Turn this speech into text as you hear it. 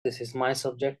this is my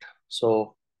subject,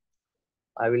 so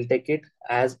I will take it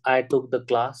as I took the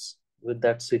class with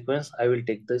that sequence. I will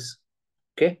take this.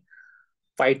 Okay,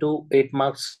 5 to 8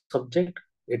 marks subject.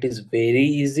 It is very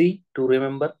easy to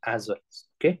remember as well.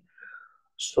 Okay,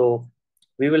 so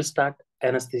we will start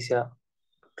anesthesia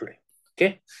today.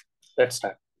 Okay, let's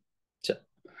start.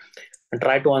 And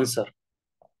try to answer.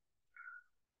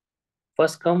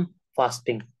 First come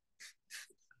fasting.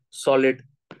 Solid.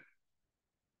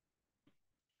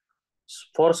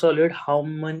 For solid, how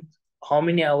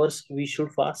many hours we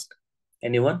should fast?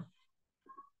 Anyone?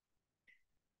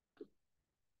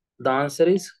 The answer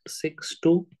is 6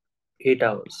 to 8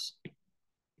 hours.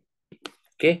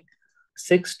 Okay,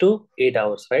 6 to 8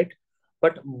 hours, right?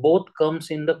 But both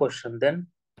comes in the question. Then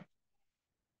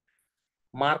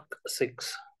mark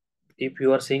 6. If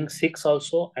you are saying 6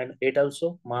 also and 8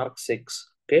 also, mark 6.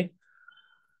 Okay.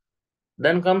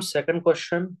 Then comes second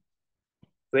question.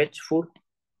 Veg food,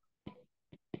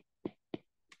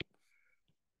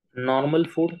 normal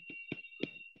food,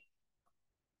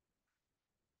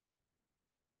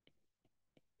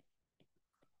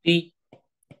 tea,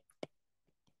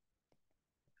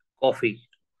 coffee.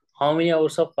 How many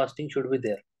hours of fasting should be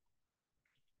there?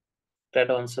 Try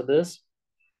to answer this.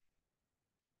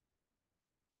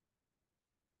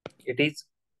 It is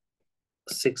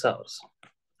 6 hours.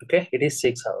 Okay, it is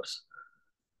 6 hours.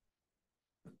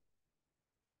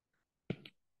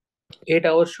 8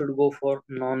 hours should go for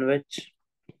non-veg,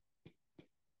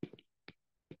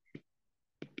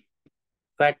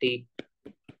 fatty,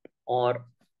 or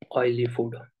oily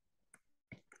food.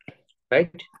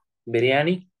 Right?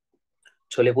 Biryani,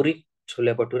 chole puri,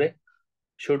 chole bhature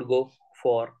should go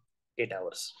for 8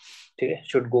 hours. Okay,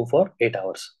 should go for 8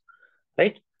 hours.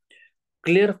 Right?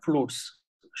 Clear fluids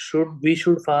we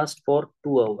should fast for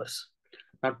 2 hours.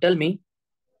 Now tell me,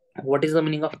 what is the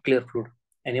meaning of clear fluid?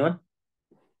 Anyone?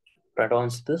 Try to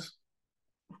answer this.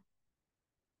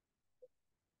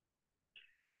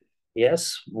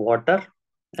 Yes, water,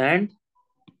 and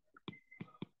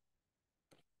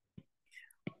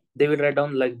they will write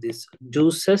down like this: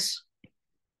 juices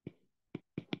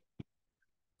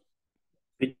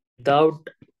without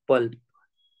pulp.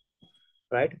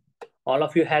 Right? All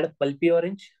of you had pulpy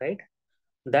orange, right?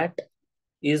 That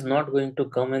is not going to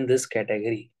come in this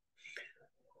category.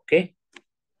 Okay,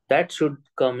 that should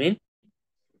come in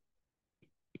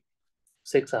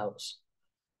 6 hours.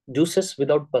 Juices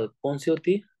without pulp कौन सी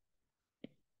होती है?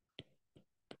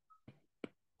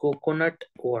 Coconut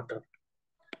water,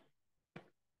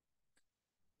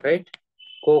 right?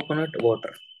 Coconut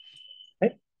water,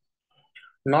 right?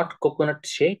 Not coconut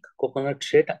shake. Coconut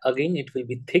shake again, it will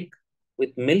be thick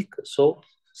with milk. So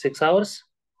 6 hours.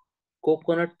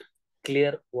 Coconut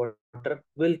clear water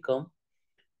will come,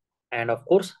 and of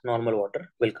course normal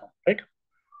water will come, right?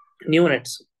 New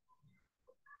nets.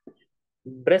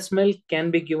 Breast milk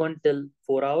can be given till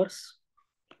 4 hours.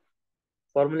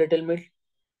 Formulated milk,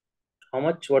 how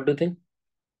much? What do you think?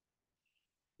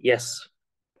 Yes.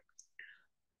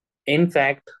 In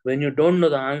fact, when you don't know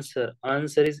the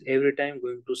answer is every time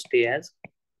going to stay as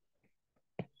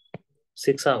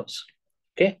 6 hours.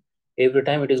 Okay, every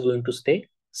time it is going to stay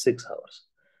 6 hours.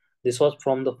 This was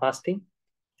from the fasting,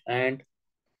 and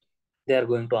they are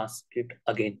going to ask it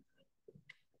again.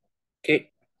 Okay,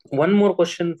 one more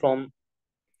question from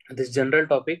this general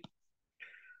topic: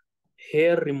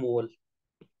 hair removal.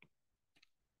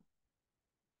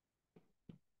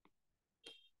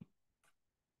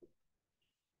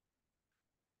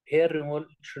 Hair removal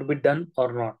should be done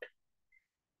or not?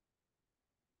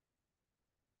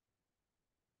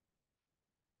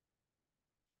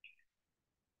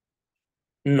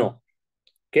 No.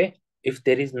 Okay, if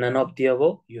there is none of the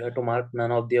above, you have to mark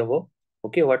none of the above.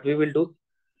 Okay, what we will do: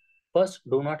 first,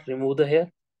 do not remove the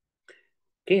hair.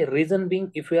 Okay, reason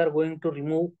being, if we are going to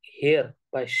remove hair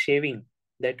by shaving,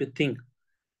 that you think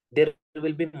there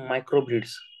will be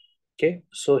microbleeds. Okay,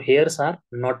 so hairs are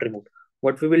not removed.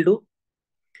 What we will do,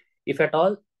 if at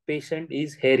all patient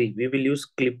is hairy, we will use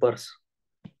clippers.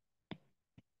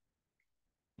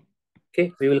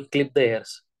 Okay, we will clip the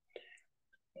hairs.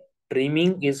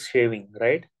 Trimming is shaving,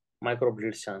 right?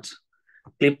 Microbleeds chance.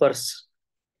 Clippers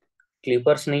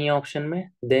नहीं है option में,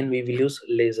 then we will use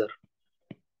laser,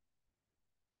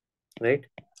 right?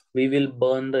 We will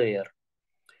burn the hair.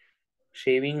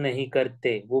 Shaving नहीं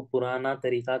करते, वो पुराना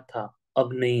तरीका था,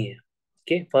 अब नहीं है.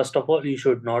 Okay, first of all, you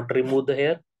should not remove the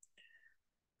hair.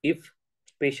 If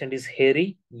patient is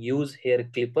hairy, use hair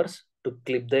clippers to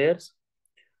clip the hairs.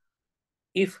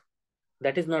 If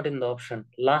that is not in the option,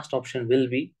 last option will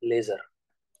be laser.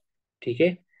 ठीक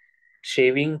है,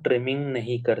 shaving trimming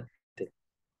नहीं करते.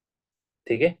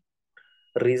 ठीक है,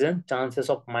 Reason, chances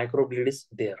of microbleed is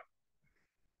there.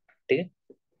 ठीक है,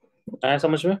 आया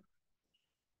समझ में?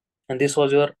 And this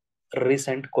was your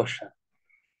recent question.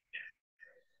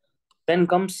 Then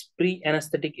comes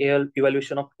pre-anesthetic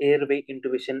evaluation of airway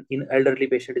intubation in elderly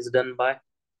patient is done by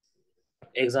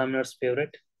examiner's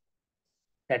favorite.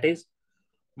 That is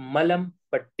Malam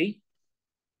Patti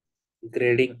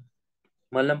grading.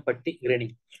 Malam Patti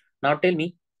grading. Now tell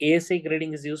me, ASA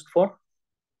grading is used for?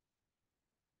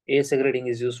 ASA grading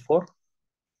is used for,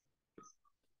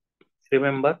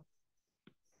 remember,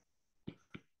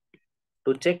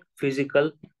 to check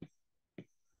physical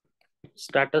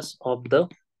status of the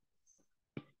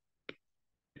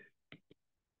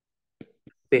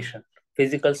patient.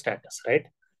 Physical status, right?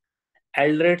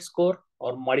 Eldred score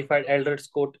और modified Eldred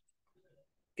score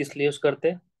किस लिए use करते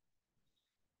हैं?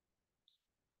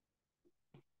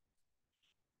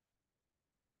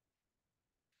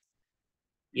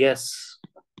 Yes,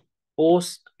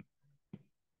 post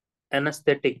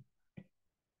anesthetic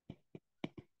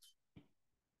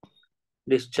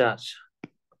discharge.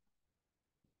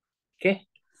 Okay,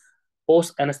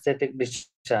 post anesthetic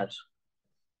discharge.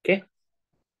 Okay,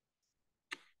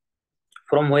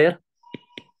 from where?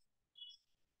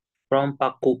 From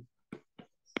Paku.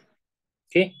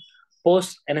 Okay,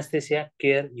 post anesthesia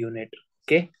care unit.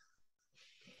 Okay,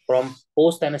 from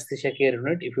post anesthesia care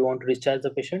unit, if you want to discharge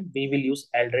the patient, we will use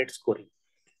Eldred scoring.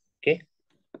 Okay,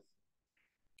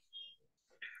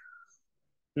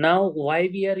 now why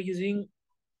we are using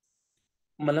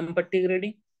Malampatti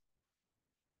grading?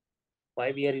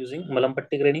 Why we are using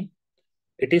Malampatti grading?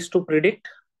 It is to predict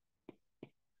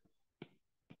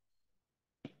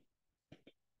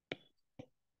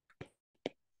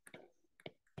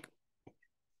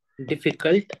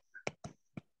difficult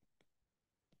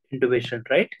intubation,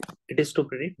 right? It is to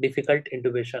predict difficult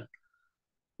intubation.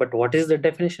 But what is the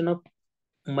definition of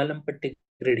Malampatti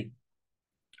grading?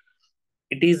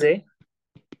 It is a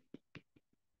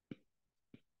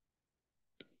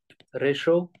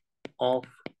ratio of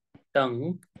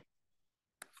tongue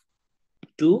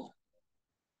to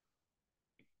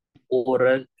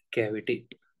oral cavity.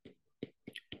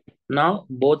 Now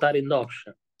both are in the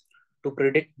option to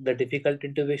predict the difficult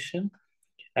intubation,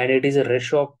 and it is a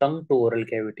ratio of tongue to oral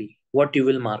cavity. What you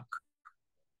will mark?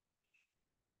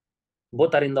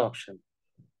 Both are in the option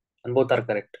and both are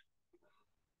correct.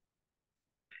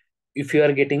 If you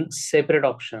are getting separate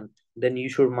option, then you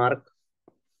should mark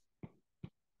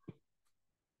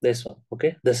this one.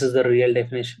 Okay, this is the real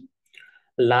definition.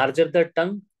 Larger the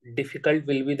tongue, difficult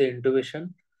will be the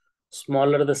intubation.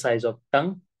 Smaller the size of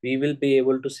tongue, we will be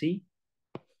able to see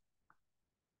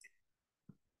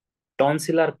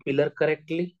tonsillar pillar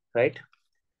correctly, right?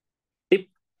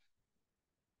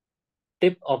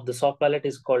 Tip of the soft palate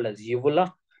is called as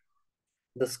uvula.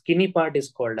 The skinny part is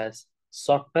called as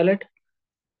soft palate,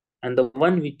 and the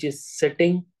one which is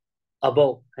sitting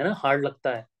above, है ना, hard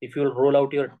लगता है. If you roll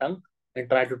out your tongue and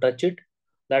try to touch it,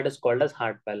 that is called as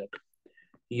hard palate.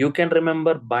 You can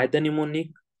remember by the mnemonic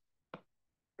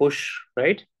push,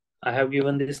 right? I have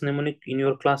given this mnemonic in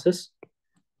your classes.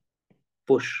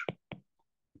 Push.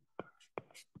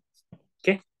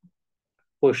 Okay,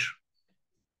 push.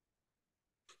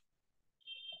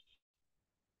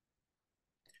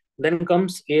 Then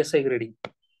comes ASI grading.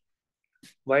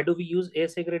 Why do we use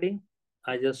ASI grading?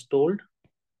 I just told,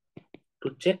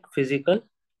 to check physical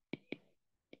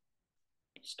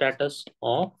status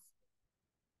of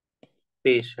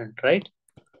patient, right?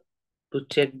 To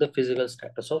check the physical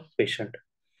status of patient.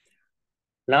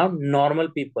 Now, normal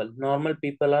people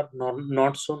are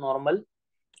not so normal.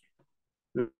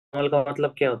 Normal का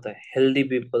मतलब क्या होता है? Healthy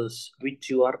peoples, which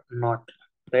you are not,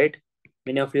 right?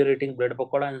 Many of you are eating bread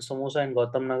pakoda and samosa in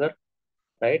Gautam Nagar,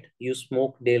 right? You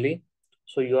smoke daily,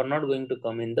 so you are not going to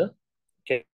come in the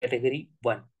category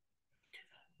 1.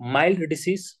 Mild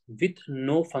disease with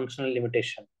no functional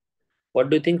limitation. What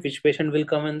do you think? Which patient will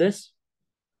come in this?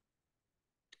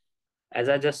 As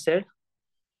I just said,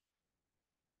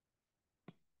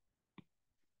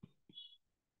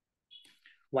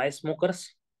 why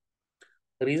smokers?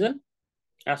 Reason?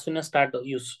 As soon as start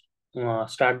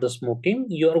the smoking,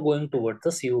 you are going towards the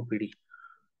COPD.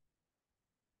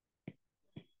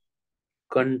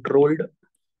 Controlled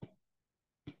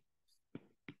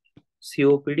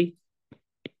COPD,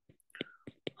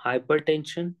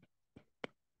 hypertension,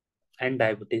 and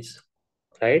diabetes,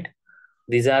 right?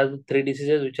 These are the 3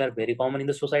 diseases which are very common in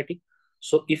the society.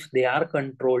 So if they are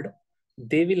controlled,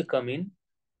 they will come in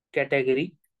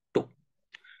category 2.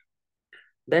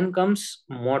 Then comes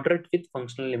moderate with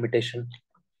functional limitation.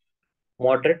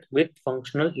 Moderate with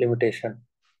functional limitation.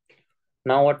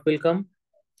 Now what will come?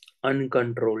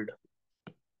 Uncontrolled.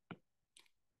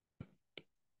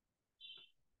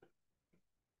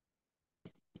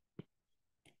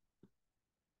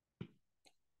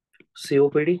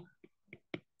 COPD,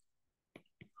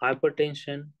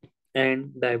 hypertension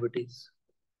and diabetes.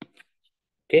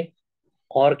 Okay,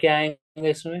 और क्या आएंगे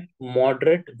इसमें?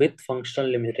 Moderate with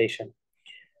functional limitation.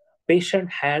 Patient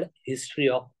had history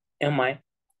of MI,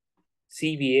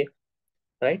 CVA,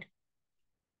 right?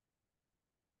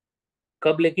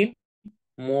 कब लेकिन?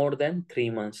 More than 3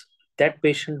 months. That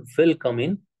patient will come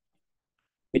in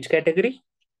which category?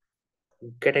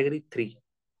 Category 3.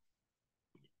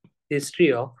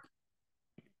 History of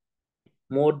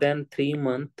more than 3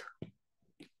 month.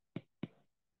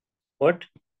 What?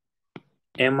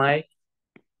 MI,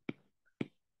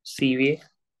 CVA,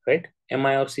 right?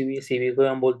 MI or CVA, CVA को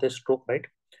हम बोलते हैं stroke, right?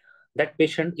 That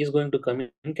patient is going to come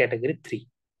in category 3.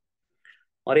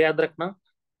 और याद रखना,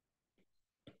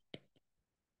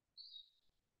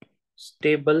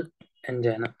 stable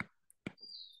angina.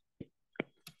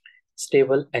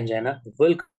 Stable angina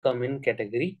will come in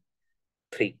category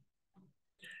 3.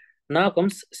 Now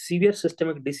comes severe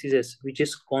systemic diseases which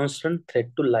is constant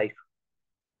threat to life.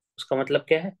 उसका मतलब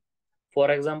क्या है? For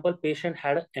example, patient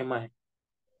had MI.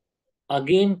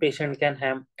 Again, patient can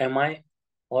have MI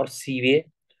or CVA,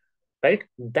 right?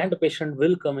 That patient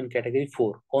will come in category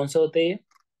 4. कौन से होते हैं?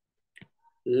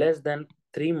 Less than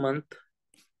 3 month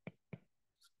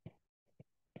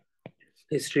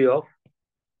history of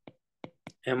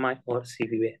MI or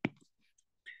CVA.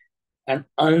 And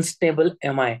unstable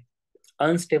MI,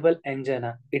 unstable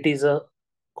angina, it is a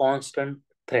constant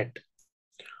threat.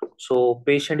 So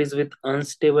patient is with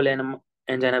unstable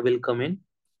angina will come in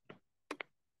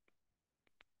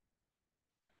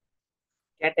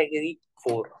category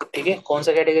 4. ठीक है, कौन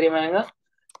सा category में आएगा?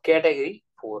 कैटेगरी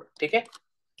 4. ठीक है.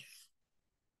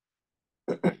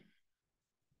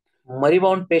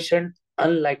 Moribound patient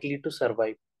unlikely to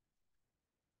survive.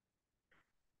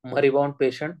 Moribound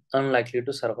patient unlikely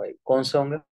to survive. कौन से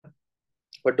होंगे?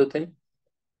 What do you think?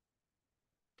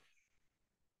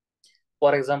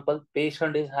 For example,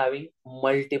 patient is having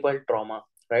multiple trauma,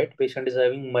 right? Patient is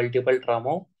having multiple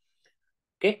trauma.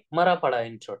 Okay, मरा पड़ा है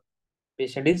in short.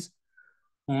 Patient is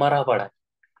मरा पड़ा है.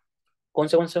 कौन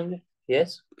से होंगे?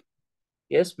 Yes,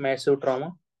 yes, massive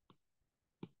trauma.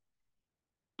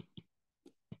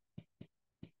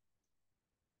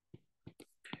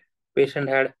 Patient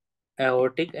had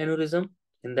aortic aneurysm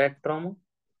in that trauma,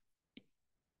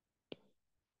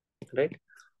 right?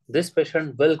 This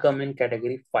patient will come in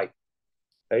category 5,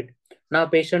 right? Now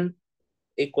patient,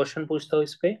 एक क्वेश्चन पूछता हूँ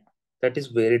इस पे, that is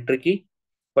very tricky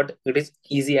but it is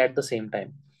easy at the same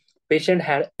time. Patient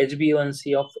had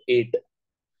HbA1c of 8.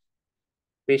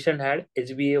 Patient had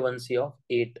HbA1c of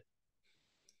 8.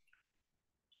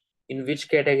 In which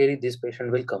category this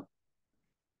patient will come?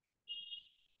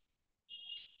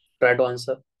 Try to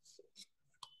answer.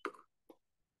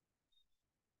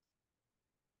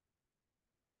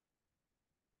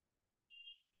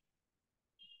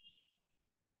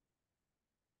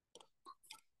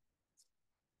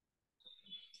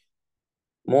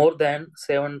 More than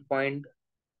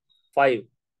 7.5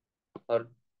 or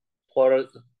for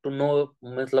to know,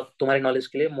 मतलब तुम्हारी knowledge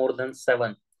के लिए more than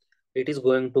 7, it is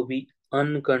going to be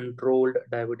uncontrolled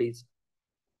diabetes.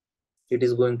 It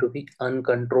is going to be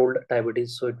uncontrolled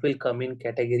diabetes, so it will come in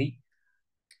category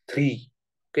 3.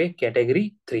 Okay,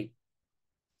 category 3.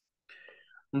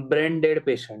 Brain dead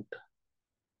patient.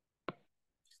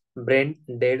 Brain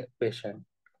dead patient.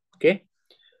 Okay,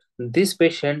 this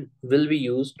patient will be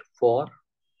used for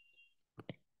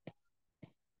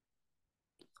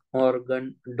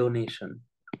organ donation.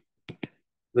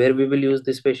 Where we will use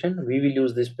this patient? We will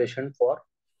use this patient for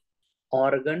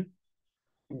organ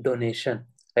donation,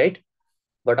 right?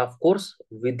 But of course,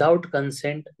 without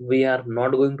consent, we are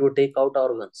not going to take out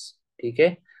organs.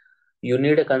 Okay, you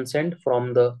need a consent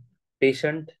from the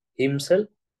patient himself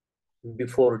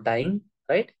before dying,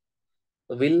 right?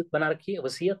 Will बना रखी है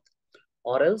वसीयत,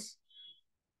 or else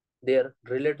their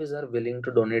relatives are willing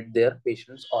to donate their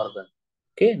patient's organ.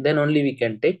 Okay, then only we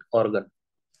can take organ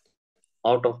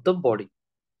out of the body.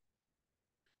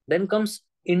 Then comes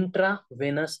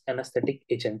intravenous anesthetic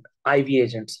agent, IV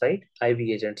agents, right? IV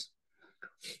agents.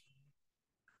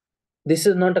 This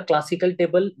is not a classical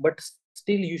table, but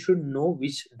still you should know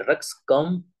which drugs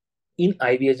come in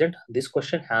IV agent. This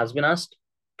question has been asked.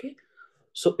 Okay,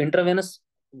 so intravenous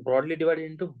broadly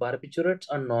divided into barbiturates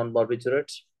and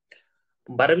non-barbiturates.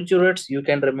 Barbiturates you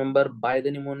can remember by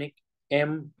the mnemonic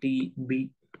MTB: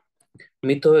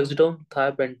 methotrexate,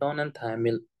 thiopentone, and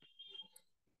thiamyl.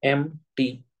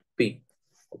 MTB.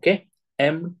 Okay,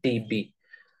 MTB.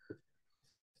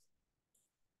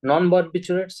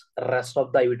 Non-barbiturates, rest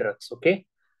of the IV drugs. Okay,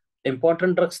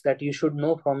 important drugs that you should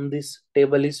know from this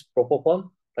table is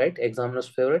propofol, right? Examiner's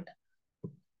favorite.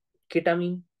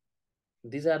 Ketamine,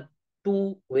 These are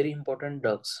two very important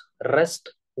drugs.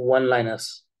 Rest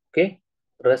one-liners. Okay,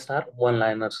 rest are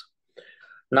one-liners.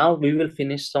 Now we will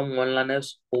finish some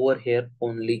one-liners over here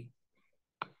only.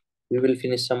 We will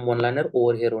finish some one-liner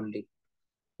over here only.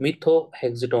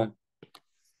 Methohexitone.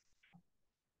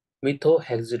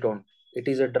 Methohexitone. It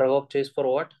is a drug of choice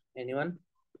for what? Anyone?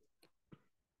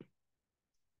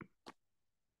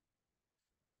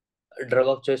 A drug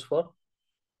of choice for,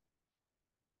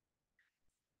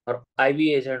 or IV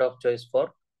agent of choice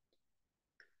for?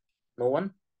 No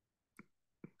one?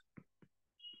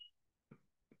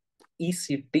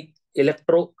 ECT,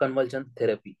 electroconvulsion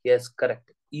therapy. Yes,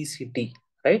 correct. ECT,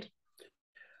 right?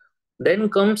 Then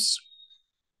comes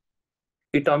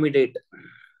etomidate.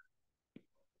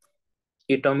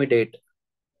 Etomidate.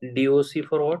 DOC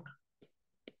for what?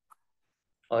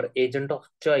 Or agent of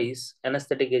choice,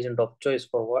 anesthetic agent of choice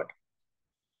for what?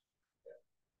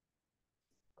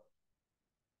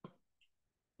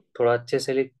 थोड़ा अच्छे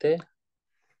से लिखते.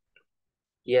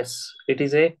 Yes, it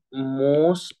is a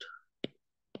most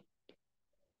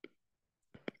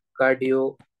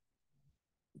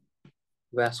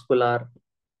cardiovascular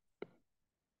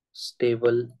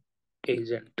stable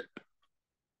agent.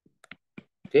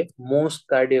 Okay, most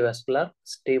cardiovascular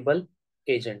stable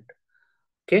agent.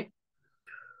 Okay,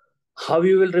 how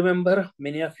you will remember?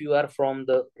 Many of you are from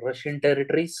the Russian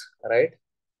territories, right?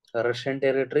 Russian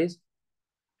territories.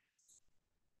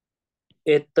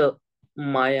 It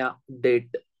Maya date.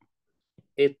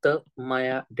 It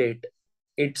Maya date.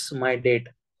 It's my date.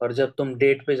 और जब तुम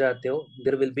date पे जाते हो,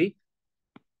 there will be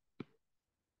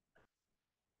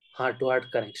heart to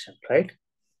heart connection, right?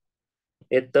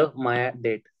 It's my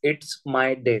date. It's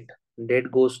my date.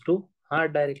 Date goes to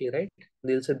heart directly, right?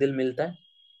 दिल से दिल मिलता है.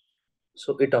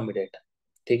 So etomidate.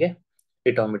 ठीक है?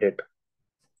 Etomidate.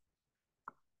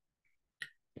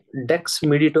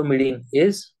 Dexmedetomidine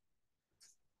is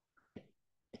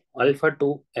alpha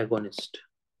 2 agonist.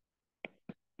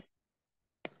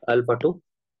 Alpha 2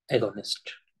 agonist.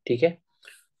 ठीक है?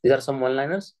 These are some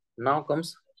one-liners. Now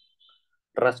comes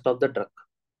rest of the drug.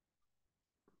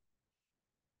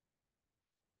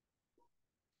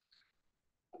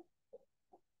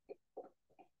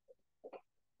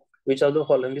 Which of the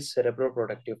following is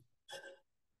cerebroprotective?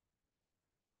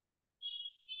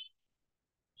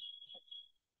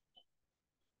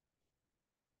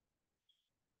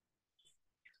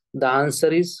 The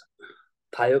answer is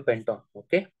thiopentone.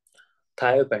 Okay,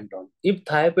 thiopentone. If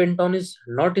thiopentone is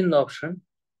not in the option,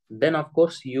 then of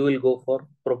course you will go for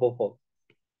propofol.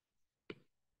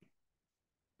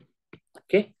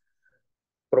 Okay,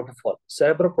 propofol.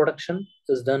 Cerebroprotection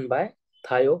is done by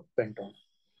thiopentone.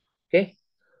 Okay,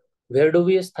 where do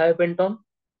we use thiopentone?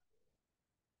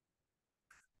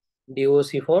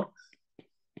 DOC for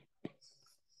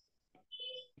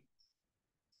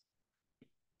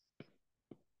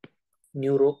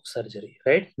neurosurgery,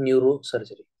 right?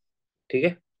 Neurosurgery. ठीक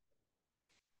है?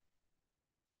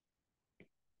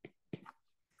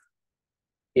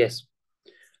 Yes.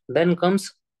 Then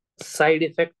comes side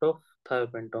effect of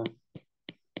thiopentone.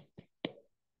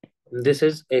 This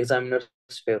is examiner's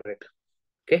favorite.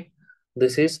 Okay,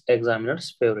 this is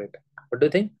examiner's favorite. What do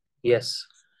you think? Yes.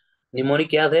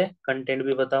 Mnemonic याद है? Content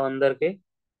भी बताओ अंदर के.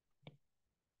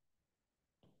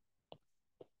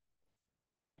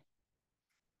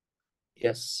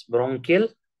 Yes, bronchial,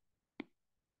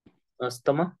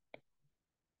 asthma,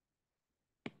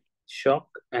 shock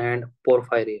and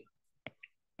porphyria.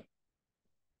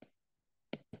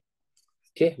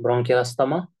 Okay, bronchial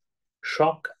asthma,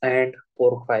 shock and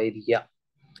porphyria.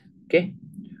 Okay,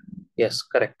 yes,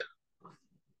 correct.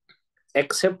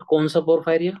 Except कौन सा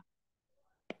porphyria?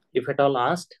 If at all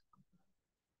asked,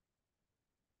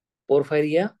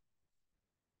 porphyria,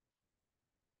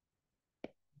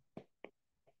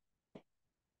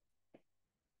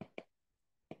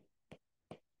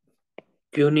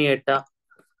 cuneata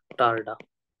tarda.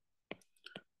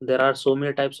 There are so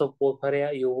many types of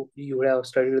porphyria. You have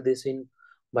studied this in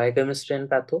biochemistry and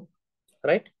patho,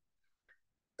 right?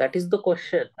 That is the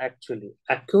question actually.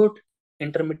 Acute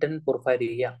intermittent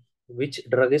porphyria. Which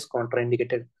drug is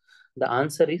contraindicated? The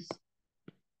answer is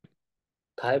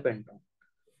thiopentone.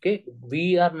 Okay,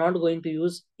 we are not going to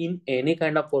use in any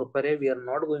kind of porphyria. We are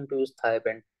not going to use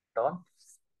thiopentone.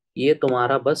 ये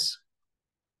तुम्हारा बस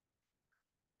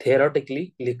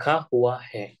theoretically लिखा हुआ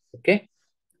है. Okay,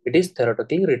 it is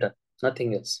theoretically written,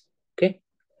 nothing else. Okay,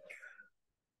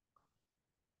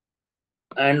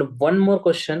 and one more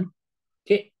question.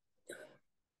 Okay,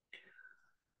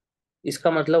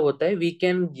 इसका मतलब होता है we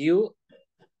can give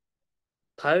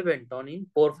thiopentone in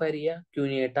porphyria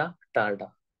cuneata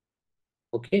tarda.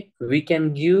 Okay, we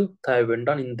can give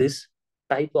thiopentone in this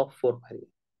type of पोरफायरिया,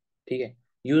 ठीक है,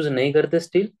 use नहीं करते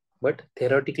still, but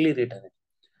theoretically return है।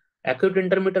 Acute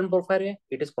intermittent पोरफायरिया,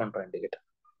 it is contraindicated,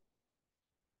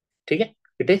 ठीक है,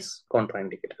 it is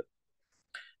contraindicated.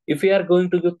 If you are going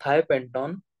to give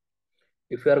thiopenton,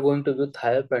 if you are going to give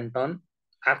thiopenton,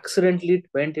 accidentally it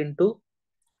went into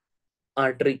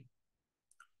artery,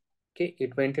 okay,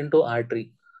 it went into artery,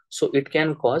 so it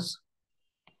can cause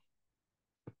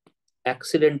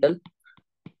accidental,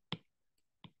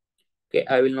 okay,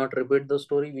 I will not repeat the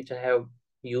story which I have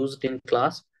used in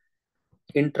class,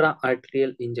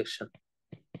 intra-arterial injection.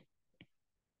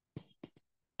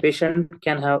 Patient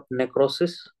can have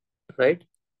necrosis, right,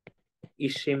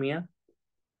 ischemia,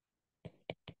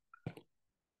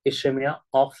 ischemia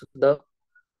of the,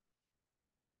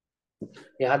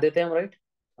 yahan dete hain, right,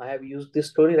 I have used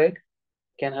this story, right,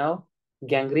 can have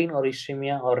gangrene or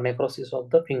ischemia or necrosis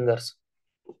of the fingers.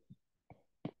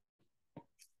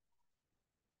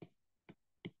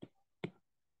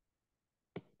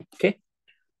 Okay,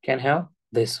 can have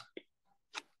this.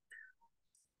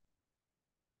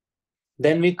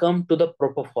 Then we come to the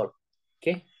propofol.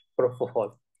 Okay,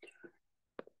 propofol.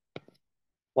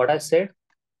 What I said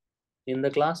in the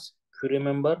class, if you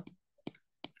remember,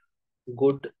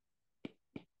 good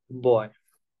boy.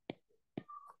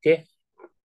 Okay,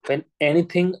 when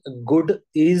anything good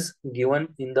is given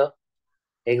in the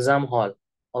exam hall,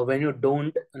 or when you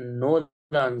don't know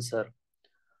the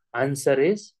answer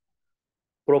is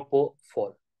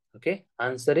propofol. Okay,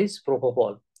 answer is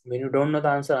propofol. When you don't know the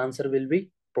answer will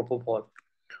be propofol.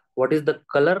 What is the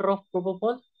color of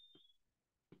propofol?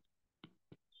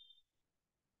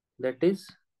 That is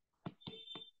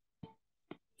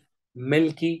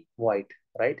milky white,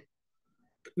 right?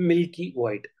 Milky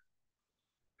white.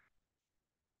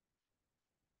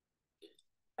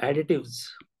 Additives.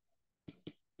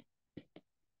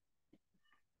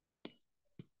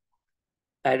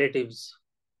 Additives.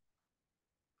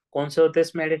 कौन से होते हैं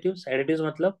इसमें additives? Additives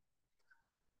मतलब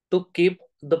to keep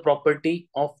the property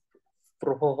of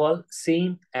propofol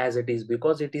same as it is,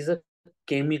 because it is a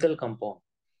chemical compound.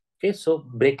 Okay, so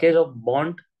breakage of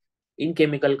bond in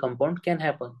chemical compound can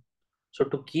happen. So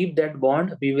to keep that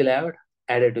bond, we will add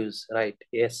additives, right?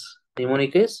 Yes.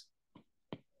 Mnemonic is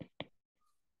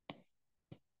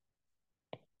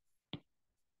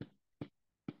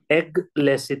egg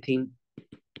lecithin.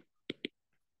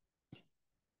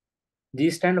 G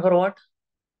stand for what?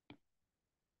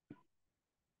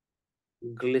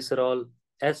 Glycerol.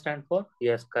 S stand for,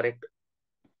 yes, correct,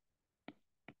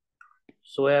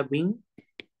 soybean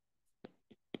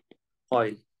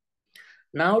oil.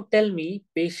 Now tell me,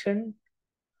 patient,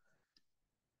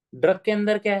 drug के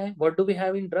अंदर क्या है? What do we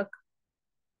have in drug?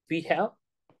 We have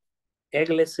egg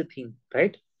lecithin,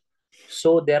 right?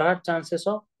 So there are chances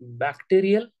of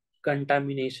bacterial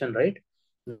contamination, right?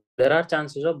 There are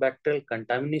chances of bacterial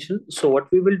contamination. So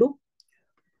what we will do?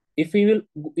 If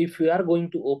we are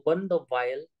going to open the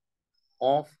vial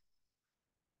of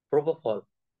propofol,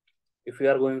 if we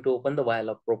are going to open the vial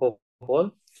of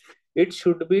propofol, it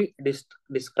should be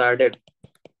discarded.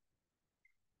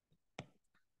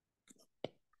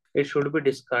 It should be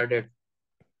discarded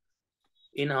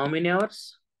in how many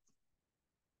hours?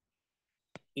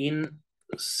 In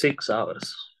 6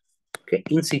 hours. Okay,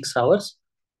 in 6 hours.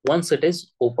 Once it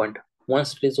is opened,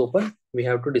 we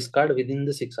have to discard within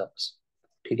the 6 hours.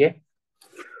 Okay.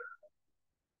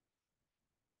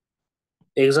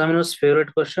 Examiner's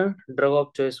favorite question, drug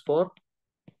of choice for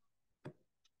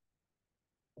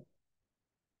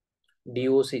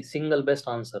DOC, single best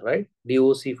answer, right?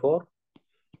 DOC for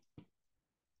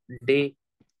day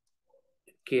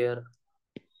care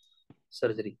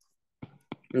surgery.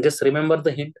 Just remember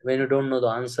the hint. When you don't know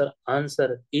the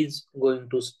answer is going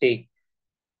to stay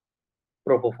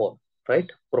propofol, right?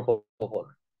 Propofol.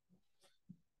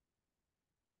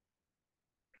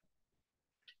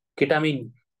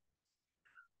 Ketamine.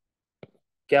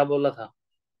 क्या बोला था?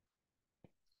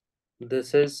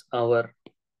 This is our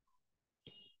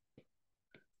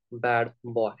bad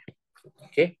boy.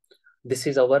 Okay, this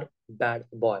is our bad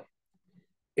boy.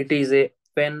 It is a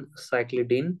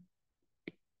phencyclidine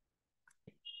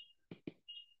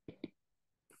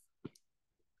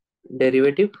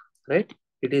derivative, right?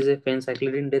 It is a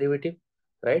phencyclidine derivative,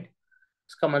 right?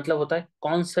 इसका मतलब होता है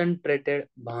concentrated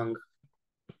bhang.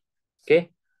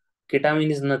 Okay,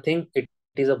 ketamine is nothing, it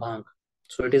is a bhang,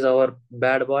 so it is our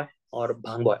bad boy or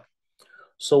bhang boy.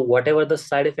 So whatever the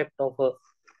side effect of a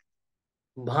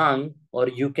bhang, or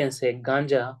you can say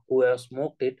ganja, who have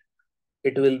smoked it,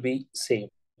 it will be same.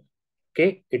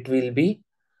 Okay, it will be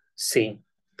same.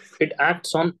 It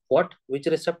acts on what? Which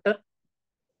receptor?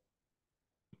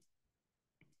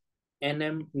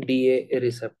 NMDA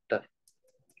receptor.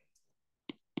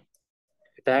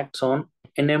 It acts on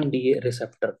NMDA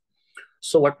receptor.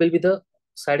 So what will be the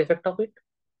side effect of it?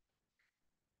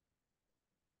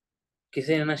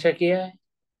 किसी ने नशा किया है?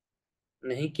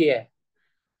 नहीं किया है.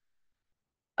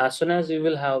 As soon as you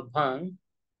will have bhang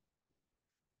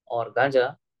or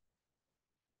ganja,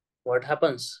 what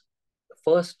happens?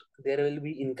 First, there will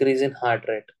be increase in heart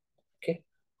rate. Okay,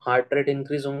 heart rate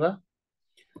increase होगा.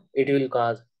 It will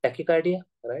cause tachycardia,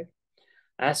 right?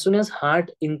 As soon as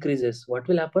heart increases, what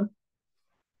will happen?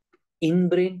 In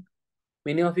brain,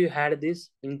 many of you had this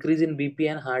increase in BP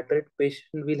and heart rate.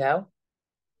 Patient will have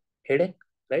headache,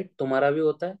 right? तुम्हारा भी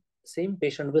होता है. Same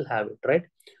patient will have it, right?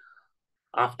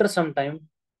 After some time,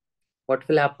 what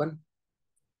will happen?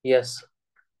 Yes,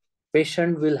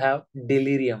 patient will have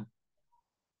delirium.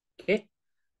 Okay,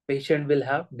 patient will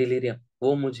have delirium.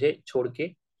 वो मुझे छोड़ के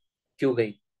क्यों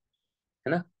गई,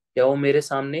 है ना? या वो मेरे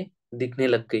सामने दिखने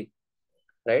लग गई,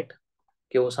 राइट?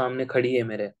 कि वो सामने खड़ी है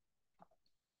मेरे,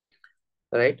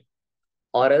 right?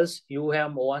 Or else you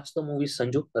have watched the movie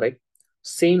Sanju, right?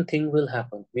 Same thing will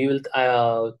happen. We will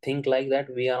think like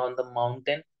that we are on the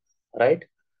mountain, right?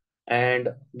 And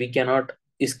we cannot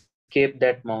escape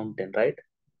that mountain, right?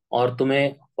 और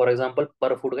तुम्हें for example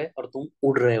पर फूट गए और तुम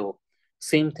उड़ रहे हो.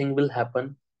 Same thing will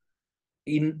happen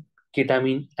in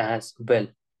ketamine as well.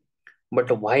 But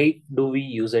why do we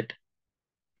use it?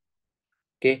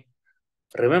 Okay,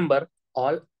 remember,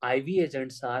 all IV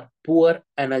agents are poor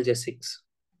analgesics.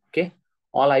 Okay,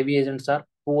 all IV agents are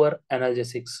poor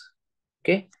analgesics.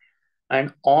 Okay,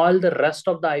 and all the rest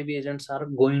of the IV agents are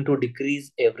going to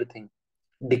decrease everything,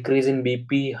 decrease in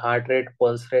BP, heart rate,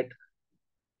 pulse rate,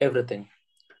 everything.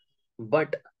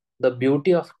 But the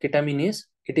beauty of ketamine is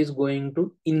it is going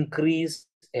to increase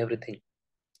everything.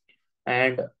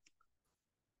 And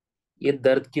ये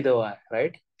दर्द की दवा है,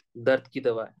 right? दर्द की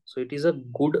दवा है. So it is a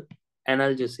good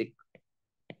analgesic.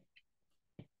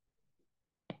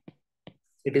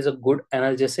 It is a good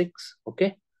analgesics.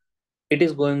 Okay, it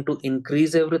is going to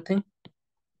increase everything,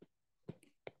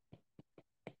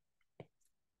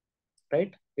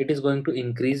 right? It is going to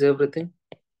increase everything.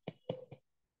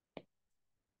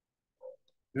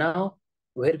 Now,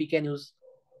 where we can use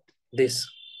this,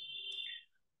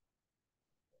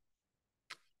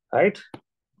 right?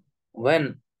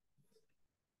 When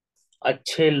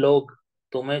अच्छे लोग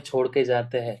तुम्हें छोड़ के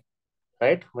जाते हैं,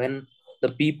 right? When the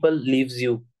people leaves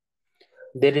you,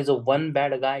 there is a one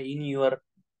bad guy in your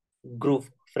group,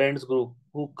 friends group,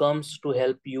 who comes to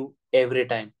help you every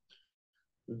time.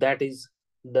 That is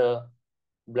the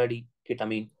bloody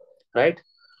ketamine, right?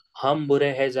 हम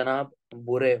बुरे हैं जनाब,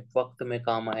 बुरे वक्त में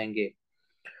काम आएंगे.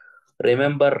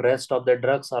 Remember, rest of the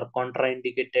drugs are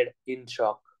contraindicated in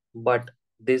shock, but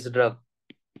this drug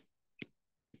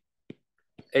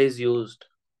is used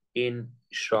in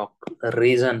shock.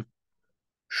 Reason,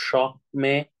 shock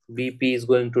में BP is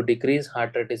going to decrease,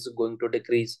 heart rate is going to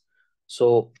decrease.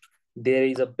 So there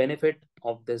is a benefit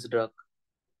of this drug.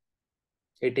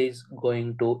 It is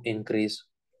going to increase.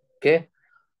 Okay,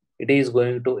 it is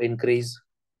going to increase.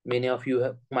 Many of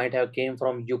you might have came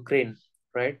from Ukraine,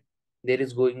 right? There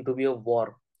is going to be a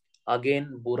war. Again,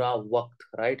 बुरा वक्त,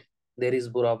 right? There is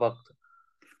बुरा वक्त,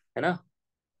 है ना?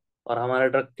 और हमारा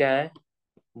drug क्या है?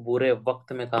 बुरे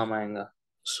वक्त में काम आएगा.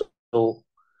 So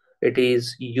it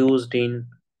is used in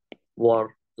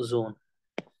war zone.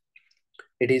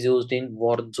 It is used in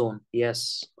war zone.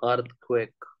 Yes,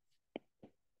 earthquake.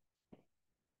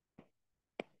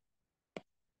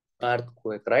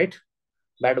 Earthquake, right?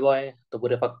 Bad boy तो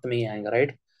बुरे वक्त में ही आएगा,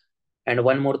 right? And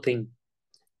one more thing,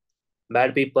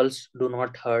 bad peoples do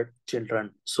not hurt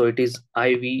children, so it is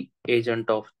IV agent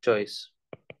of choice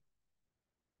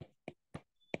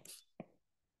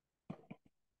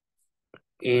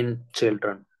in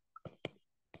children.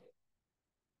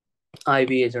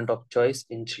 IV agent of choice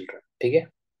in children. ठीक है?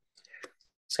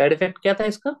 Side effect क्या था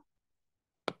इसका?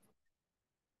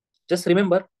 Just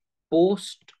remember,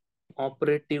 post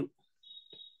operative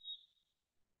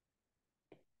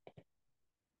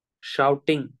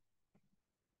shouting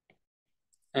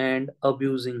and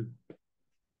abusing.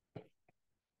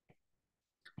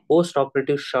 Post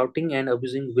operative shouting and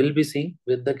abusing will be seen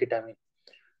with the ketamine,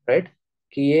 right?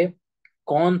 कि ये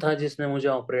कौन था जिसने मुझे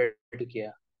ऑपरेट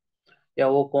किया, या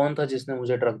वो कौन था जिसने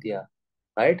मुझे ड्रग दिया,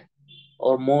 राइट?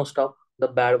 और most of the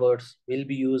bad words will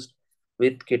be used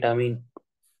with ketamine.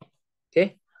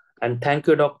 Okay, and thank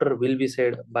you doctor will be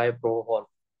said by propofol.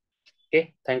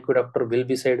 Okay, thank you doctor will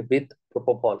be said with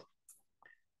propofol.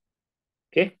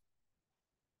 Okay,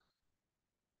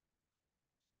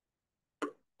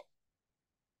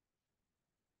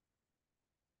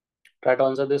 try to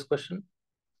answer this question.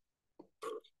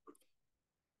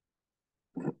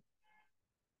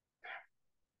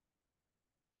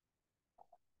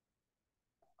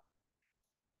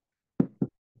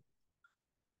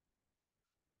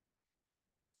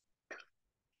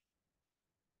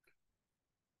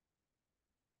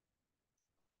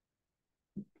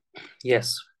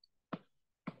 Yes.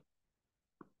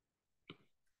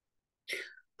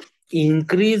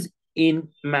 Increase in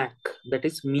MAC, that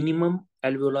is minimum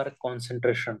alveolar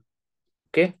concentration.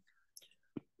 Okay.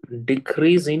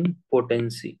 Decrease in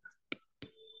potency.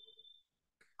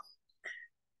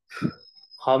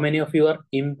 How many of you are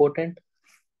impotent?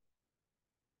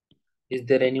 Is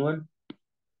there anyone?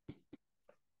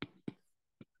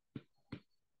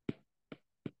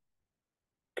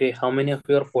 Okay, how many of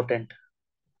you are potent?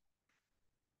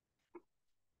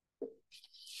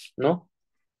 No?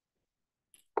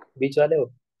 Which wale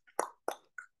ho?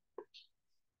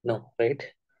 No, right?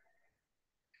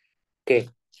 Okay,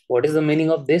 what is the meaning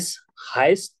of this?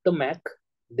 Highest the MAC,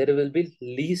 there will be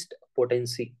least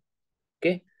potency.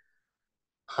 Okay,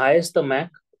 highest the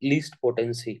MAC, least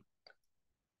potency.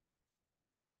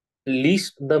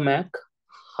 Least the MAC,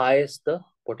 highest the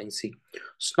potency.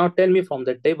 So now tell me from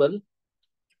the table,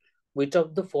 which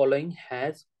of the following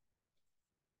has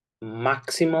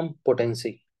maximum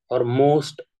potency or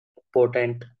most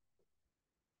potent?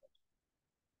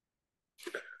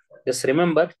 Just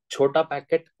remember, छोटा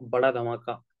packet बड़ा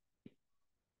धमाका.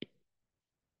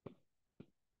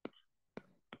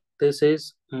 This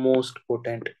is most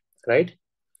potent, right?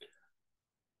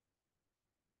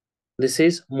 This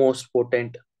is most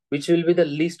potent. Which will be the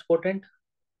least potent?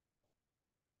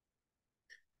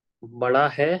 बड़ा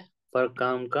है पर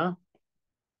काम का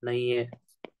नहीं है.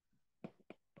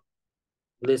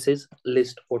 This is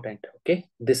least potent. Okay,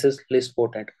 this is least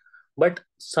potent. But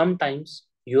sometimes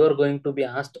you are going to be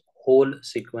asked whole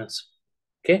sequence.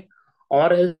 Okay,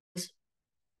 or else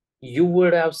you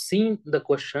would have seen the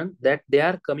question that they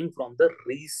are coming from the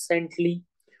recently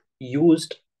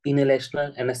used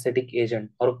inhalational anesthetic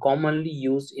agent or commonly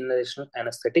used inhalational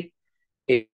anesthetic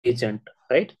agent,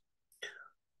 right?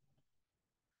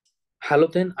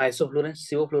 Halothane, isoflurane,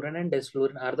 sevoflurane, and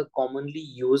desflurane are the commonly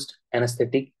used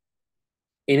inhalational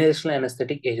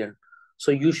anesthetic agent.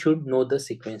 So you should know the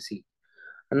sequence.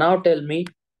 Now tell me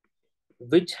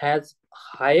which has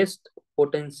highest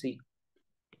potency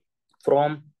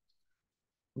from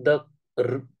the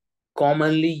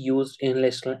commonly used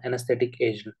inhalational anesthetic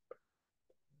agent.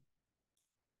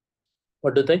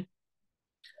 What do you think?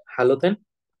 Halothane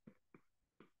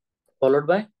followed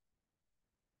by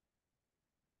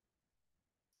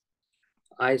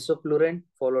isoflurane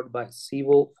followed by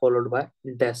sevo followed by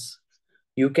des.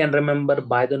 You can remember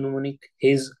by the mnemonic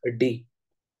his D.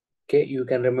 Okay, you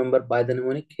can remember by the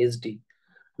mnemonic his D.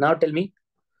 Now tell me,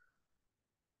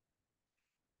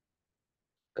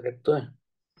 correct तो है,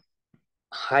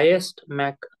 highest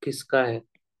Mac किसका है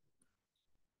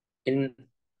इन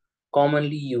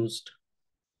commonly used?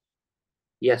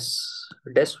 Yes,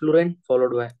 desflurane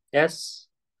followed by S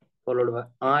followed by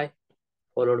I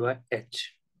followed by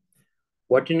H.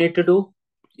 What you need to do,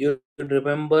 you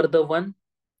remember the one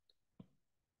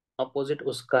opposite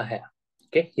उसका है.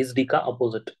 Okay, his D का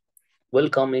opposite will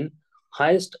come in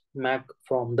highest MAC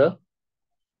from the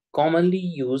commonly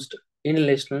used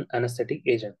inhalational anesthetic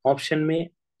agent. Option में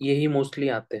यही mostly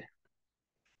आते हैं.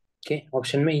 Okay,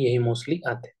 option में यही mostly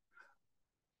आते हैं.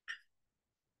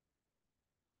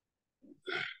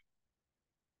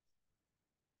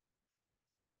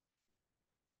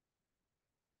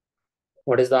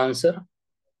 What is the answer?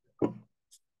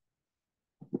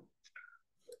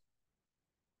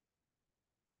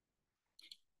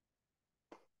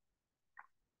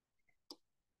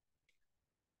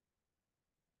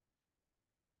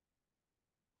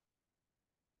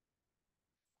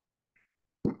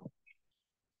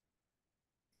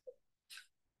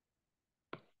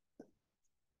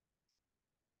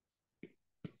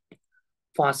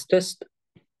 Fastest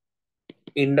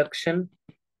induction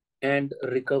and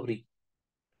recovery.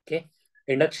 Okay,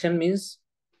 induction means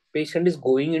patient is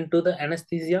going into the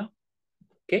anesthesia.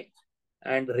 Okay,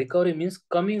 and recovery means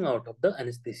coming out of the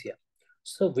anesthesia.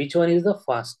 So which one is the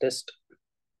fastest?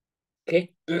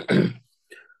 Okay,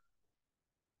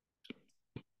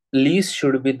 least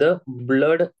should be the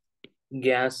blood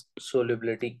gas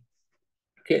solubility.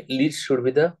 Okay, least should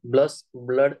be the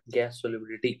blood gas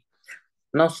solubility.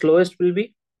 Now slowest will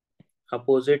be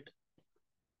opposite.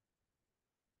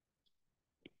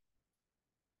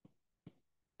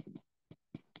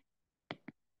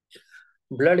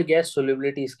 Blood gas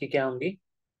solubility इसकी क्या होंगी?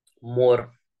 मोर.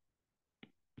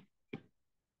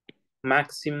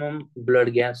 Maximum blood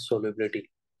gas solubility.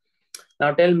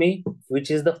 Now tell me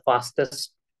which is the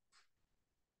fastest?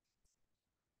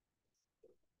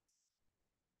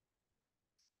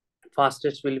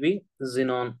 Fastest will be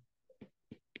xenon.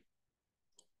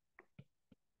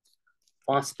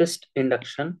 Fastest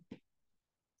induction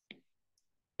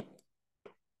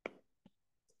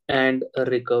and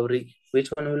recovery. Which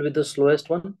one will be the slowest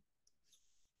one?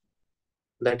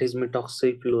 That is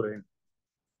methoxyfluorine.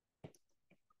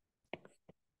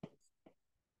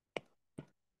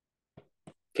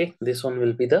 Okay, this one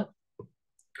will be the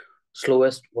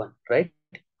slowest one, right?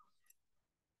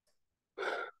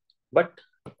 But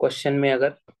question में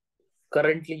अगर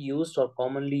currently used or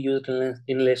commonly used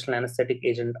inhalational anesthetic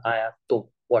agent आया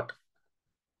तो what?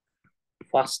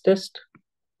 Fastest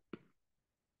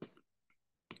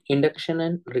induction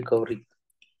and recovery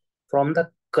from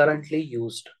the currently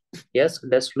used. Yes,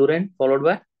 desflurane followed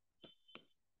by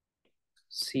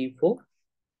C4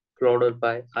 followed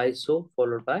by iso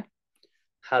followed by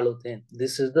halothane.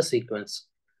 This is the sequence,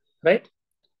 right?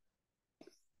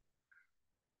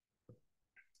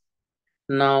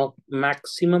 Now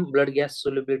maximum blood gas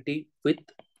solubility with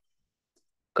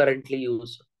currently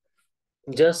used.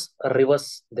 Just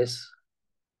reverse this,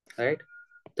 right?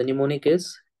 The mnemonic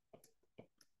is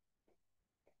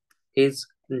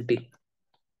D.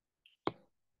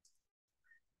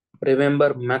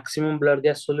 Remember maximum blood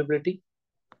gas solubility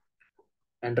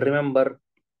and remember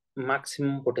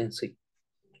maximum potency.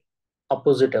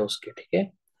 Opposite है उसके, ठीक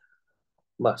है?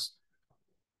 बस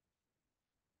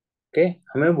okay,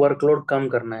 हमें workload कम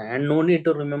करना है and no need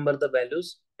to remember the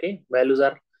values. Okay, values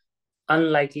are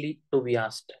unlikely to be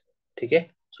asked, ठीक है?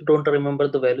 So don't remember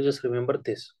the value, just remember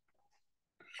this.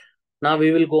 Now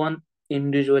we will go on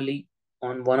individually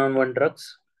on one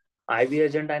drugs. IV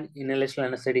agent and inhalational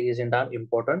anesthetic agent are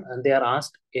important and they are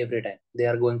asked every time. They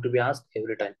are going to be asked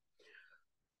every time.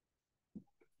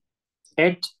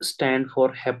 H stand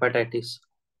for hepatitis.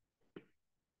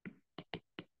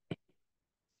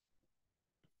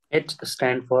 H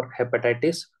stand for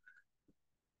hepatitis.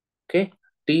 Okay.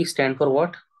 T stand for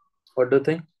what? What do you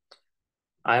think?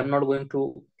 I am not going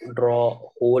to draw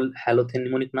whole halothane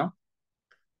mnemonic now.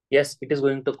 Yes, it is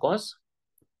going to cause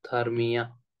thermia.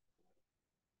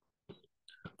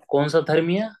 कौन सा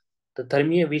thermia? The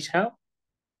thermia which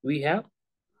we have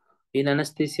in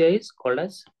anesthesia is called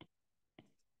as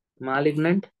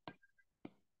malignant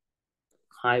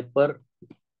hyperthermia.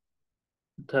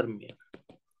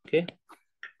 Okay.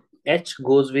 H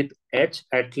goes with H.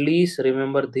 At least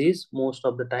remember this, most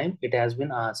of the time it has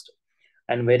been asked.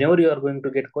 And whenever you are going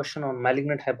to get question on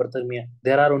malignant hyperthermia,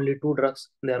 there are only two drugs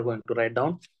they are going to write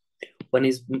down. One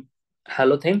is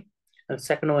halothane and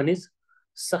second one is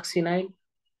succinyl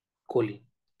choline.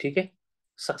 ठीक है?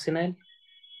 Succinyl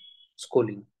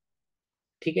choline.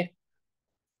 ठीक है?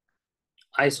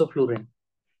 Isoflurane.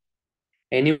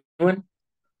 Anyone?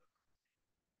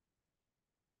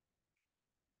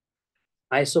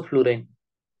 Isoflurane.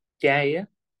 क्या है ये?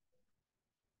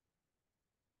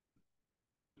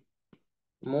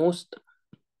 Most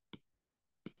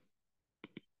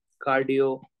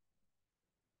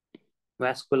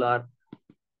cardiovascular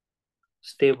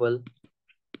stable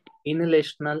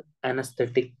inhalational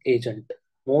anesthetic agent.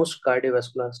 Most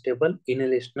cardiovascular stable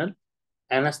inhalational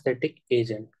anesthetic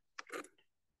agent,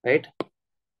 right?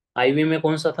 IV में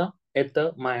कौन सा था?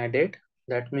 Ethamiadate,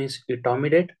 that means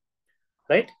etomidate,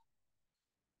 right?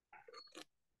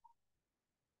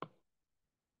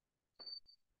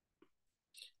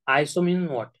 Iso means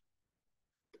what?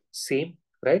 Same,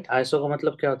 right? Iso का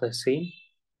मतलब क्या होता है? Same,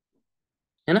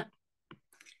 है ना?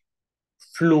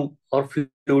 फ्लू और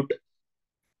फ्लूट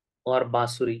और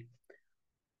बांसुरी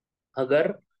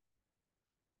अगर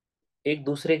एक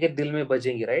दूसरे के दिल में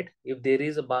बजेंगे, right? If there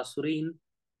is a बांसुरी इन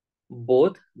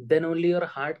both, then only your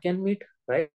heart can meet,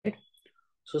 right?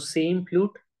 So same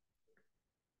flute,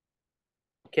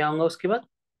 क्या होगा उसके बाद?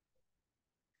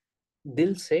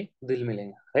 दिल से दिल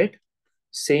मिलेगा, राइट?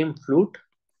 सेम फ्लूट,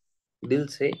 दिल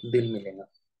से दिल मिलेगा,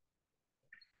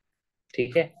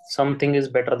 ठीक है? Something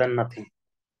is better than nothing.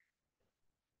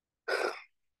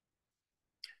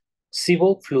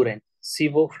 Sevoflurane.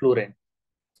 Sevoflurane.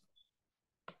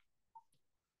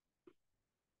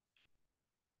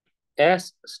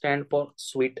 S stand for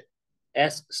sweet.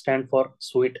 S stand for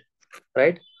sweet,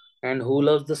 right? And who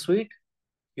loves the sweet?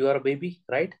 Your baby,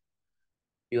 right?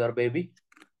 Your baby.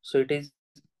 So it is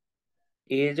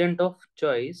agent of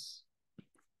choice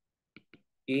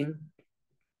in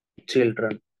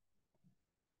children.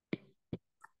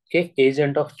 Okay,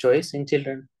 agent of choice in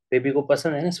children. Baby को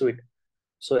पसंद है ना sweet.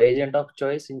 So agent of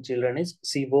choice in children is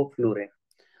sevoflurane.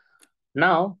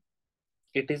 Now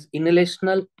it is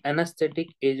inhalational anesthetic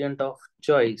agent of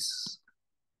choice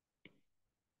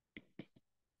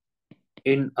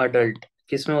in adult.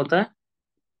 किसमें होता है?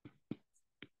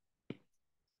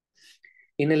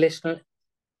 Inhalational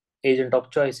agent of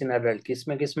choice in adult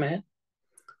किसमें है?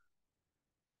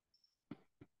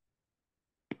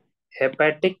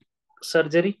 Hepatic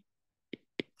surgery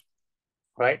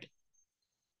right?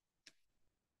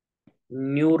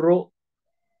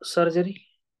 Neurosurgery,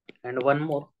 and one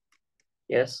more,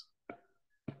 yes,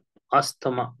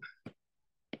 asthma.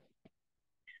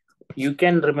 You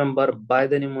can remember by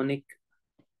the mnemonic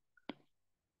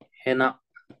HENA,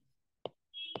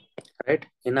 right?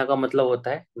 HENA का मतलब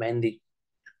होता है mehndi,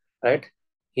 right?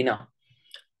 HENA,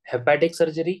 hepatic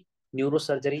surgery,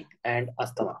 neurosurgery and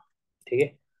asthma. ठीक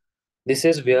है? This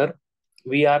is where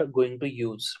we are going to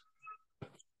use.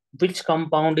 Which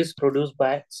compound is produced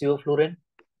by sevoflurane?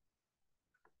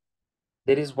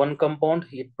 There is one compound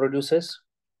it produces.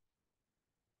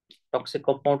 Toxic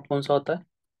compound कौन सा होता है?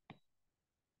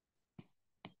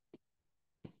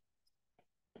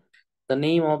 The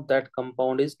name of that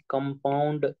compound is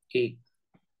compound A.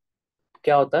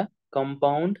 क्या होता है?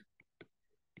 Compound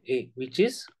A, which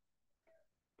is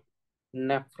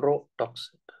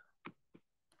nephrotoxic.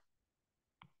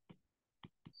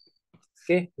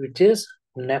 Okay, which is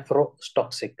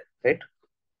nephrotoxic, right?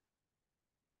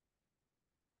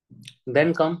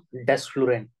 Then come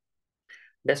desflurane.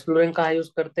 Desflurane कहाँ use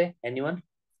करते हैं? Anyone?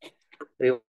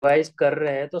 रिवाइज कर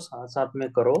रहे हैं तो साथ साथ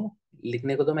में करो,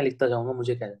 लिखने को तो मैं लिखता जाऊंगा,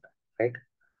 मुझे क्या देता है, राइट?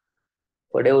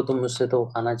 पढ़े हो तुम, मुझसे तो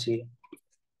आना चाहिए।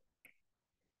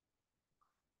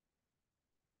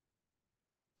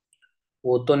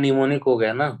 वो तो निमोनिक हो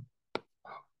गया ना,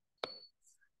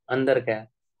 अंदर क्या है?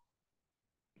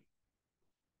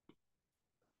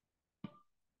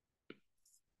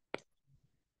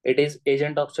 It is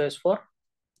agent of choice for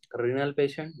renal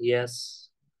patient, yes,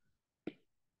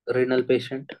 renal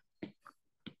patient.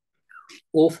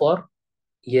 O for,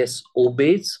 yes,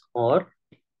 obese or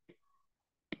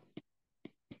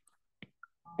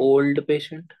old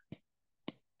patient,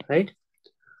 right?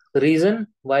 Reason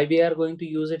why we are going to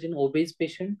use it in obese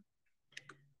patient,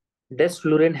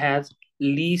 desflurane has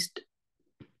least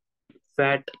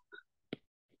fat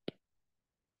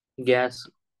gas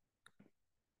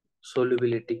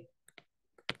solubility.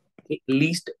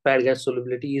 Least fat gas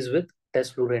solubility is with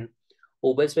desflurane.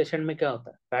 Obese patient में क्या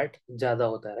होता है? Fat ज्यादा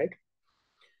होता है, right?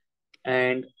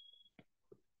 And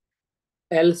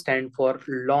L stand for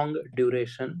long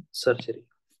duration surgery.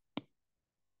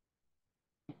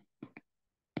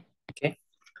 Okay.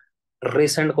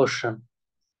 Recent question.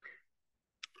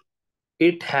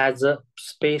 It has a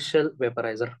spatial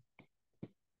vaporizer.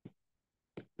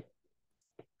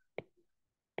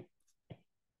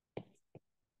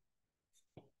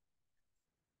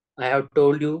 I have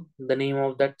told you the name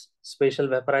of that spatial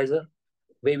vaporizer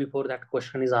way before that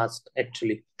question is asked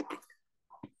actually.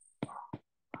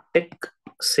 Tech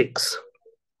 6.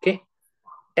 Okay.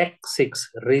 Tech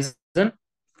 6. Reason?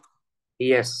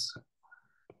 Yes.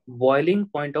 Boiling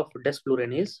point of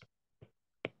desflurane is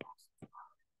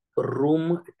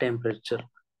room temperature.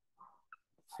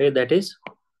 Okay, that is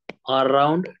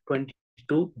around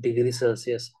 22 degrees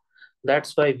Celsius.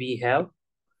 That's why we have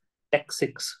Tech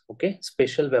 6. Okay,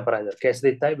 special vaporizer. कैसे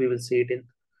दिखता है? We will see it in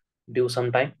due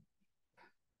some time.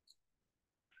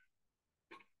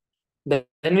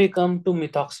 Then we come to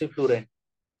methoxyflurane.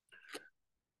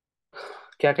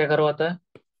 क्या क्या करवाता है?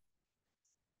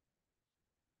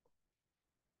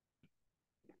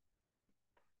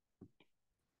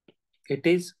 It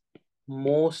is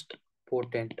most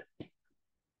potent.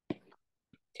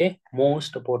 Okay,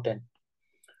 most potent,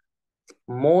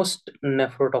 most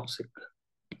nephrotoxic.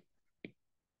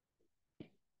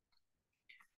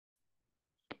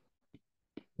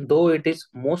 Though it is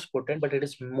most potent, but it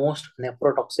is most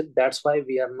nephrotoxic. That's why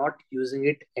we are not using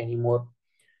it anymore.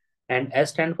 And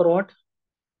S stand for what?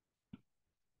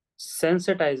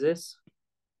 Sensitizes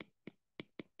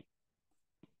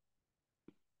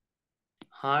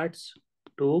hearts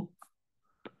to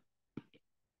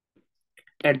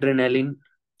adrenaline,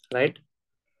 right?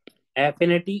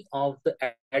 Affinity of the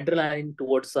adrenaline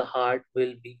towards the heart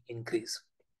will be increased.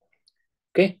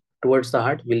 Okay, towards the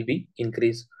heart will be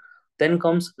increased. Then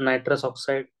comes nitrous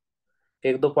oxide.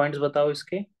 एक दो points बताओ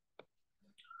इसके.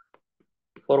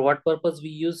 For what purpose we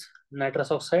use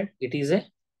nitrous oxide? It is a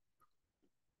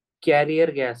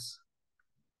carrier gas.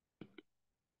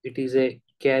 It is a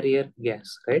carrier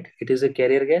gas, right? It is a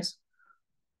carrier gas,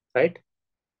 right?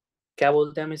 क्या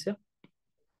बोलते हैं हम इसे?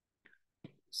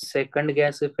 Second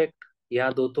gas effect,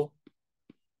 याद हो तो.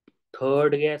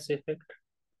 Third gas effect.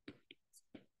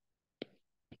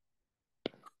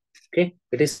 Okay,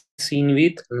 it is seen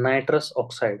with nitrous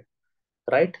oxide,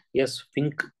 right? Yes,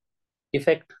 Fink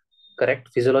effect, correct.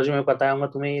 Physiology में पता होगा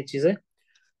तुम्हें ये चीजें.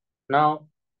 Now,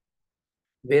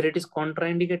 where it is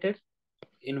contraindicated?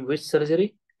 In which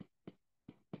surgery?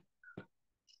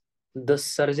 The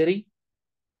surgery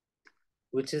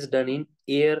which is done in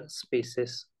air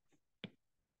spaces.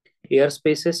 Air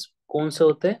spaces कौन से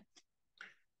होते हैं?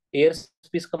 एयर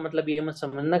स्पेस का मतलब ये मत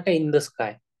समझना कि in the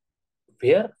sky,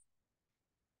 where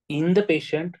in the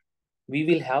patient we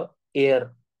will have air,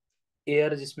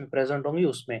 air जिसमें प्रेजेंट होंगी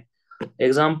उसमें।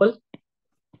 एग्जाम्पल,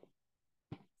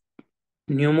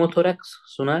 न्यूमोथोरैक्स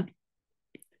सुना है,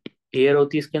 एयर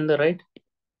होती है इसके अंदर, राइट?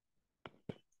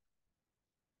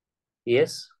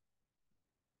 यस।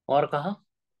 और कहा?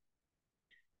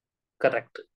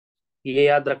 करेक्ट। ये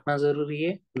याद रखना जरूरी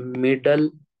है,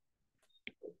 middle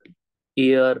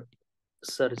ear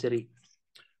surgery.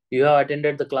 You have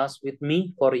attended the class with me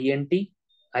for ENT.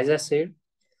 As I said,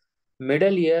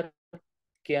 middle ear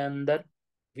के अंदर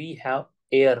we have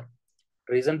air.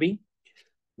 Reason being,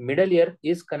 middle ear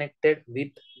is connected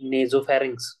with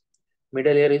nasopharynx.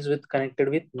 Middle ear is with connected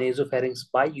with nasopharynx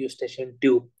by eustachian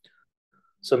tube.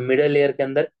 So middle ear के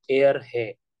अंदर air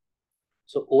है.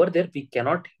 So over there we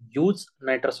cannot use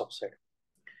nitrous oxide.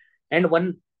 And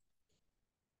one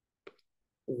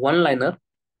liner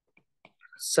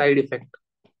side effect.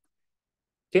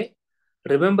 Okay,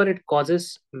 remember it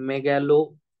causes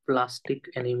megaloblastic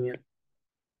anemia.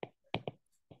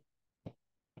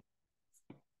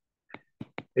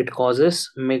 It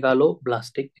causes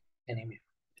megaloblastic anemia.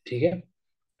 ठीक है,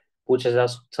 पूछा जा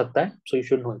सकता है, so you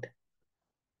should know it.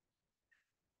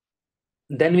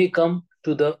 Then we come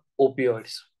to the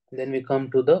opioids. Then we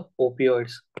come to the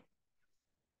opioids.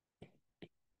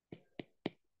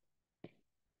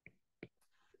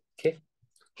 Okay,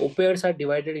 opioids are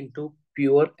divided into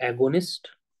pure agonist,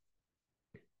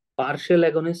 partial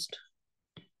agonist,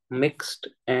 mixed,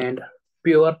 and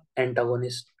pure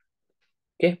antagonist.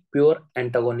 Okay, pure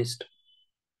antagonist.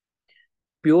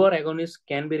 Pure agonist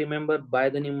can be remembered by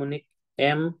the mnemonic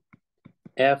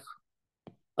MF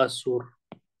Asur.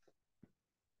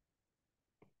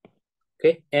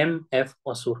 Okay, MF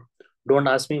Asur. Don't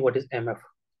ask me what is MF.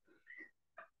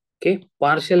 Okay,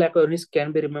 partial agonist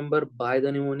can be remembered by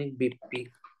the mnemonic BP.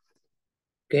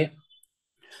 Okay,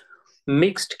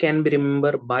 mixed can be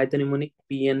remembered by the mnemonic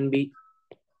PNB.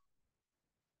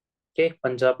 Okay,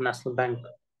 Punjab National Bank,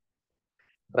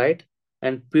 right?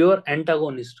 And pure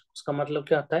antagonist, उसका मतलब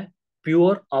क्या होता है?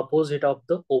 Pure opposite of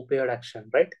the opioid action,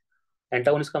 right?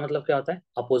 Antagonist का मतलब क्या होता है?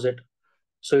 Opposite.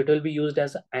 So it will be used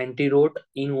as an antidote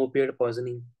in opioid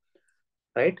poisoning,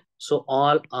 right? So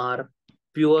all are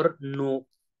pure no,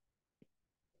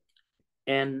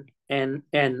 N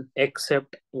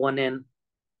except one N.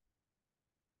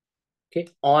 Okay,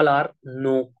 all are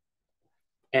no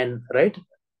N, right?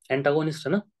 Antagonist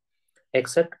है ना,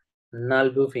 except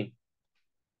nalbuphine.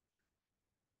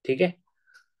 ठीक है,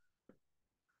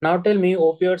 now tell me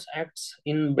opioids acts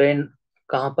in brain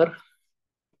कहाँ पर?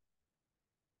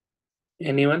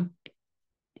 Anyone?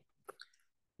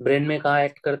 Brain में कहाँ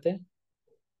act करते हैं,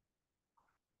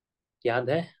 याद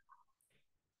है?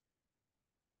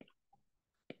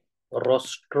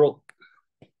 रोस्ट्रो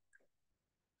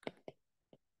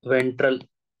ventral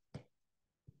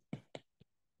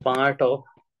part of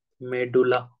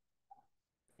medulla.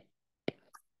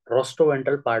 रोस्ट्रो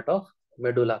ventral part of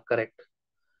medulla, correct.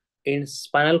 In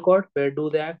spinal cord, where do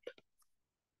they act?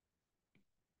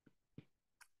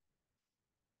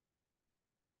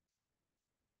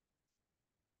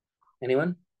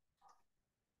 Anyone?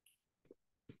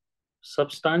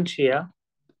 Substantia.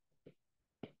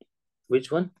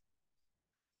 Which one?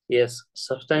 Yes,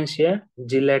 substantia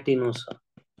gelatinosa.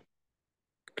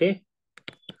 Okay,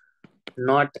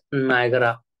 not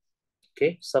Niagara.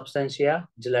 Okay, substantia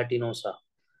gelatinosa,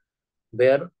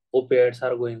 where opioids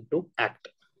are going to act.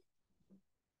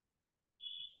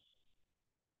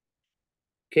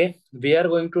 Okay, we are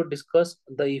going to discuss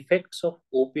the effects of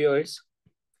opioids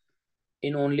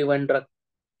in only one drug.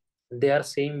 They are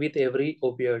same with every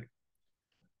opioid.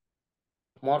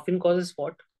 Morphine causes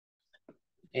what?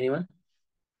 Anyone?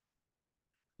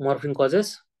 Morphine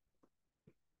causes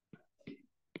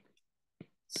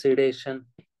sedation,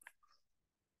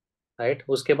 right?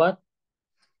 उसके बाद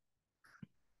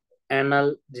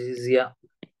analgesia.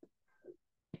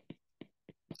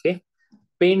 Okay,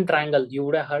 pain triangle. You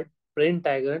would have heard pain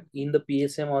triangle in the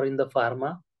PSM or in the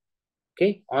pharma.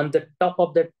 Okay, on the top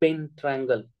of that pain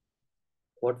triangle,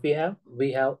 what we have?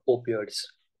 We have opioids.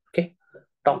 Okay,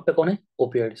 top पे कौन है?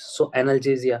 Opioids. So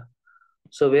analgesia.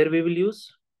 So where we will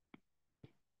use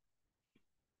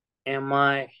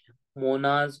MI,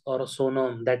 Monas or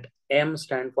Sonom. That M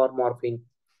stand for morphine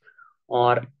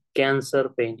or cancer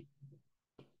pain,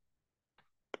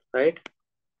 right?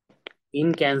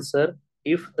 In cancer,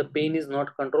 if the pain is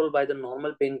not controlled by the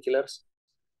normal painkillers,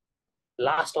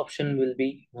 last option will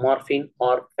be morphine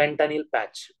or fentanyl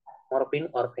patch. Morphine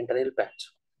or fentanyl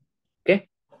patch. Okay.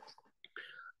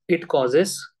 It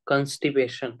causes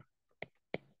constipation.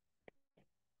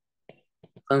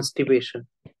 constipation.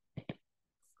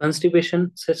 Constipation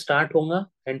से start होगा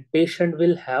and patient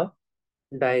will have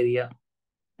diarrhea.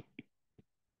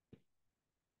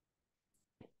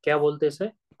 क्या बोलते हैं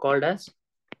इसे? Called as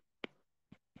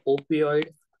opioid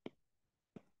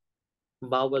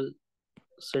bowel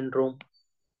syndrome.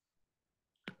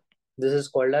 This is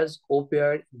called as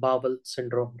opioid bowel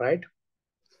syndrome, right?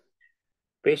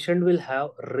 Patient will have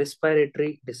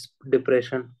respiratory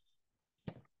depression.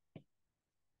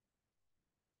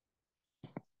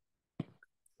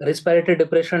 Respiratory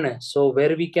depression है, so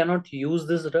where we cannot use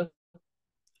this drug,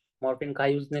 morphine का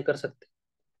use नहीं कर सकते.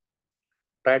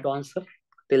 Try to answer.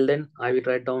 Till then, I will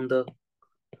write down the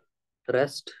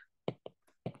rest.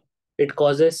 It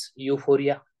causes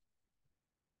euphoria.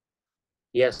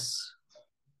 Yes,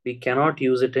 we cannot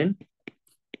use it in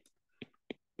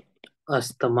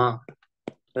asthma,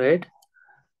 right?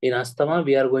 In asthma,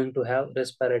 we are going to have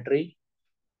respiratory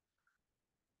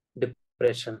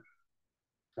depression,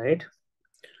 right?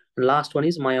 Last one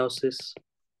is meiosis.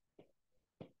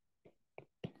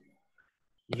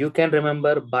 You can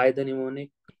remember by the mnemonic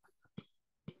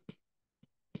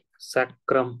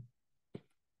sacrum.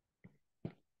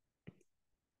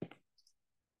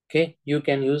 Okay, you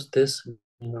can use this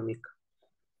mnemonic.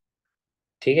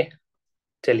 ठीक है,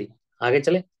 चलिए आगे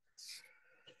चले.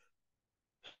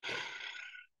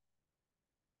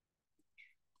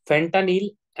 Fentanyl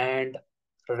and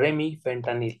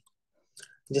remifentanil.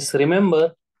 Just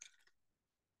remember,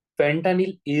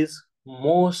 fentanyl is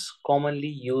most commonly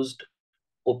used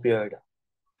opioid.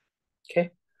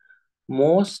 Okay,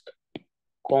 most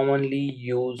commonly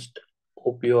used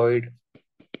opioid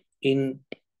in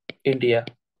India.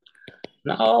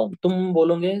 Now तुम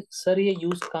बोलोगे sir ये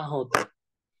use कहाँ होता है?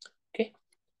 Okay,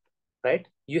 right?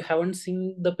 You haven't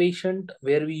seen the patient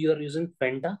where we are using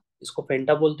Fenta. इसको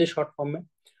Fenta बोलते हैं short form में.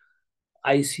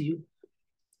 ICU.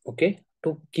 Okay,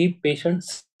 to keep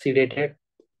patients sedated,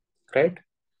 right?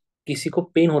 किसी को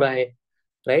पेन हो रहा है,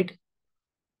 right?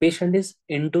 Patient is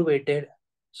intubated,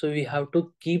 so we have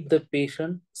to keep the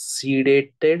patient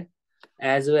sedated,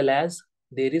 as well as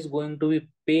there is going to be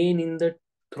pain in the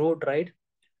throat, right?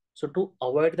 So to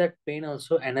avoid that pain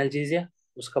also, analgesia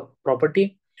uska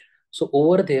property. So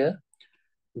over there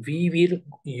we will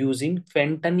using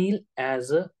fentanyl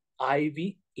as a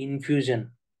IV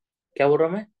infusion. क्या बोल रहा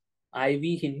हूं मैं?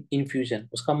 IV infusion.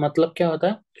 उसका मतलब क्या होता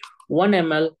है? 1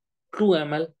 ml 2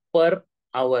 ml per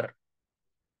hour.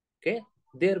 Okay,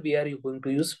 there we are going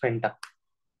to use Fenta.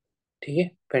 ठीक है,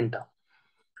 Fenta.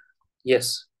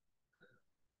 Yes.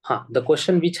 हाँ, the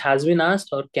question which has been asked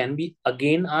or can be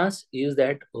again asked is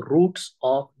that routes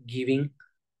of giving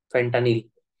fentanyl.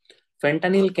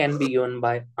 Fentanyl can be given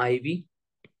by IV,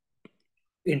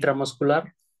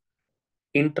 intramuscular,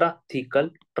 intrathecal,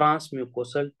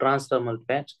 transmucosal, transdermal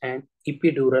patch, and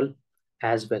epidural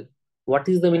as well. What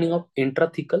is the meaning of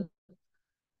intrathecal?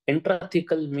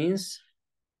 Intrathecal means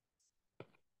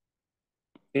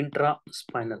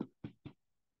intraspinal.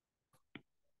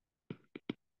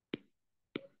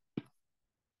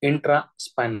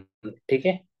 Intraspinal. ठीक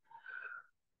है.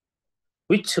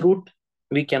 Which route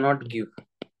we cannot give?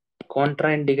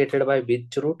 Contraindicated by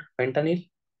which route? Fentanyl.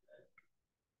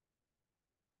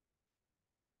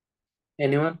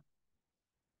 Anyone?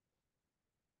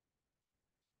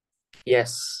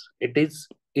 Yes, it is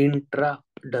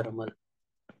intradermal.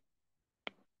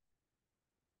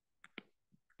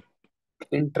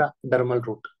 Intradermal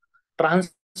route.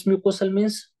 Transmucosal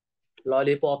means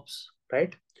lollipops,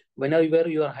 right? Whenever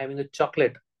you are having a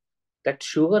chocolate, that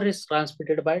sugar is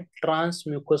transmitted by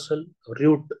transmucosal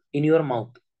route in your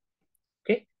mouth.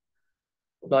 Okay,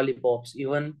 lollipops.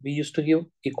 Even we used to give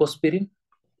ecospirin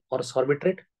or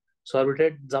sorbitrate.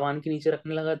 Sorbitrate जबान के नीचे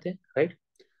रखने लगाते हैं, right?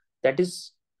 That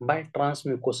is by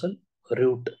transmucosal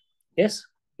route. Yes,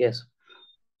 yes.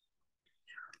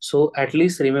 So at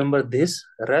least remember this.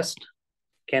 Rest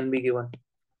can be given.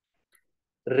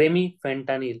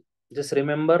 Remifentanil. Just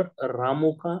remember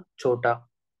Ramu ka chota.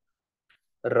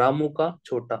 Ramu ka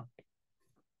chota.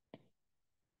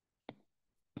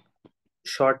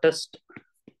 Shortest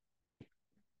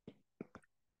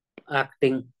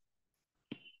acting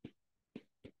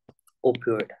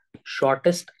opioid.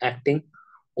 Shortest acting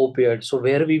opioid. So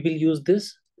where we will use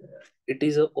this? It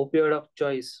is a opioid of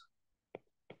choice.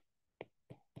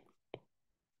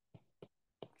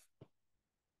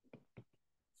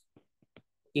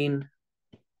 In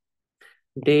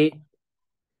day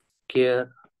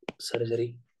care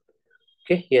surgery.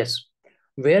 Okay, yes.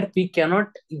 Where we cannot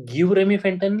give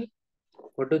remifentanil,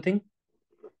 what do you think?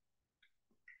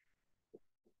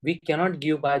 We cannot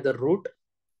give by the route.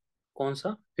 कौन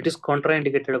सा? It is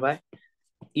contraindicated by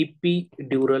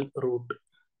epidural route.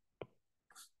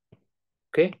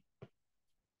 Okay,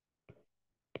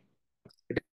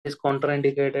 it is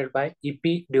contraindicated by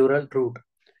epidural route.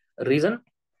 Reason: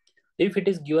 if it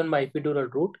is given by epidural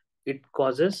route, it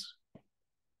causes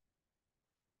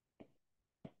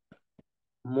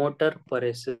motor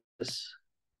paresis.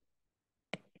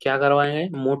 क्या करवाएंगे?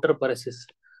 Motor paralysis,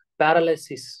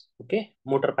 paralysis. Okay,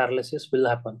 motor paralysis will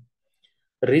happen.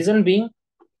 Reason being,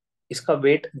 इसका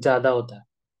wait ज्यादा होता है.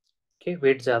 Okay,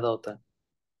 wait ज्यादा होता है.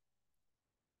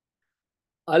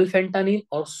 अल्फेंटानिल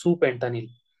और सुपेंटानिल.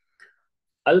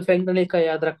 अल्फेंटानिल का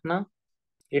याद रखना,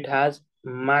 it has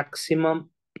maximum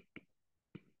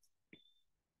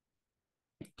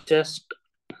chest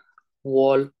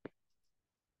wall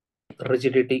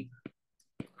rigidity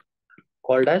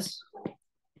called as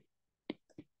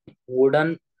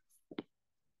wooden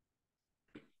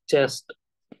chest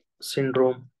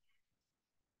syndrome.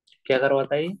 क्या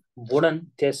करवाता है? Wooden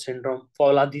chest syndrome,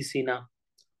 फॉलादिसीना.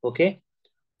 Okay,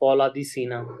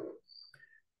 फॉलादिसीना.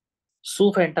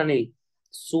 सुफेंटानिल,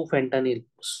 सुफेंटानिल,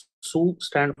 Sue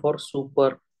stand for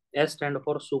super, S stand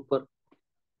for super.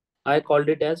 I called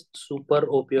it as super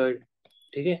opioid.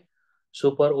 ठीक है,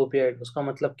 सुपर ओपियोइड, उसका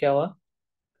मतलब क्या हुआ?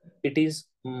 It is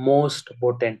most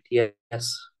potent. Yes,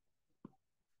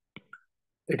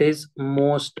 it is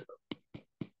most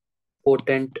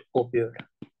potent opioid.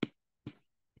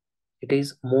 It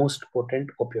is most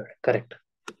potent opioid. Correct.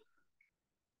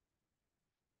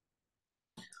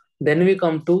 Then we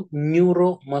come to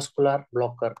neuromuscular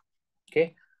blocker.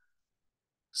 Okay.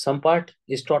 Some part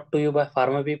is taught to you by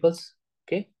pharma peoples.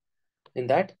 Okay. In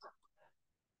that,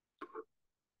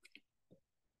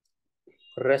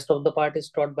 rest of the part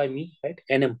is taught by me. Right.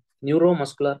 NM,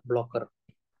 neuromuscular blocker.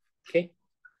 Okay.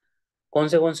 कौन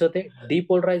से होते हैं?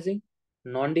 Depolarizing,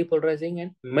 non-depolarizing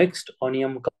and mixed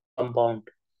onium compound.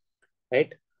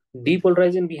 Right.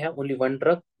 Depolarizing, we have only one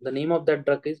drug. The name of that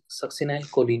drug is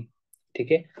succinylcholine.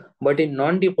 ठीक है. But in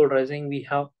non-depolarizing, we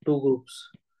have two groups: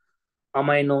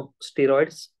 amino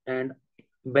steroids and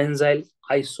benzyl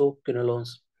isoquinolones.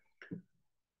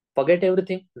 Forget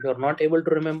everything. If you are not able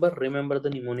to remember, remember the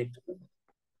mnemonic.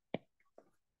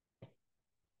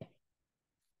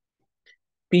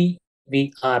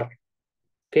 PVR.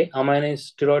 Okay, amino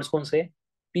steroids कौन से?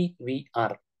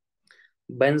 PVR.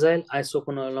 Benzyl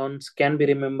isoquinolones can be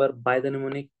remembered by the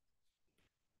mnemonic.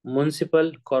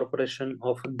 Municipal Corporation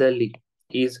of Delhi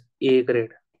is A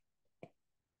grade.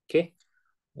 Okay,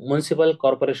 Municipal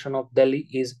Corporation of Delhi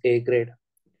is A grade.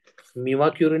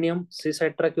 Mivacuronium,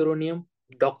 cisatracuronium,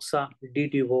 doxa,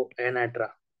 ditivo, anadra.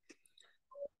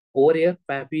 Over here,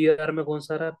 PAPR में कौन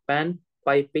सा रहा? Pan,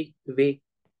 पाइपी, way,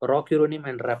 रॉक्यूरोनियम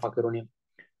and रैपाक्यूरोनियम.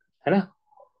 है ना?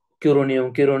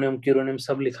 क्यूरोनियम, क्यूरोनियम, क्यूरोनियम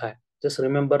सब लिखा है. Just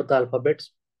remember the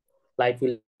alphabets, life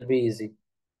will be easy.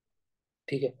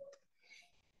 ठीक है.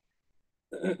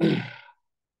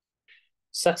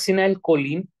 सक्सिनाइल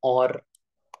कोलिन और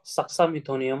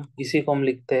सक्सामिथोनियम, इसी को हम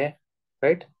लिखते हैं,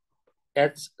 right?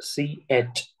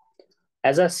 HCH.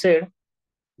 As I said,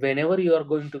 whenever you are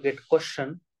going to get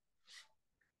question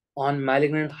on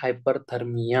malignant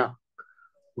hyperthermia,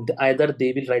 either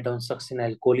they will write down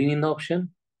succinylcholine in the option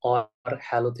or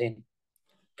halothane.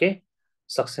 Okay,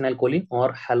 succinylcholine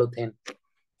or halothane.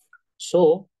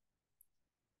 So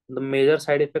the major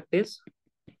side effect is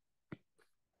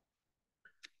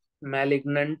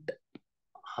malignant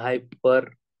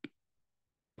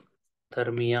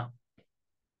hyperthermia.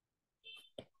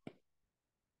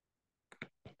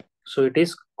 So it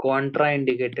is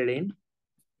contraindicated in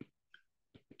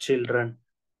children.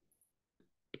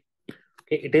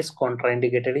 Okay, it is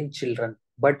contraindicated in children.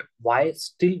 But why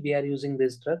still we are using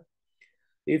this drug?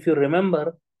 If you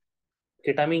remember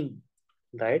ketamine,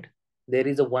 right? There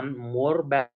is a one more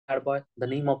bad boy. The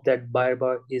name of that bad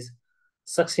boy is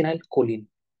succinylcholine.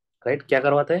 Right? क्या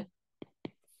करवाता है?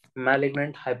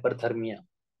 Malignant hyperthermia.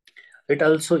 It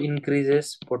also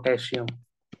increases potassium.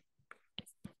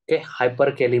 Okay,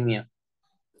 hyperkalemia.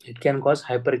 It can cause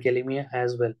hyperkalemia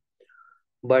as well.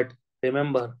 But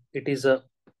remember, it is a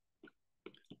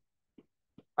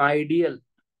ideal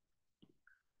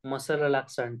muscle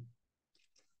relaxant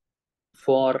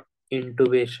for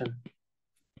intubation.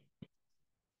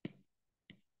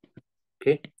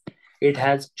 Okay, it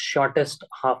has shortest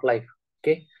half-life.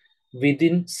 Okay,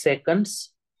 within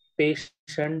seconds,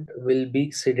 patient will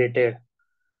be sedated.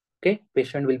 Okay,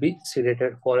 patient will be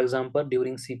sedated. For example,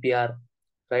 during CPR,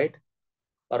 right?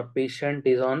 Or patient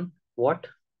is on what?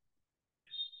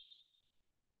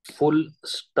 Full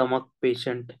stomach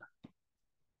patient,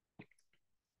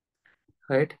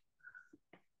 right?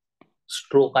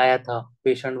 Stroke आया था,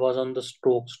 patient was on the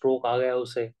stroke आ गया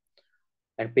उसे,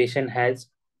 and patient has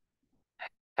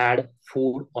had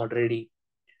food already.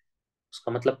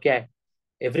 उसका मतलब क्या है?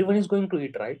 Everyone is going to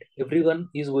eat, right? Everyone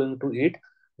is going to eat.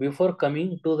 Before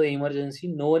coming to the emergency,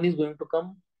 no one is going to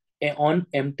come on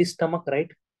empty stomach,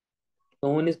 right? No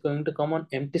one is going to come on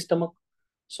empty stomach.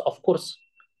 So of course,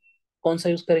 कौन सा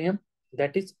use करेंगे हम?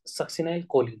 That is succinyl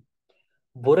Colin.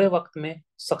 बुरे वक्त में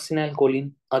succinyl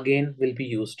Colin again will be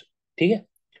used. ठीक है.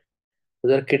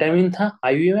 उधर केटामिन था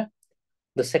आईवी में.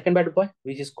 The second bad boy,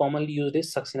 which is commonly used,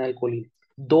 is succinylcholine.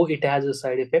 Though it has the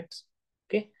side effects,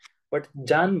 okay, but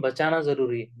जान बचाना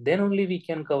जरूरी है. Then only we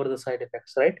can cover the side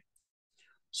effects, right?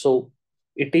 So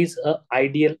it is a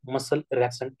ideal muscle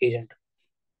relaxant agent.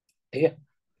 ठीक है.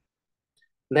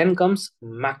 Then comes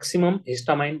maximum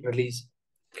histamine release.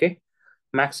 Okay,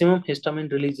 maximum histamine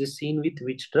release is seen with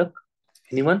which drug?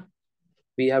 Anyone?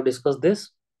 We have discussed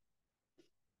this.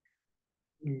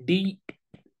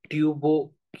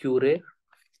 D-tubocurare,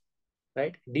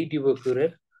 right?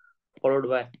 D-tubocurare, followed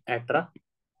by Atra,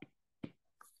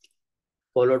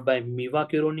 followed by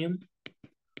mivacuronium,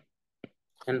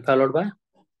 and followed by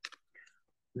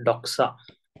doxa,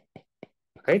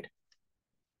 right?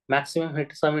 Maximum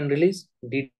histamine release,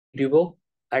 D-tubo,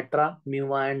 Atra,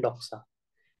 miva and doxa.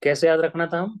 कैसे याद रखना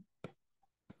था?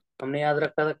 हमने याद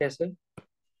रखा था कैसे,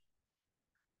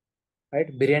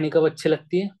 right? Biryani कब अच्छी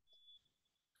लगती है?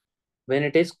 When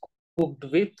it is cooked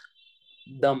with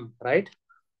dum, right?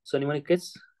 So anyone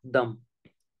gets dum,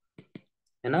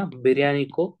 है ना? बिरयानी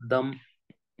को दम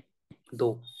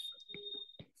दो.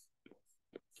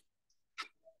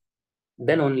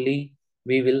 Then only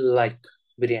we will like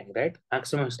biryani, right?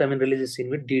 Maximum histamine release is seen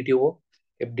with D-tubo.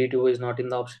 If D-tubo is not in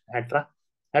the option, Atra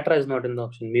is not in the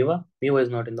option, miva is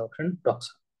not in the option, doxa.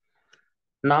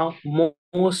 Now,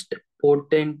 most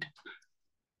potent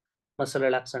muscle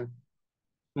relaxant.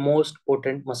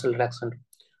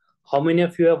 How many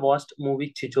of you have watched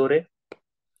movie Chichore?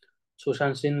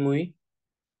 Sushant Singh movie,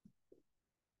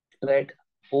 right?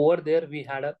 Over there we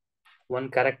had one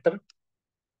character.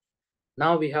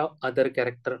 Now we have other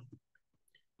character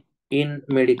in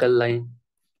medical line.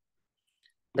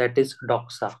 That is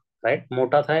doxa, right?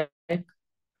 Mota tha.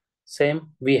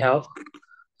 Same, we have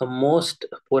the most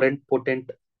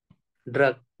potent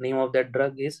drug. Name of that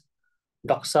drug is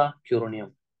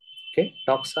doxacuronium. Okay,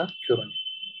 doxacuronium.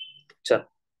 Chal.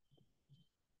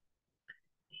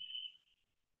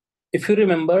 If you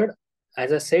remembered,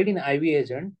 as I said in IV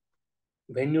agent,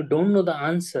 when you don't know the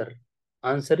answer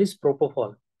is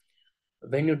propofol.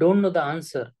 When you don't know the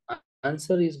answer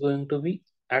is going to be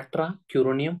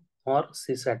atracuronium or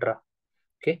cisatra.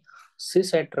 Okay,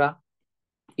 cisatra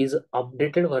is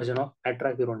updated version of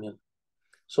atracuronium.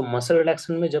 So muscle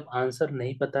relaxant में जब answer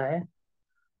नहीं पता है,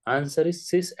 answer is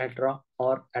sis attire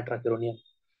और एट्राक्यूरोनियम.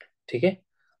 ठीक है.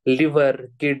 Liver,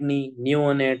 kidney,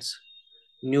 neonates,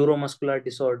 neuromuscular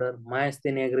disorder,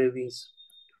 myasthenia gravis,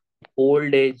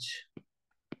 old age,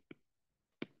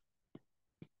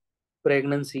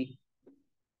 pregnancy,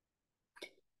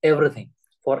 everything.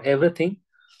 For everything,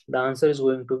 the answer is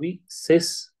going to be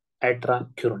cis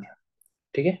atracuronium.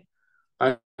 ठीक है.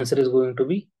 Answer is going to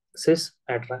be cis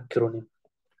atracuronium.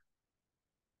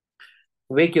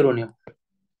 Vacuronium.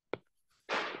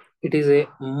 It is a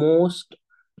most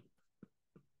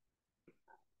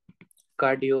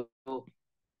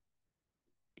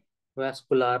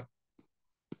cardiovascular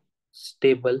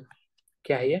stable.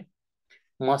 क्या है ये?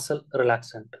 Muscle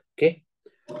relaxant. Okay.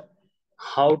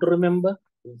 How to remember?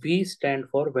 V stand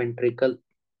for ventricle.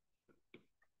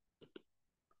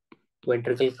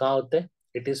 Ventricle कहाँ होते हैं?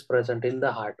 It is present in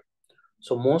the heart.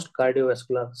 So most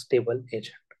cardiovascular stable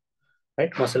agent,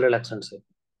 right? Muscle relaxant से.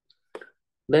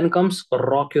 Then comes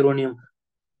rocuronium.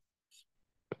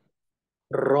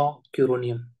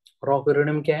 Rocuronium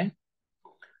क्या है?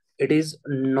 It is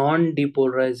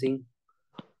non-depolarizing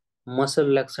muscle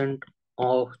relaxant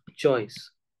of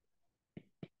choice.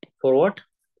 For what?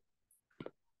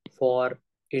 For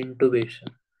intubation.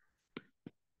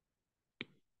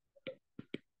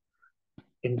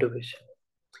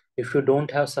 If you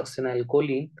don't have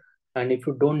succinylcholine and if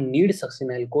you don't need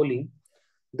succinylcholine,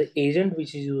 the agent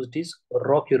which is used is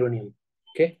rocuronium.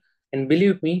 Okay, and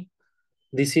believe me,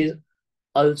 this is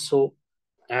also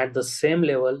at the same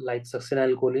level like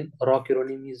succinylcholine.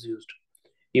 Rocuronium is used.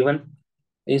 Even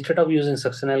instead of using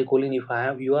succinylcholine,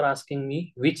 if you are asking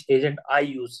me which agent I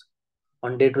use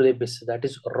on day-to-day basis, that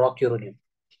is rocuronium.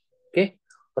 Okay,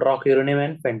 rocuronium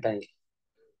and fentanyl.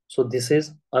 So this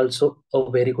is also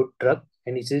a very good drug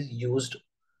and it is used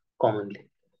commonly.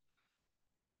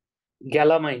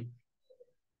 Galamine.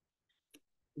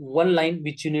 One line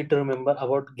which you need to remember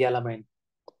about galamine.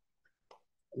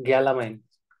 Galamine.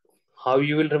 How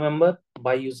you will remember?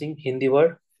 By using Hindi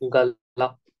word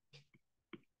gala.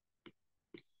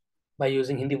 By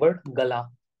using Hindi word gala,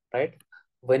 right?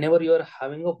 whenever you are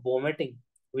having a vomiting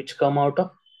which come out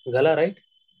of gala, right?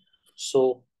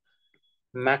 So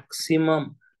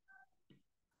maximum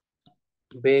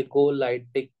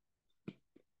vagolytic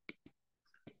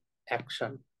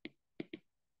action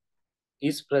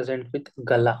is present with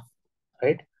gala,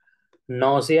 right?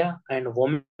 Nausea and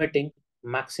vomiting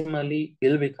maximally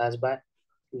will be caused by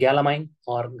galamine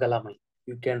or galamine.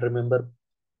 You can remember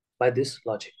by this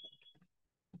logic.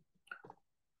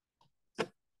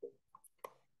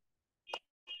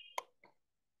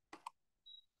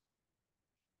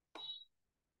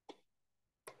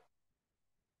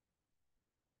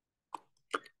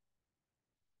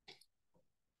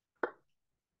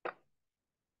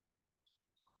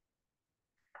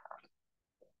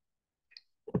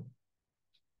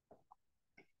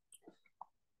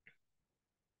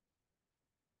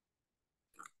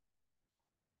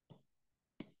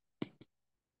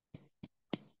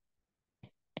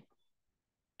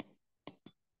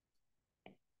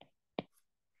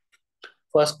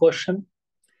 First question.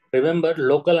 Remember,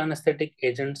 local anesthetic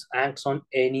agents acts on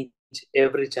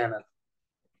every channel.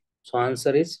 So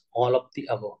answer is all of the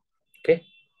above. Okay,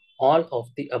 all of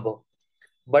the above.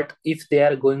 But if they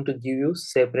are going to give you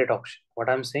separate option, what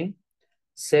I'm saying,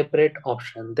 separate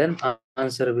option, then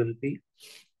answer will be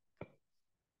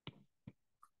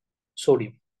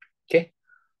sodium. Okay,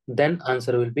 then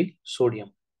answer will be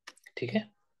sodium. ठीक है,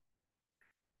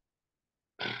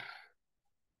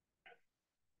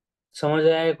 समझ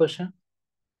आया ये question?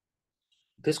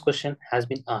 This question has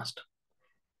been asked.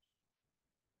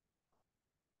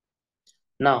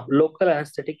 Now, local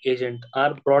anesthetic agents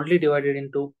are broadly divided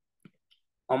into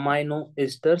amino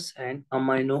esters and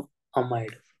amino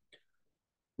amide.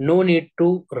 No need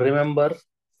to remember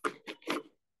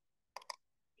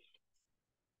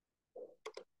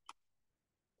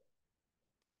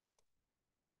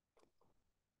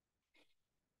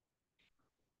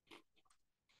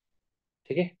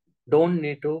okay, don't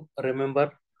need to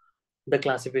remember the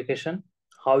classification.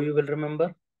 How you will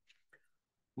remember?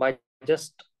 By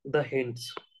just the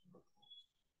hints.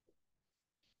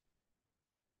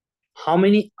 How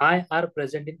many I are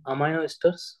present in amino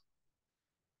esters?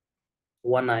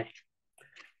 One I.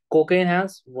 Cocaine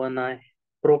has one I.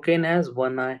 Procaine has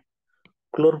one I.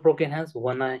 Chlorprocaine has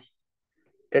one I.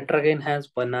 Tetracaine has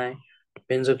one I.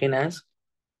 Benzocaine has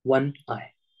one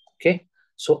I. Okay.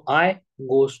 So I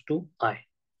goes to I.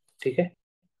 Okay.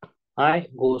 I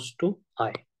goes to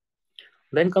I.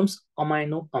 Then comes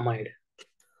amino amide.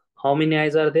 How many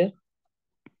I's are there?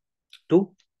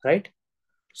 Two, right?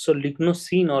 So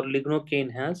lignosine or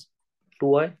lignocaine has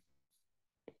two I.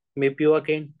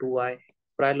 Mepivacaine two I.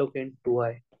 Prilocaine two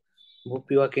I.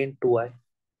 Bupivacaine two I.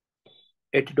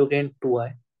 Etidocaine two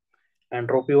I. And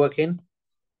ropivacaine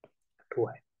two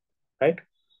I. Right?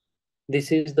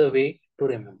 This is the way to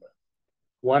remember.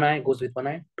 One I goes with one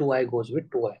I. Two I goes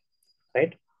with two I.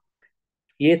 Right?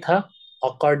 ये था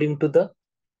according to the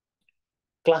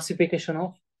classification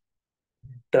of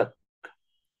drug.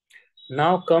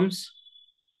 Now comes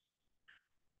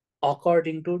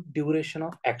according to duration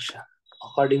of action.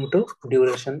 According to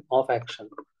duration of action.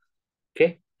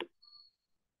 Okay.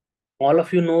 All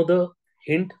of you know the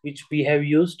hint which we have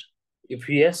used. If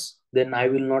yes, then I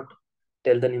will not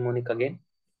tell the mnemonic again.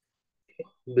 Okay?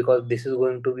 Because this is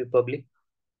going to be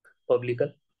publical,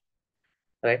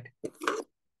 right?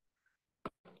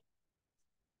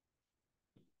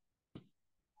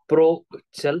 Pro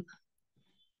chal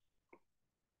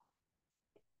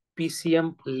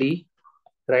PCM Lee,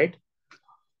 right?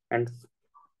 And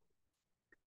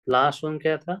last one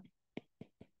क्या था?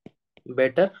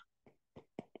 Better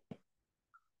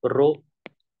रो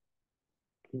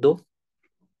दो,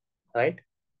 right?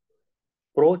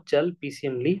 Pro chal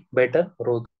PCM Lee, better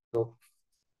रो दो,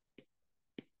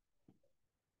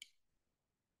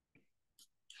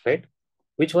 right?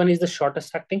 Which one is the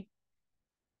shortest acting?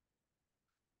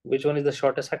 Which one is the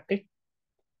shortest acting?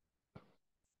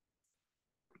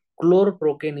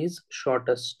 Chlorprocaine is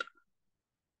shortest.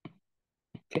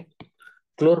 Okay.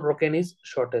 Chlorprocaine is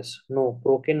shortest. No,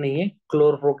 procaine नहीं है.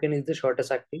 Chlorprocaine is the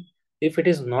shortest acting. If it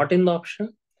is not in the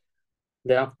option,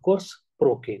 then of course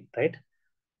procaine, right?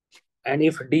 And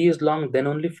if D is long, then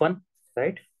only fun,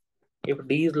 right? If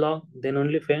D is long, then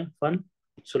only fun.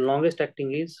 So longest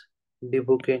acting is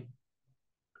dibucaine.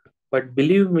 But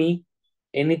believe me,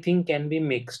 anything can be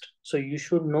mixed. So you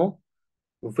should know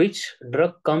which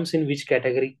drug comes in which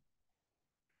category.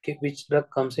 Okay, which drug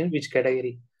comes in which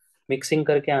category. Mixing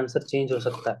करके answer change हो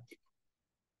सकता है.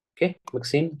 Okay,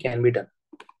 mixing can be done.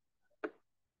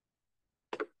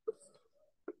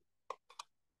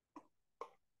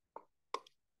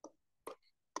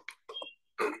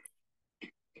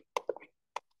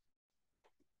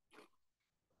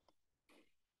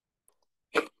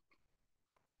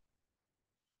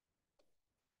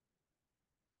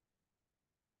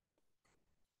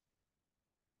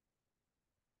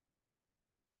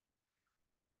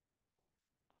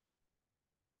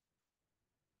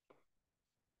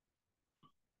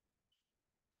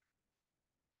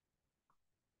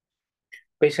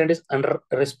 Patient is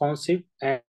unresponsive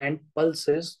and pulse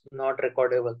is not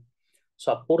recordable.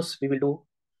 So of course we will do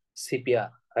CPR,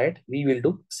 right? We will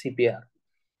do CPR.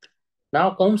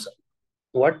 Now comes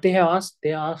what they have asked.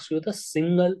 They asked you the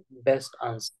single best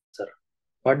answer.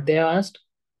 What they have asked?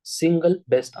 Single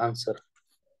best answer.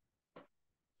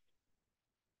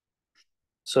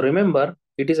 So remember,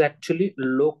 it is actually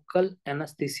local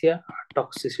anesthesia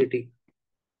toxicity.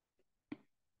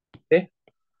 Okay,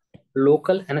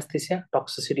 local anesthesia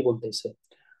toxicity बोलते हैं इसे.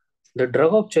 The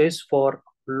drug of choice for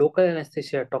local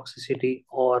anesthesia toxicity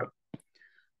or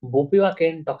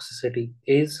bupivacaine toxicity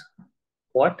is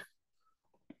what?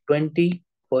 20%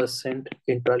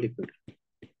 intralipid.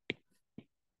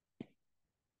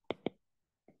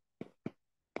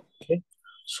 Okay,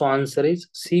 so answer is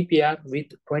CPR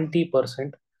with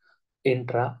 20%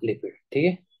 intralipid. ठीक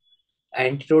है,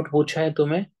 antidote पूछा है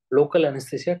तुम्हें local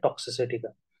anaesthesia toxicity का.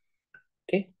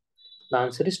 ठीक, द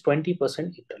आंसर इज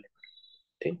 20% इंट्रालिपिड.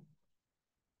 ठीक,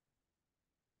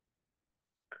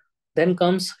 then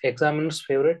comes examiners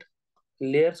favourite,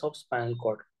 layers of spinal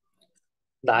cord.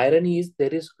 The irony is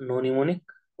there is no mnemonic.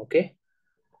 Okay,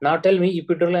 now tell me,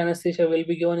 epidural anesthesia will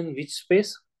be given in which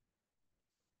space?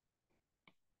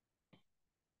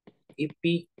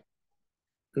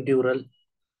 Epidural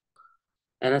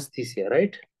anesthesia,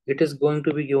 right? It is going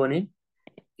to be given in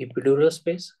epidural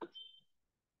space,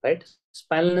 right?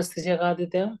 Spinal anesthesia कहाँ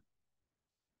देते हैं हम?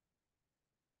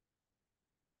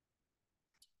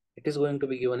 It is going to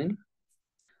be given in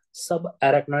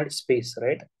subarachnoid space,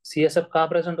 right? CSF कहाँ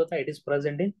present होता है? It is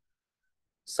present in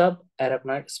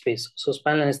subarachnoid space. So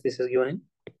spinal anesthesia is given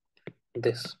in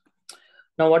this.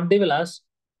 Now what they will ask,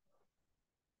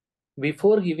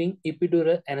 before giving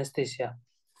epidural anesthesia,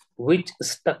 which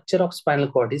structure of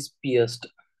spinal cord is pierced?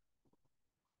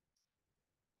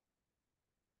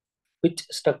 Which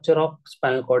structure of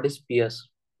spinal cord is pierced?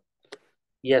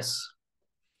 Yes.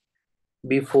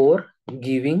 Before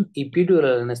giving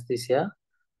epidural anesthesia,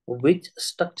 which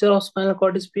structure of spinal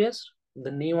cord is pierced?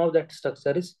 The name of that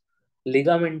structure is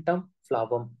ligamentum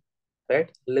flavum,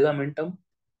 right? Ligamentum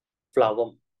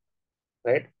flavum,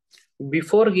 right?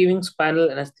 Before giving spinal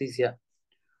anesthesia,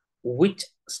 which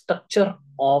structure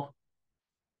of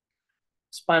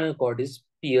spinal cord is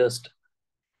pierced?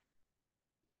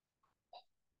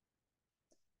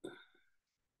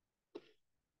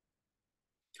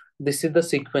 This is the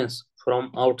sequence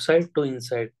from outside to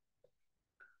inside.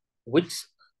 Which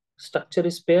structure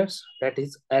is pierced? That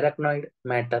is arachnoid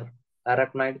matter,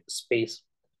 arachnoid space.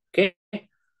 Okay,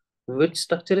 which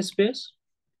structure is pierced?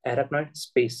 Arachnoid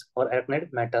space or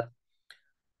arachnoid matter.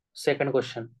 Second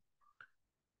question,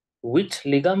 which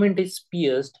ligament is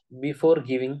pierced before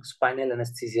giving spinal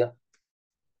anesthesia?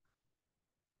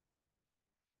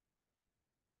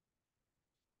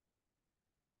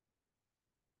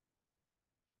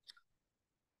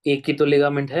 एक ही तो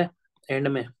ligament है end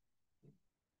में.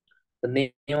 The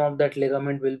name of that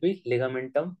ligament will be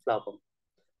ligamentum flavum.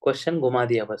 Question घुमा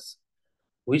दिया बस.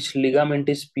 Which ligament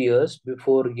is pierced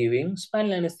before giving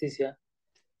spinal anesthesia?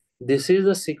 This is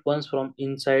the sequence from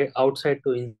inside, outside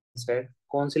to inside.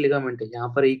 कौन सी ligament है? यहाँ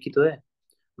पर एक ही तो है,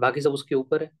 बाकी सब उसके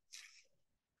ऊपर है,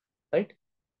 right?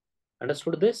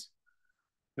 Understood this?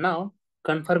 Now,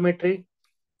 confirmatory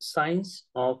signs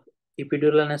of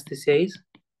epidural anesthesia is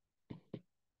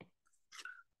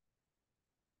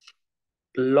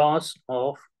loss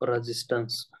of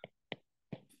resistance.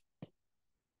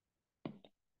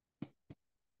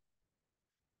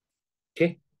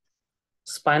 Okay,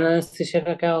 spinal anesthesia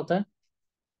का क्या होता है?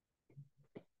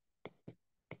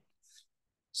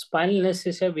 Spinal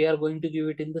anesthesia we are going to give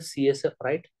it in the CSF,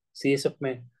 right? CSF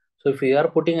में. So if we are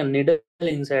putting a needle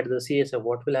inside the CSF,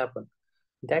 what will happen?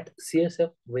 That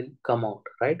CSF will come out,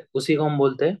 right? उसी को हम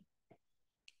बोलते हैं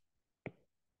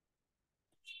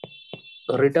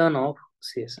return of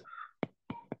CSF.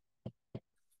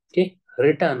 Okay,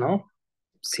 return of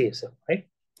CSF, right?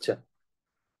 So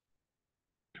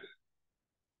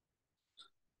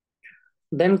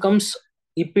then comes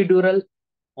epidural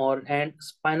and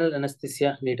spinal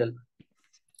anesthesia needle.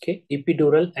 Okay,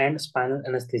 epidural and spinal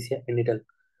anesthesia needle.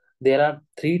 There are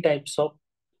three types of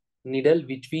needle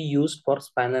which we use for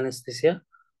spinal anesthesia.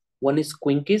 One is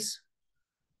Quinkis,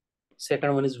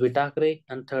 second one is Vitacre,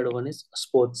 and third one is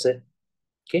Sports.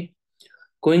 Okay,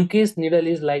 Quinkis needle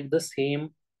is like the same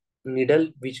needle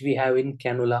which we have in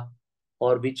cannula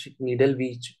or which needle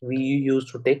which we use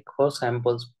to take for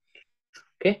samples.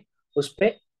 Okay, उस पे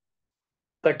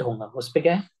cut होगा, उस पे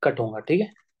क्या है, cut होगा. ठीक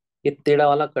है, ये टेढ़ा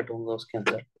वाला कट होगा उसके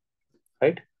अंदर,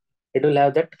 right? It will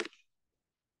have that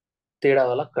टेढ़ा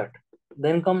वाला cut.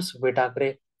 Then comes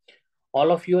Vitacre.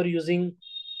 All of you are using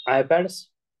iPads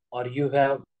or you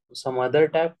have some other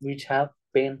type which have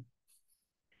pain,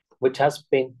 which has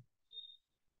pain.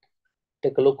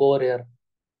 Take a look over here.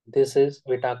 This is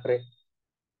Vitacre.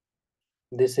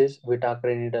 This is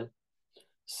Vitacre needle.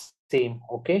 Same,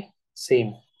 okay?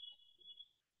 Same.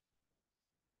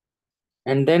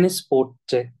 And then is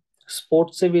Sportse.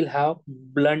 Sportse will have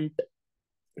blunt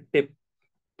tip.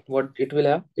 What it will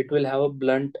have? It will have a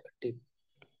blunt tip.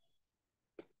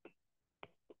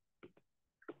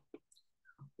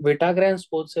 Vitacre and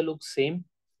Sportse look same.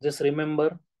 Just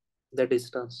remember the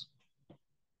distance.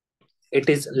 It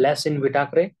is less in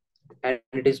Vitacre and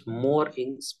it is more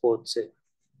in Sportse.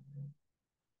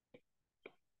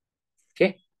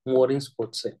 Okay, more in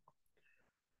Sportse.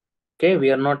 Okay, we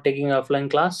are not taking offline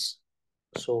class.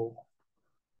 So,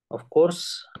 of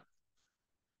course,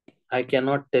 I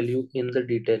cannot tell you in the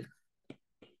detail.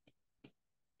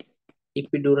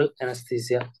 Epidural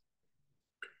anesthesia.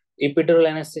 Epidural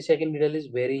anesthesia की needle is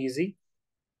very easy.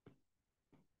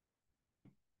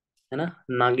 है ना?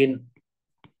 Nagin,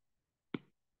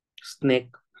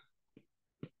 snake.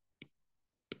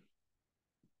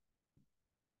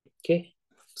 Okay,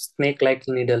 snake-like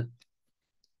needle.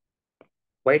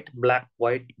 White, black,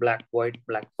 white, black, white,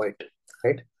 black, white.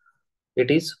 Right?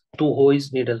 It is two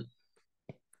hoes needle.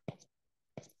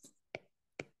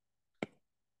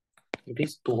 It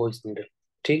is two hoes needle.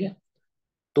 ठीक है?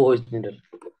 Two hoes needle.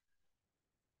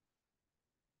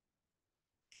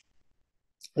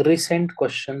 Recent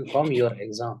question from your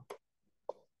exam.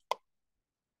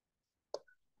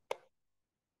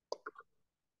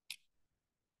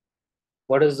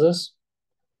 What is this?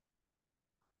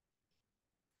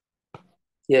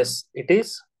 Yes, it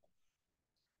is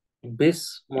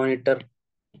BIS monitor,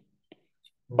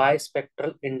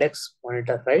 bispectral index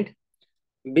monitor, right?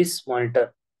 BIS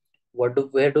monitor.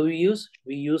 Where do we use?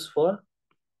 We use for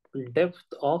depth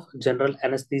of general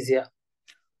anesthesia,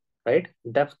 right?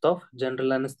 Depth of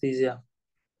general anesthesia,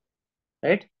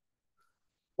 right?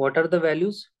 What are the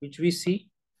values which we see?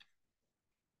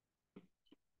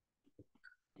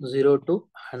 0 to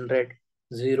 100.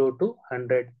 0 to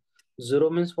 100. 0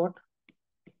 means what?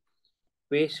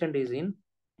 Patient is in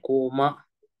coma.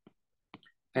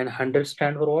 And 100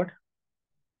 stand for what?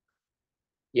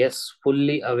 Yes,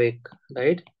 fully awake,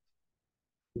 right?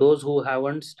 Those who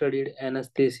haven't studied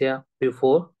anesthesia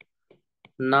before,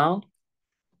 now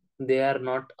they are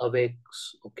not awake,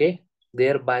 okay?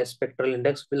 Their bispectral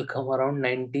index will come around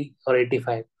 90 or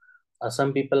 85.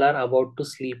 Some people are about to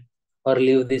sleep or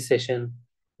leave this session.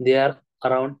 They are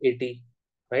around 80,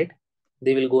 right?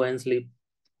 They will go and sleep.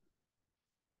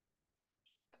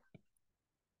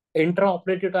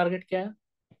 Intraoperative target क्या है?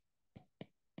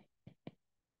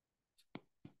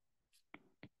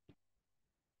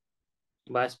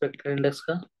 Bispectral index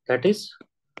का, that is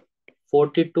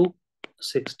 40 to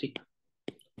 60,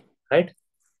 right?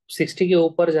 60 के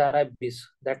ऊपर जा रहा है 20.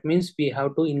 That means we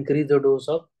have to increase the dose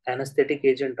of anesthetic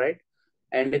agent, right?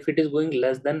 And if it is going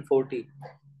less than 40,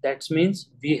 that means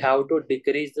we have to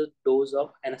decrease the dose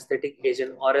of anesthetic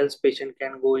agent or else patient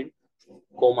can go in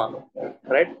coma,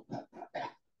 right?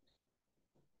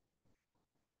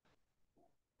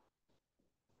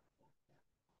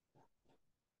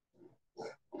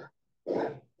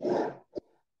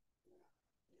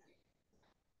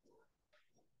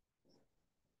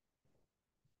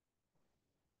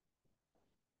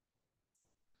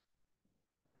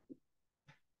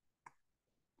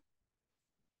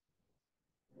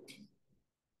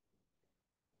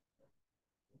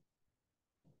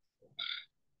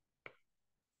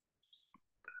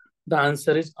 The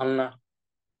answer is ulnar.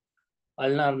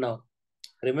 Ulnar nerve.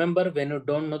 Remember, when you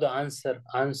don't know the answer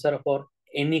for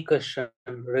any question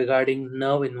regarding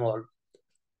nerve involved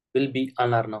will be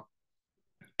ulnar nerve.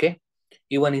 Okay,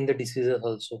 even in the diseases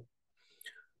also.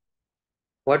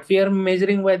 What we are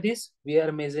measuring by this? We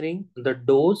are measuring the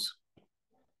dose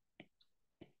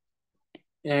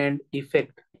and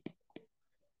effect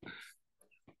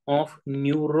of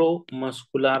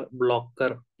neuromuscular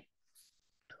blocker,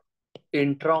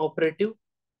 intraoperative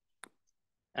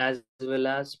as well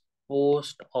as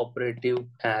post-operative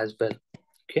as well.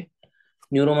 Okay,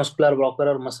 neuromuscular blocker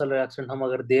or muscle relaxant हम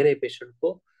अगर दे रहे patient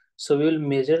को, so we will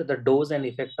measure the dose and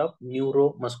effect of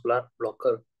neuromuscular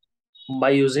blocker by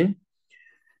using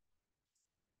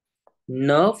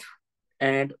nerve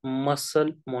and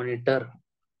muscle monitor,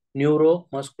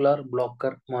 neuromuscular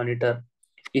blocker monitor.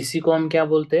 इसी को हम क्या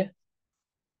बोलते हैं?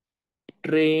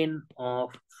 Train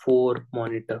of 4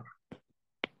 monitor.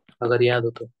 अगर याद हो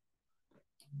तो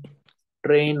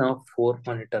train of 4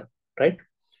 monitor, right?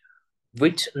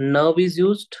 Which nerve is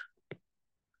used?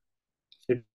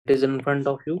 It is in front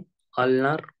of you,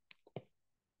 ulnar,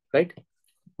 right?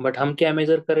 But हम क्या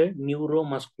मेजर करें?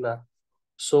 Neuromuscular.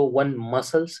 So one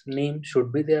muscles name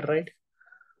should be there, right?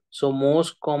 So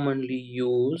most commonly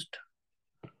used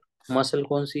muscle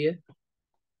कौन सी है?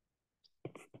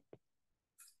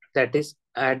 That is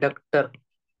adductor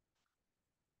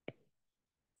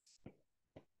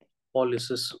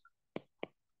pollicis.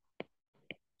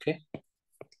 Okay,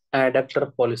 adductor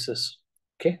pollicis.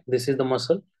 Okay, this is the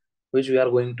muscle which we are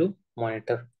going to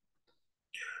monitor.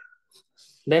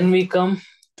 Then we come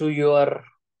to your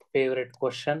favorite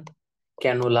question,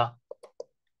 cannula.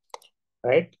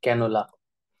 Right, cannula.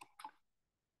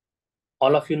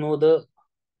 All of you know the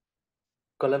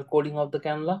color coding of the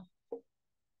cannula.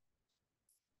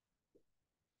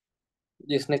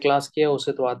 जिसने class किया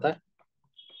उसे तो आता है.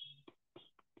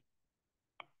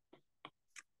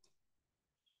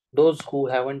 Those who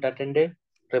haven't attended,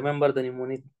 remember the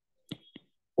mnemonic.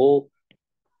 Oh,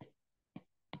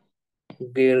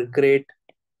 great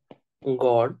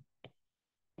God,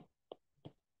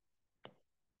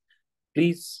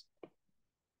 please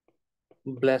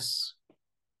bless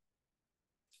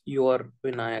your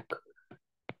Vinayak.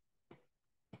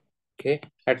 Okay,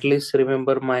 at least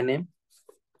remember my name.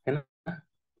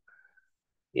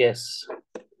 Yes,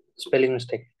 spelling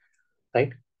mistake,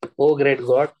 right? Oh, great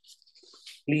God,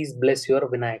 please bless your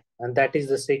Vinayak. And that is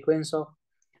the sequence of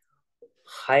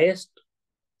highest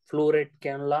flow rate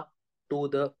cannula to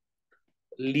the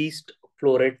least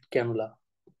flow rate cannula.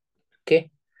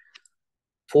 Okay,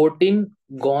 14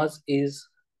 gauge is,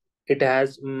 it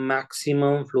has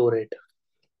maximum flow rate.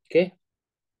 Okay,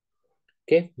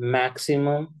 okay,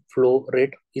 maximum flow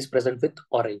rate is present with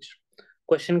orange.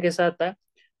 Question कैसा आता है?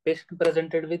 Patient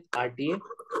presented with RTA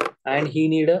and he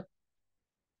need a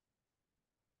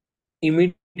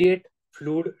immediate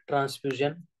fluid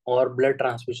transfusion or blood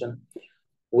transfusion.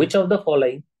 Which of the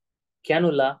following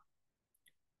cannula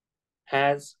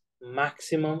has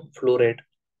maximum flow rate?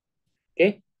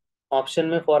 Okay, option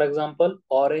में for example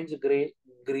orange, gray,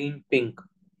 green, pink.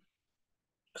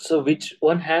 So which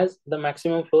one has the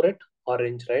maximum flow rate?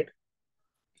 Orange, right?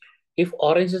 If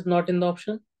orange is not in the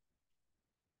option,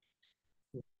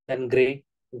 then gray.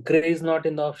 Gray is not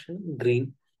in the option.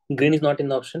 Green. Green is not in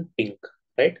the option. Pink,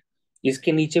 right?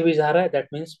 इसके नीचे भी जा रहा है. That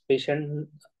means patient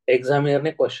examiner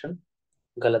ने question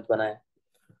गलत बनाया,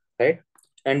 right?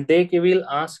 And they will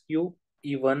ask you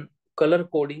even color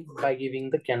coding by giving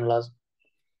the cannulas.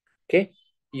 Okay,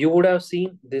 you would have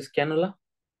seen this cannula,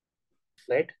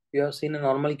 right? You have seen a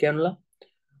normal cannula,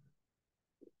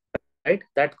 right?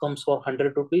 That comes for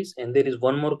 100 rupees, and there is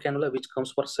one more cannula which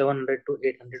comes for 700 to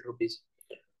 800 rupees,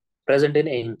 present in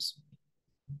AIMS.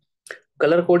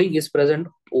 Color coding is present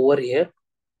over here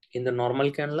in the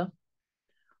normal cannula,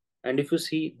 and if you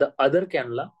see the other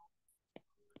cannula,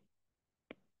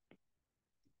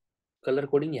 color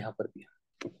coding यहाँ पर भी है.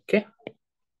 Okay,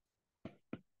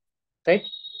 right?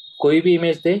 कोई भी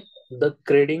image they, the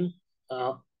grading,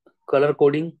 color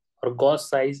coding or gauge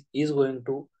size is going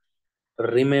to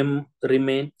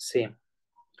remain same.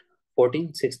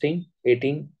 14, 16,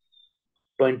 18,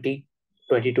 20,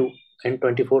 22 and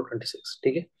 24, 26.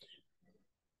 ठीक है.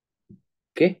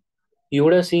 Okay, you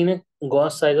would have seen a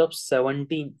gauge size of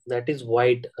 17, that is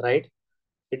white, right?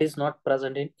 It is not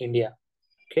present in India.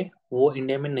 Okay, वो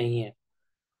India में नहीं है.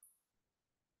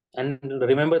 And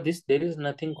remember this, there is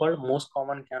nothing called most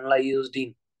common cannula used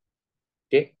in.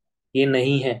 Okay, ये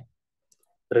नहीं है.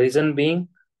 Reason being,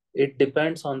 it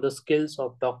depends on the skills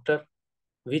of doctor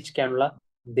which cannula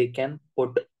they can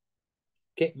put.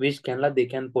 Okay, which cannula they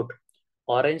can put.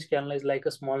 Orange cannula is like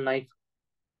a small knife.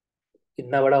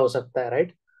 इतना बड़ा हो सकता है,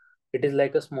 right? It is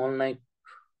like a small knife.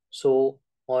 So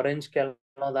orange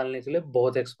cannula डालने के लिए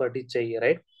बहुत expertise चाहिए,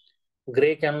 right?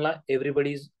 Gray cannula,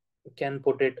 everybody can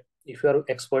put it if you are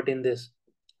expert in this,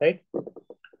 right?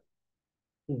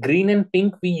 Green and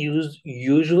pink we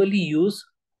usually use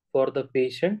for the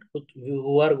patient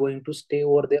who are going to stay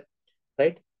over there,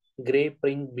 right? Gray,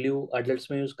 pink, blue adults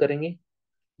में use करेंगे.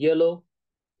 Yellow,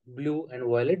 blue and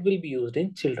violet will be used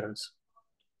in children's.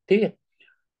 ठीक है.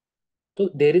 तो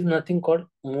there is nothing called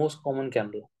most common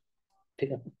cannula.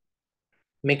 ठीक है.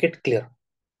 Make it clear.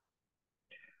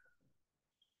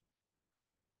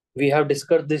 We have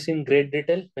discussed this in great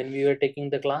detail when we were taking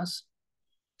the class.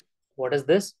 What is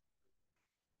this?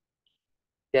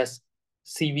 Yes,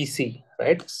 CVC,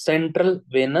 right? Central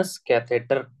venous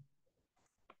catheter.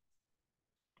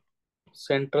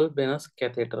 Central venous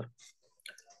catheter.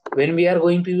 When we are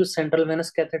going to use central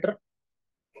venous catheter,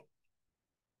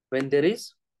 when there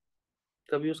is,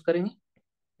 कब use करेंगे?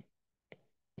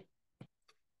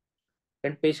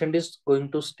 When patient is going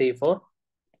to stay for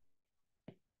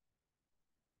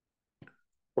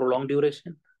prolonged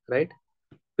duration, right?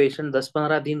 Patient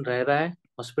 10-15 दिन रह रहा है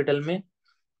hospital में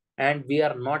and we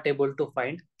are not able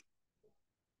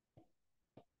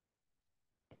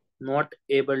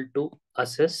to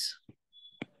assess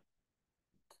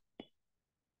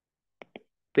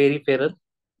peripheral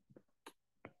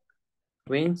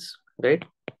veins, right?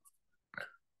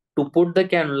 To put the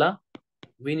cannula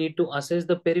we need to assess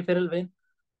the peripheral vein,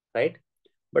 right?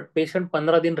 But patient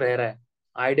 15 दिन रह रहा है,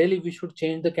 ideally we should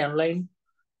change the cannula in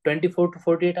 24 to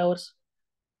 48 hours.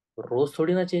 रोज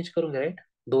थोड़ी ना change करूंगे, right?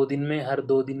 2 दिन में, हर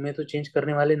 2 दिन में तो चेंज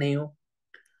करने वाले नहीं हो.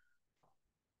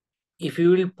 If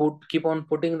you will keep on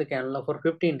putting the cannula for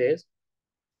 15 days,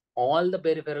 all the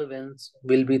peripheral veins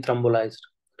will be thrombolized,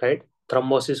 right?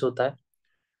 Thrombosis होता है.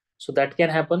 So that can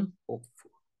happen.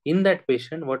 In that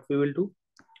patient, what we will do,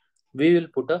 we will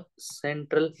put a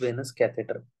central venous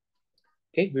catheter.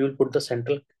 Okay, we will put the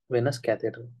central venous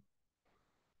catheter.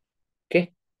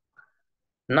 Okay,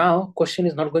 now question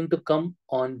is not going to come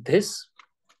on this,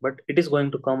 but it is going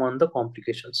to come on the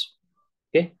complications.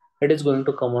 Okay, it is going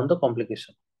to come on the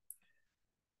complication.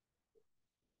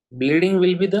 Bleeding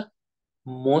will be the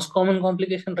most common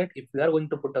complication, right? If we are going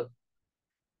to put a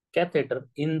catheter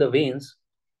in the veins,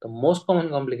 the most common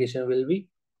complication will be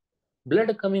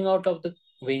blood coming out of the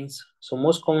veins. So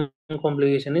most common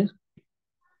complication is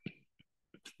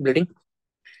bleeding.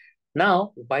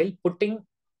 Now, while putting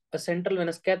a central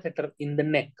venous catheter in the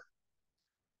neck,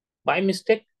 by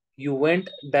mistake, you went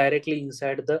directly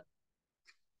inside the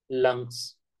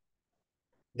lungs.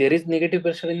 There is negative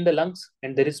pressure in the lungs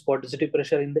and there is positive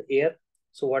pressure in the air.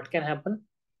 So what can happen?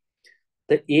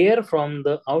 The air from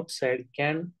the outside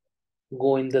can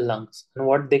go in the lungs. And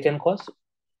what they can cause?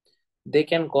 They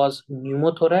can cause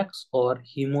pneumothorax or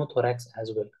hemothorax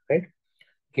as well, right?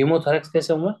 Hemothorax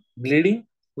कैसे होगा? Bleeding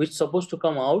which supposed to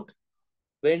come out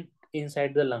went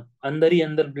inside the lung. अंदर ही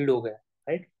अंदर bleed हो गया,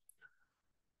 right?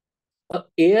 A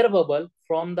air bubble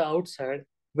from the outside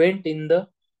went in the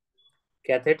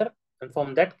catheter, and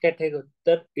from that catheter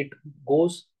it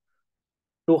goes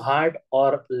to heart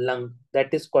or lung.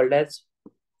 That is called as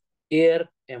air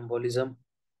embolism,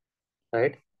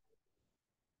 right?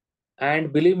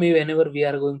 And believe me, whenever we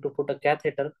are going to put a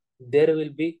catheter, there will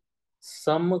be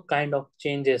some kind of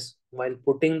changes while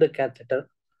putting the catheter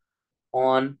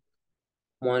on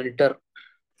monitor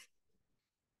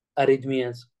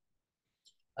arrhythmias.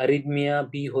 Arrhythmia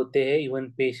भी होते हैं.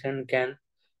 Even patient can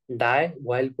die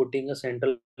while putting a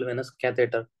central venous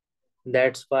catheter.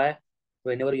 That's why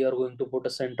whenever you are going to put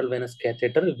a central venous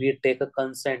catheter, we take a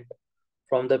consent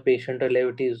from the patient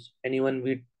relatives, and even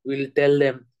we will tell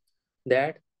them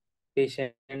that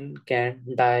patient can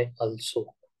die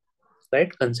also, right?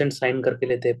 Consent sign करके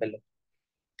लेते हैं पहले.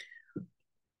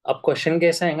 अब question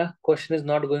कैसा आएगा? Question is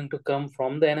not going to come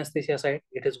from the anaesthesia side,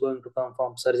 it is going to come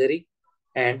from surgery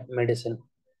and medicine.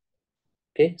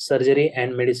 Okay, surgery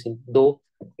and medicine दो,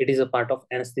 it is a part of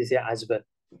anaesthesia as well.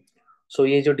 सो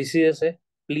ये जो diseases है,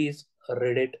 please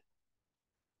read it,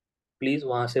 please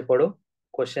वहां से पढ़ो.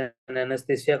 Question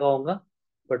anaesthesia का होगा,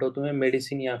 but वो तुम्हें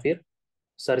मेडिसिन या फिर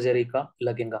सर्जरी का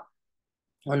लगेगा.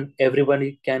 And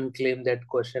everybody can claim that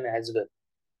question as well.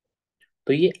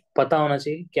 तो ये पता होना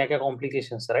चाहिए क्या क्या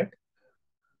complications, right?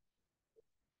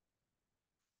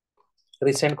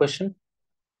 Recent question.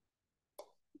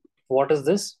 What is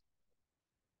this?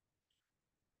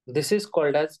 This is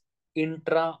called as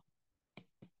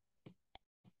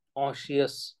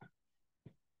intraosseous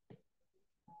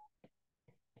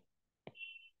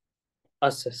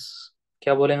access.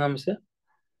 क्या बोलेंगे हम इसे?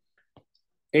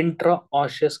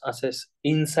 Intraosseous access,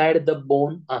 inside the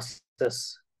bone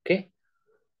access. Okay,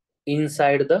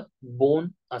 inside the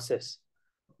bone access.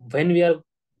 When we are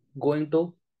going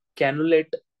to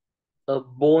cannulate a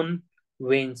bone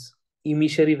veins,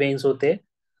 emissary veins होते हैं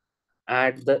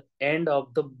at the end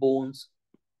of the bones.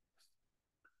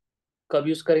 कब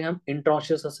use करें हम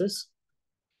intraosseous access?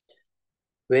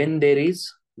 When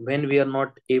we are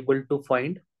not able to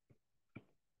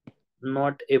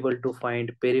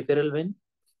find peripheral vein,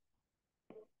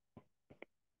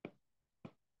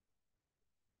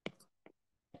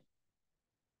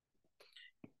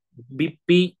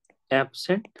 BP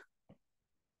absent,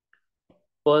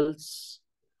 pulse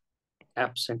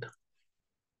absent.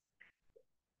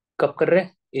 कब कर रहे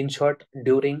हैं? In short,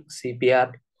 during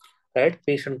CPR, right?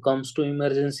 Patient comes to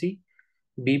emergency,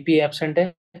 BP absent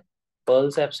है,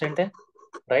 pulse absent है,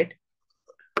 right?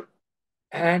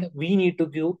 And we need to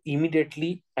give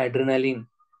immediately adrenaline,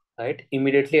 right?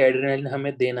 Immediately adrenaline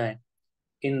हमें देना है.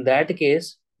 In that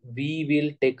case, we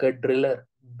will take a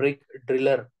brick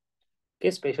driller.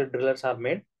 Okay, special drillers are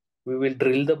made. We will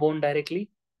drill the bone directly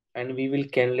and we will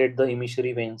cannulate the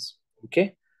emissary veins.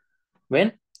 Okay,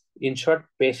 when in short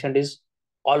patient is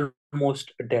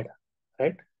almost dead,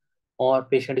 right? Or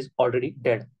patient is already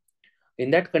dead.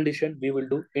 In that condition, we will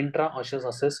do intraosseous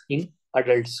access in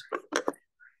adults.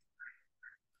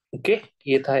 Okay,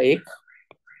 ये था एक.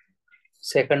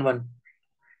 Second one,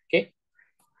 okay,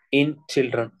 in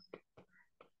children.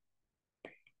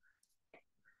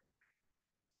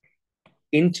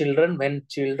 In children, when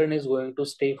children is going to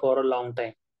stay for a long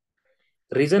time.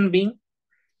 Reason being,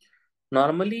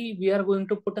 normally we are going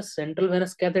to put a central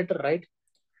venous catheter, right?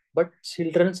 But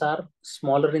children are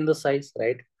smaller in the size,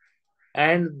 right?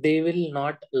 And they will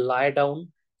not lie down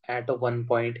at a one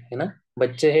point, है ना?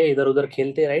 बच्चे हैं इधर उधर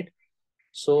खेलते, right?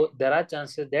 So there are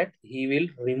chances that he will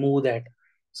remove that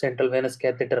central venous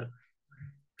catheter.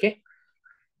 Okay,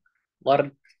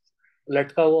 और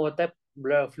लटका हुआ होता है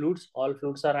fluids, all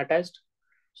fluids are attached,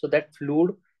 so that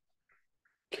fluid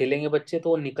खेलेंगे बच्चे तो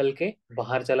वो निकल के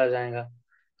बाहर चला जाएगा,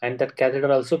 and that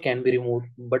catheter also can be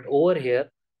removed. But over here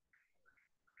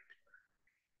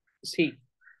C,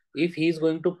 if he is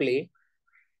going to play,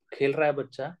 खेल रहा है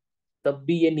बच्चा, तब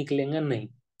भी ये निकलेंगे नहीं.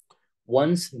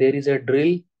 Once there is a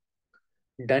drill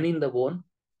done in the bone,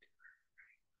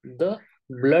 the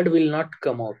blood will not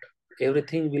come out,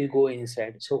 everything will go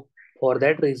inside. So for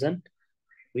that reason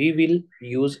we will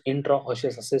use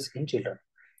intraosseous access in children.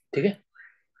 ठीक है.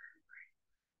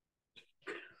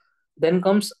 Then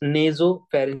comes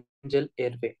nasopharyngeal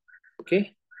airway.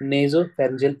 Okay,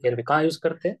 nasopharyngeal airway कहाँ use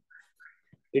करते हैं?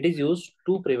 It is used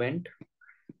to prevent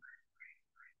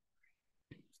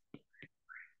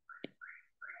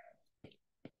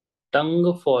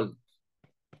tongue fall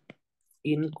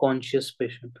in conscious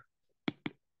patient.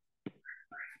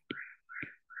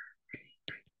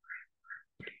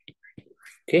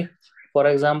 Okay, for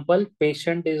example,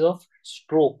 patient is of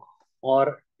stroke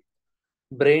or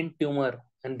brain tumor,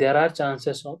 and there are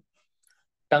chances of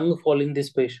tongue fall in this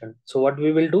patient. So what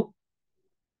we will do?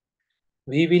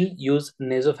 We will use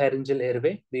nasopharyngeal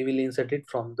airway. We will insert it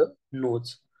from the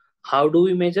nose. How do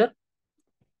we measure?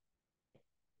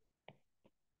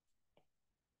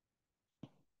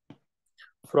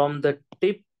 From the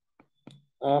tip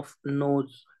of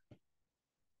nose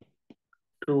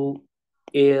to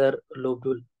air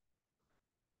lobule.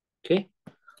 Okay,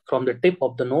 from the tip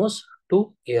of the nose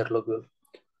to air lobule.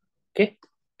 Okay,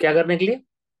 क्या करने के लिए?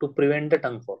 To prevent the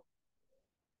tongue fall.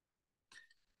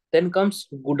 Then comes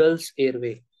Goodell's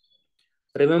airway.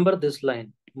 Remember this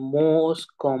line: most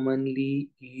commonly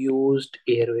used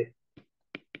airway.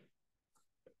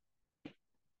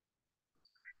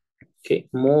 Okay,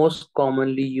 most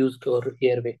commonly used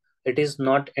airway. It is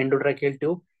not endotracheal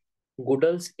tube.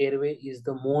 Goodell's airway is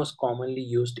the most commonly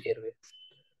used airway.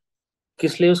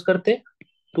 किस लिए use करते?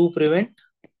 To prevent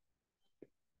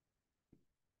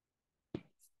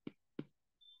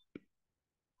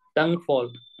tongue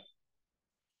fall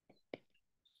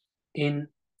in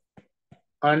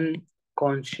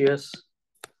unconscious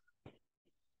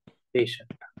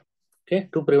patient. Okay,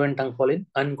 to prevent tongue fall in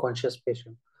unconscious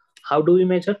patient. How do we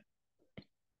measure?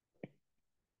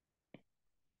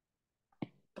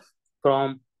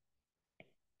 From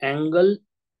angle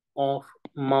of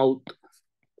mouth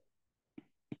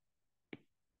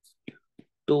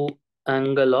to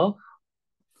angle of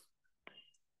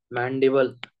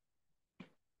mandible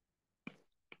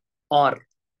or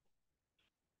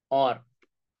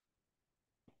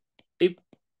tip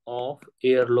of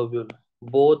air lobule.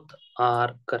 Both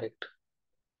are correct.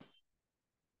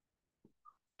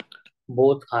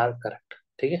 Both are correct.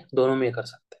 ठीक है, दोनों में कर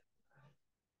सकते हैं.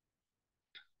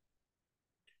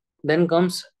 Then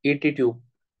comes ET tube,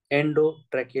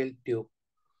 endotracheal tube.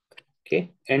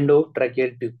 Okay,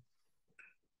 endotracheal tube.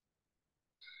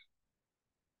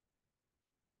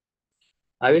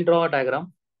 I will draw a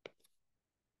diagram.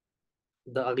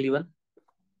 The ugly one.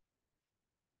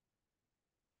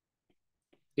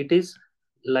 It is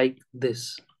like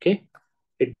this. Okay,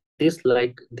 it is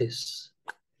like this.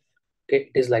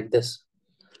 Okay, it is like this.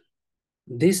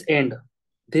 This end,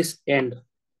 this end.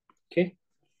 Okay,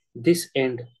 this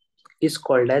end is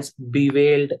called as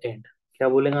beveled end. क्या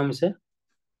बोलेंगे हम इसे?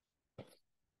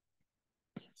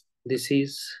 This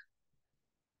is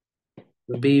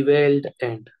beveled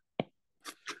end.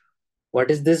 What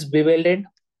is this beveled end?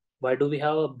 Why do we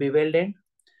have a beveled end?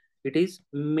 It is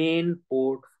main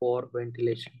port for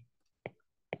ventilation.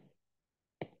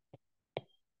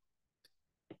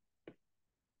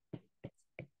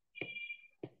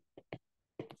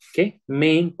 Okay,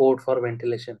 main port for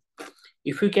ventilation.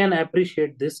 If you can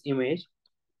appreciate this image,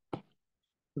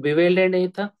 beveled end नहीं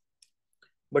था,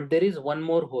 but there is one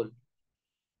more hole.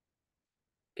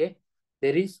 Okay,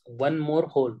 there is one more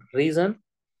hole. Reason?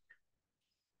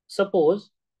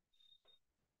 Suppose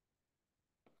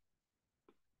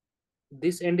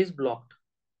this end is blocked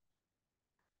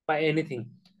by anything,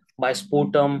 by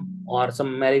sputum or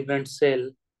some malignant cell,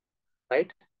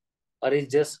 right? Or it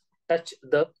just touch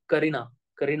the carina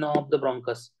of the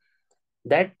bronchus.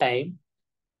 That time,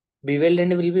 beveled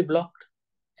end will be blocked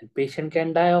and patient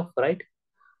can die off, right?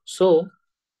 So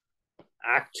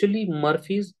actually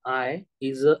Murphy's eye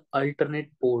is a alternate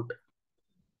port.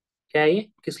 क्या है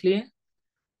ये किस लिए?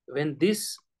 When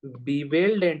this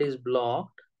beveled end is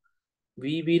blocked,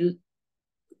 we will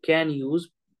can use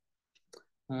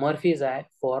Murphy's eye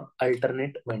for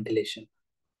alternate ventilation,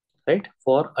 right?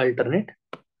 For alternate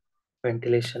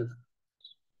ventilation.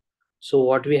 So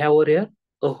what we have over here?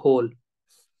 A hole.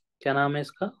 क्या नाम है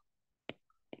इसका?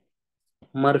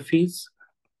 Murphy's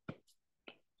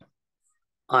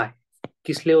eye.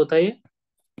 किस लिए होता है ये?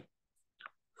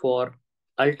 For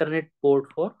alternate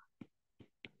port for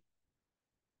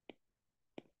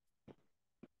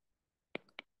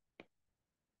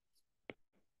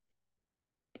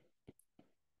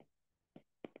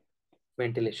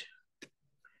ventilation.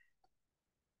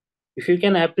 If you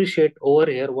can appreciate over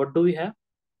here, what do we have?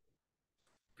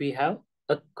 We have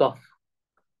a cuff.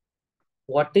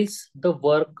 What is the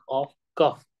work of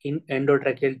cuff in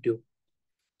endotracheal tube?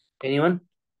 Anyone?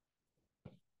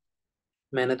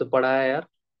 मैंने तो पढ़ा है यार,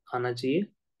 आना चाहिए.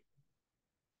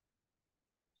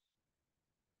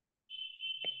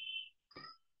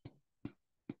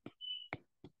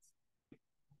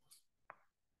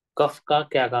 कफ का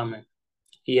क्या काम है?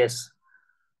 Yes,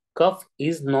 cuff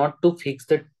is not to fix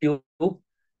the tube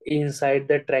inside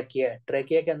the trachea.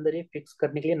 Trachea के अंदर ये fix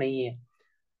करने के लिए नहीं है.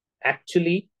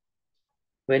 Actually,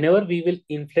 whenever we will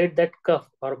inflate that cuff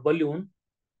or balloon,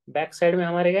 back side में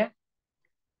हमारे क्या है?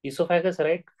 Esophagus,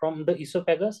 right? From the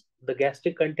esophagus, the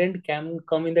gastric content can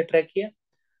come in the trachea.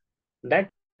 That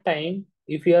time,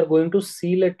 if you are going to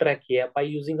seal a trachea by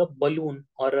using a balloon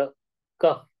or a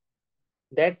cuff,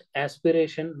 that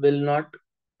aspiration will not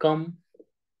come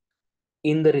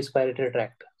in the respiratory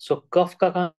tract. So cuff का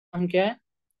काम क्या है?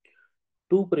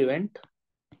 To prevent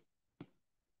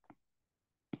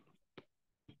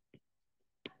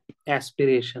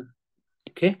aspiration.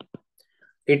 Okay,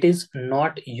 it is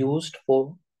not used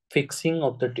for fixing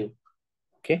of the tube.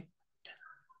 Okay,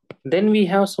 then we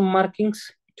have some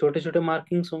markings. छोटे छोटे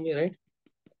markings होंगे, right?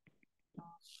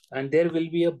 And there will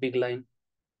be a big line.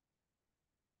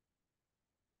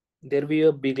 There will be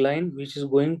a big line which is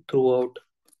going throughout.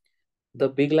 The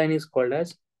big line is called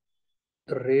as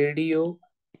radio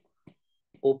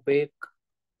opaque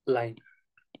line.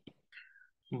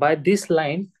 By this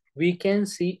line, we can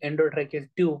see endotracheal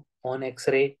tube on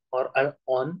X-ray or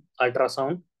on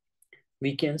ultrasound.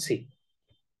 We can see.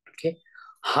 Okay,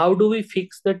 how do we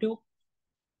fix the tube?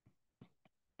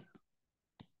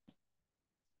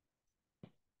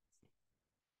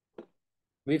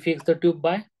 We fix the tube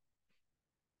by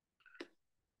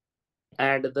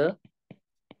add the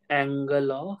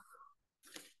angle of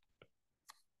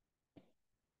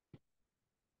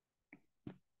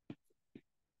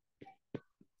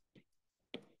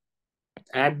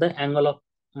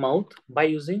mouth by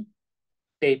using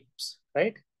tapes,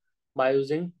 right? By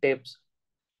using tapes.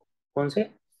 कौन से?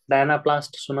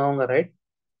 डायनाप्लास्ट सुना होगा, right?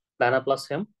 डायनाप्लास्ट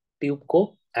से हम tube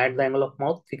को at the angle of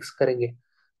mouth fix करेंगे.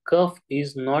 Curve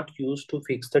is not used to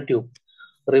fix the tube.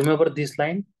 Remember this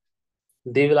line.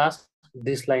 They will ask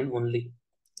this line only.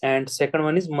 And second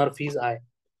one is Murphy's eye.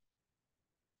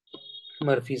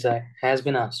 Murphy's eye has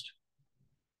been asked.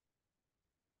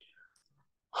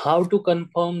 How to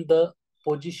confirm the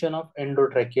position of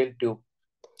endotracheal tube?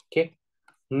 Okay,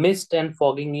 mist and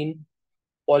fogging in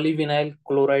polyvinyl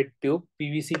chloride tube.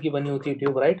 PVC की बनी होती है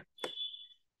tube, right?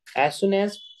 As soon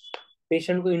as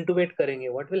patient को intubate करेंगे,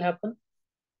 what will happen?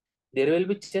 There will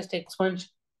be chest expansion,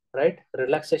 right?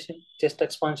 Relaxation, chest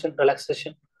expansion,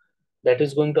 relaxation. That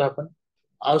is going to happen.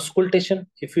 Auscultation.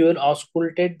 If you will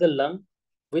auscultate the lung,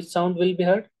 which sound will be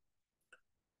heard?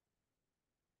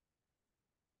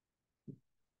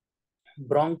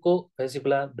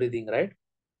 Bronchovesicular breathing, right?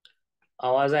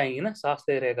 आवाज आएंगी ना, सांस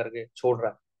ले रहे करके छोड़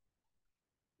रहा,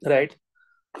 right?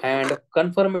 And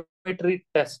confirmatory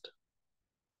test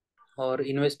or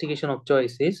investigation of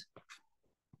choice is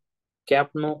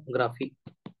capnography.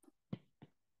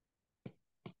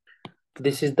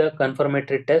 This is the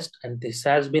confirmatory test and this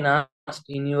has been asked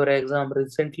in your exam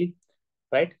recently,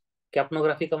 right?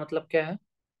 Capnography का मतलब क्या है?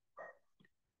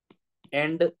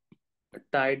 End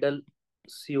tidal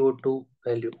CO2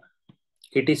 value.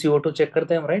 EtCO2 check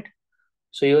करते हैं हम, right?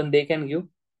 So even they can give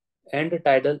end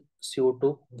tidal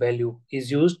CO2 value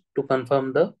is used to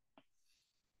confirm the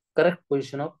correct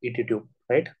position of ET tube,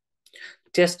 right?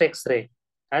 Chest X-ray.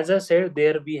 As I said,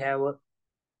 there we have a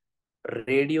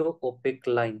radio opaque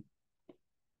line.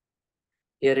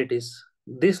 Here it is.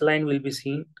 This line will be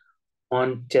seen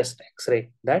on chest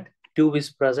X-ray. That tube is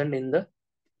present in the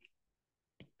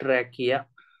trachea.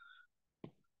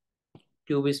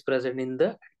 Tube is present in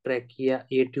the trachea.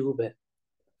 ये tube है,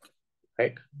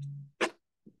 right?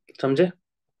 समझे?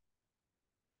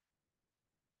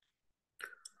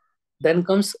 Then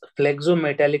comes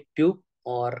flexometallic tube,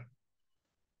 और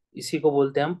इसी को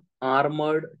बोलते हैं हम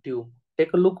armored tube.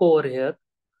 Take a look over here.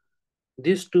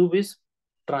 This tube is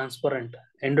transparent.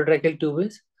 Endotracheal tube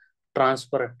is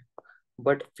transparent,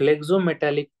 but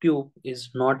flexometallic tube is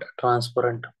not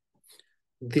transparent.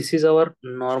 This is our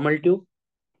normal tube,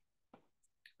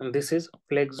 and this is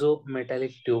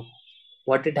flexometallic tube.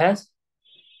 What it has?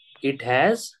 It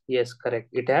has, yes, correct.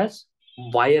 It has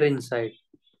wire inside.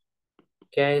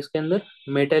 क्या है इसके अंदर?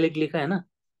 Metallic लिखा है ना?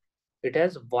 It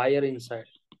has wire inside,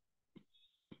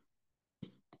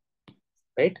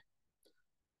 right?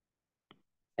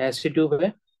 ऐसी tube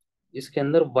है, इसके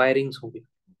अंदर वायरिंग्स होगी.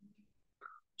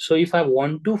 So if I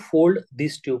want to fold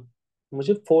this tube,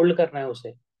 मुझे फोल्ड करना है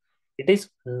उसे, it is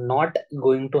not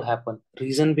going to happen.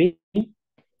 Reason being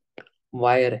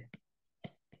wire है.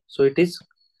 So it is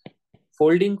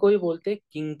folding को ही बोलते हैं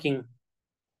kinking.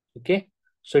 Okay,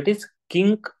 so it is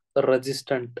kink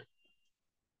resistant.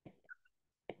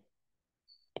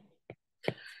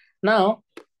 Now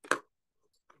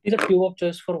it is a tube of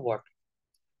choice for what?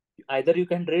 Either you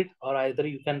can read or either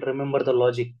you can remember the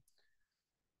logic.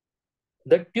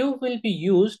 The tube will be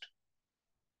used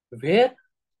where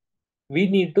we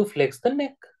need to flex the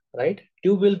neck, right?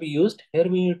 Tube will be used where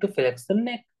we need to flex the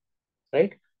neck,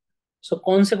 right? So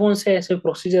कौन से ऐसे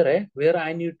procedure है where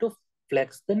I need to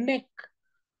flex the neck,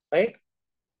 right?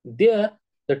 There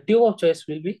the tube of choice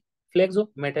will be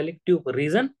flexometallic tube.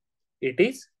 Reason, it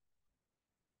is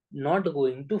not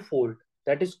going to fold.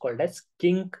 That is called as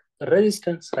kink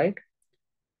resistance, right?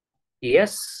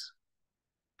 Yes,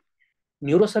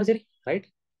 neurosurgery, right?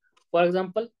 For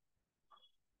example,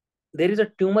 there is a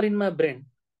tumor in my brain.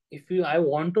 If I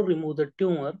want to remove the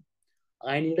tumor,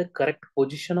 I need a correct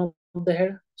position of the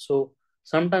head. So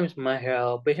sometimes my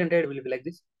patient head will be like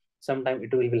this. Sometimes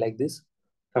it will be like this.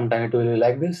 Sometimes it will be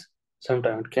like this.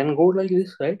 Sometimes it can go like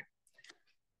this, right?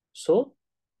 So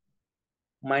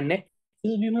my neck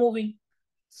will be moving.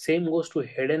 Same goes to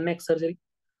head and neck surgery.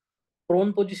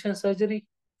 Prone position surgery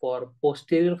for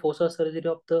posterior fossa surgery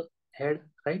of the head,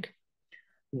 right?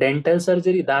 Dental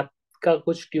surgery, दांत का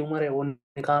कुछ tumour है वो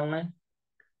निकालना है.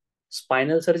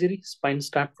 Spinal surgery, spine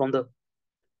start from the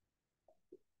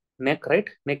neck, right?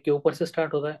 Neck के ऊपर से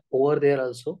start होता है. Over there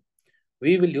also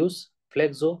we will use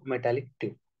flexometallic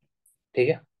tube. ठीक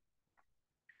है?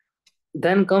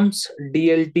 Then comes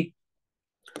DLT.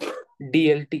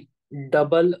 DLT,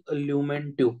 double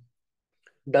lumen tube.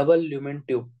 Double lumen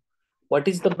tube. What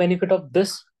is the benefit of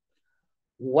this?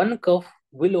 One cuff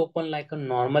will open like a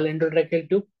normal endotracheal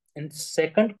tube, and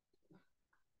second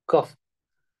cuff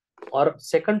or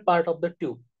second part of the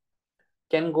tube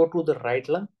can go to the right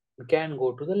lung, can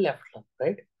go to the left lung,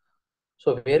 right?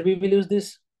 So where we will use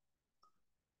this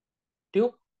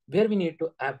tube? Where we need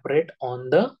to operate on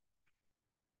the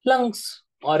lungs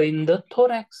or in the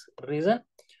thorax. Reason,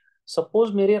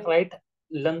 suppose मेरे right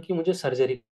lung की मुझे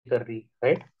surgery कर रही,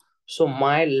 right? So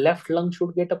my left lung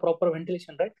should get a proper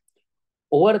ventilation, right?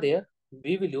 Over there,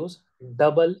 we will use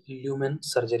double lumen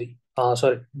surgery.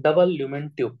 Double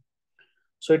lumen tube.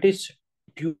 So it is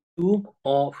tube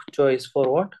of choice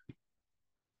for what?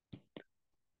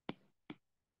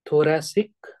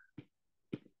 Thoracic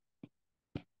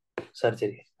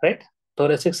surgery, right?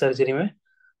 Thoracic surgery में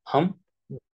हम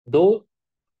दो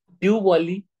tube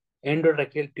वाली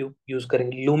endotracheal tube use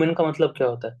करेंगे. Lumen का मतलब क्या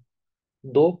होता है?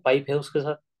 दो पाइप है उसके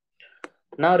साथ.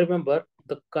 Now remember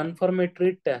the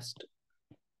confirmatory test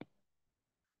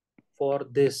for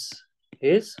this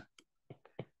is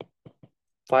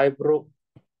fibro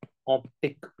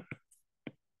optic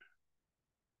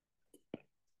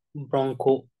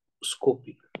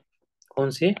bronchoscopy. कौन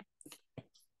सी?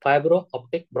 Fibro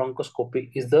optic bronchoscopy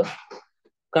is the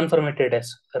confirmatory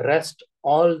test. Rest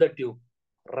all the tube.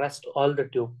 Rest all the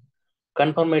tube.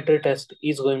 Confirmatory test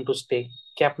is going to stay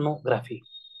capnography.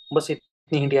 बस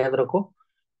इतनी hint याद रखो.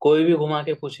 कोई भी घुमा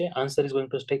के पूछे, answer is going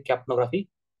to stay capnography.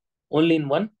 Only in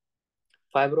one,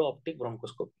 fibro optic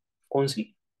bronchoscopy. कौन सी?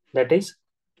 That is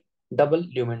double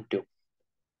lumen tube.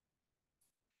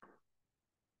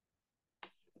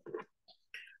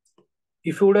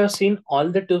 If you would have seen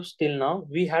all the tubes till now,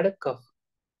 we had a cuff,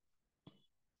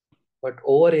 but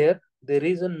over here there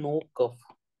is a no cuff,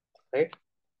 right?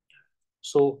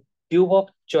 So tube of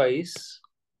choice,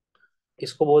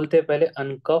 इसको बोलते हैं पहले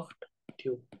अनकफ्ड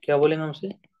tube. क्या बोलेंगे हमसे?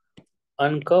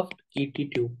 अनकफ्ड ET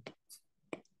tube.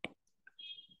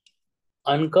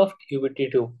 Uncuffed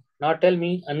ET tube. Now tell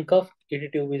me, uncuffed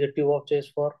ET tube is a tube of choice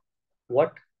for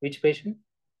what? Which patient?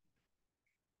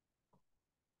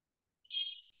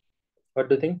 What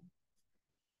do you think?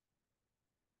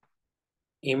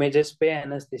 Images पे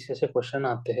anesthesia से question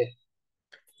आते हैं.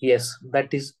 Yes,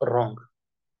 that is wrong.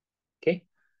 Okay.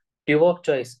 Tube of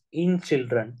choice in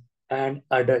children and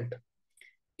adult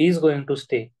is going to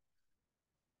stay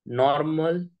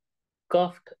normal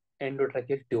cuffed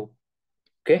endotracheal tube.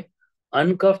 Okay.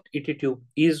 Uncuffed ET tube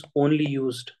is only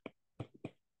used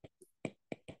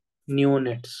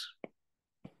neonates.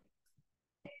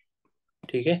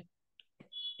 ठीक है.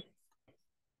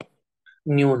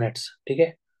 Neonates. ठीक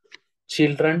है.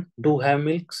 Children do have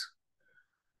milks.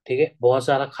 ठीक है. बहुत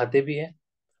सारा खाते भी है.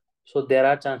 So there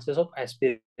are chances of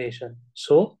aspiration.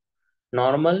 So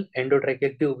normal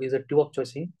endotracheal tube is a tube of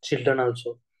choice in children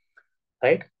also.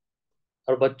 Right.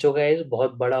 और बच्चों का एज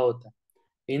बहुत बड़ा होता है.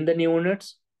 In the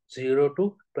neonates 0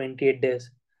 to 28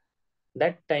 days,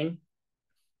 that time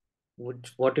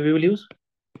what we will use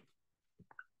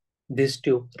this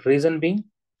tube. Reason being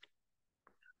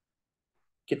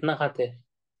कितना खाते हैं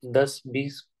 10, 20,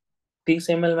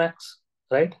 30 ml max,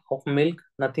 right, of milk,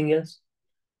 nothing else.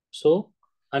 So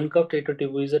uncuffed ato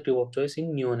tube is a tube of choice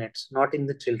in neonates, not in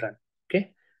the children.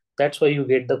 Okay, that's why you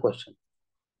get the question.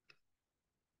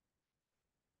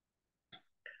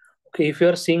 Okay, if you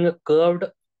are seeing a curved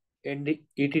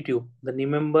ET tube, then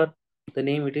remember the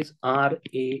name, it is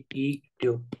RAE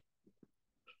tube.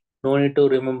 No need to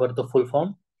remember the full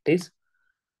form. It is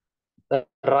the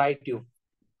right tube.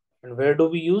 And where do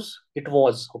we use? It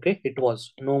was, okay, it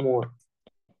was, no more.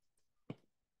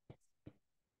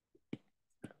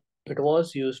 It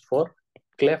was used for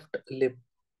cleft lip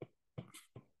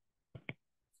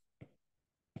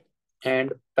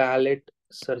and palate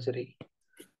surgery.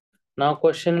 Now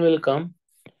question will come,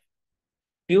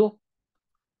 tube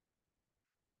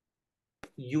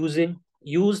used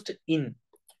in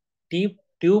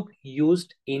tube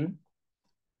used in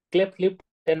cleft lip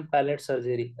and palate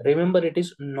surgery. Remember, it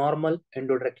is normal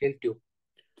endotracheal tube.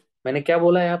 मैंने क्या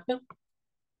बोला है यहाँ पे?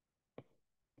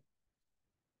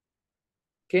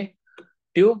 Okay,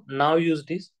 tube now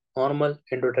used is normal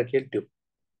endotracheal tube.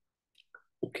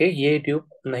 Okay, ये tube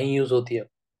नहीं use होती है.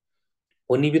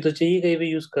 होनी भी तो चाहिए कहीं भी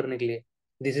यूज करने के लिए.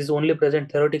 This is only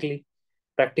present theoretically.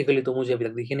 Practically तो मुझे अभी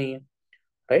तक दिखी नहीं है.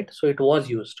 Right, so it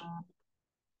was used.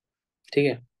 ठीक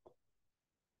है.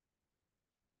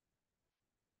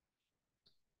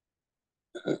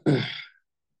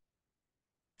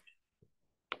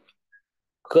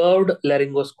 Curved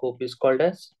laryngoscope is called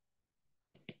as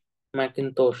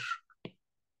Macintosh.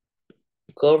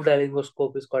 Curved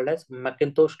laryngoscope is called as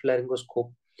Macintosh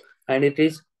laryngoscope, and it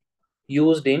is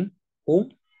used in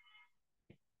whom?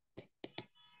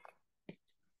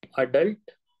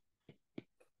 Adult.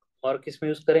 और किस में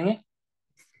यूज करेंगे?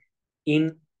 In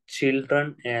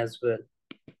children as well.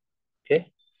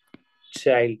 Okay,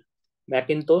 child.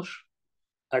 Macintosh,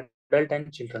 adult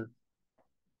and children.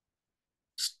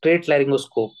 Straight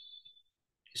laryngoscope,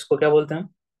 इसको क्या बोलते हैं?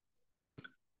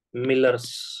 Millers.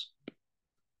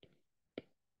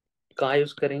 कहाँ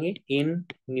use करेंगे? इन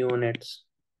न्यूनेट्स.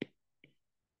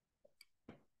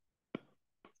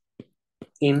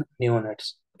 इन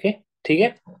न्यूनेट्स. ओके, ठीक है.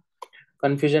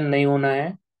 कंफ्यूजन नहीं होना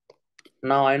है.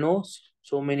 Now I know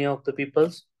so many of the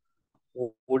peoples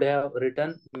would have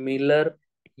written Miller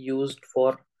used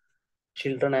for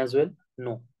children as well.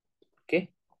 No. Okay,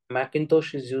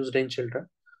 Macintosh is used in children.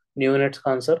 Neonates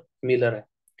का answer Miller है.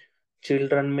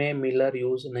 Children में Miller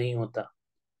use नहीं होता.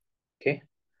 Okay,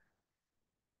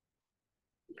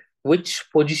 which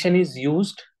position is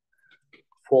used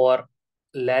for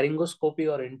laryngoscopy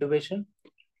or intubation?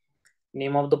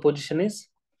 Name of the position is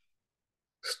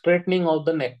straightening of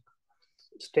the neck.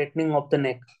 Straightening of the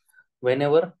neck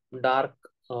whenever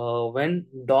when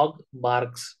dog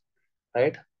barks,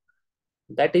 right?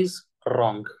 That is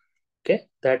wrong. Okay,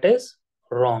 that is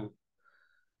wrong.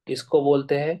 इसको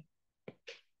बोलते हैं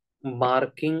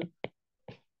barking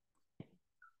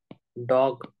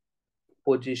dog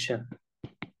position.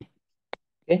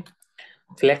 Okay,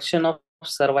 flexion of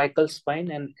cervical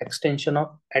spine and extension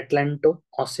of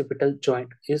atlanto-occipital joint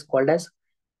is called as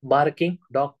barking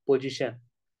dog position,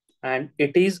 and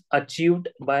it is achieved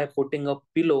by putting a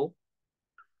pillow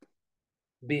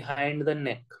behind the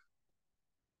neck.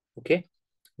 Okay,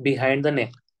 behind the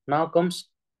neck. Now comes,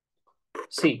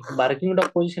 see, barking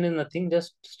dog position is nothing,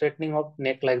 just straightening of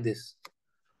neck like this.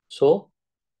 So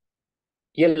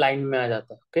ये line में आ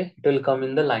जाता है. Okay, it will come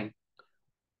in the line.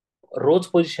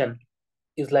 Roach position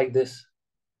is like this.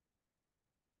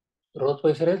 Roach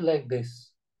position is like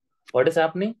this. What is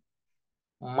happening?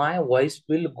 My voice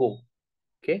will go.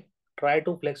 Okay, try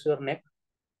to flex your neck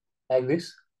like this,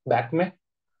 back में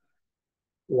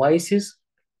voice is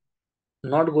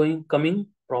not coming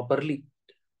properly.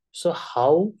 So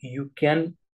how you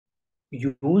can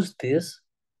use this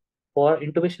for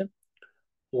intubation?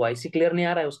 Voice he clear नहीं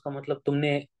आ रहा है, उसका मतलब तुमने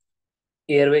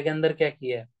airway के अंदर क्या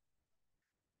किया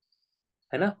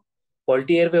है ना,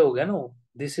 फॉल्टी एयरवे हो गया ना।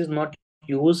 This is not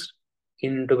use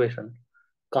in इंटुबेशन।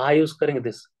 कहाँ यूज करेंगे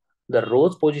this? The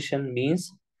rose position means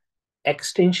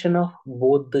extension of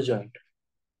both the joint,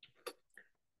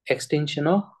 extension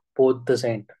of both the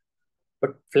joint,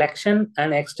 but flexion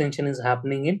and extension is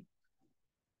happening in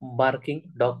barking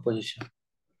dog position.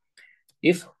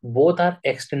 If both are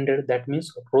extended, that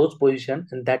means rose position,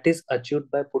 and that is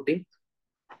achieved by putting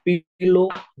pillow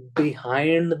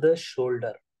behind the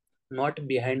shoulder, not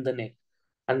behind the neck.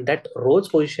 And that rose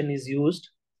position is used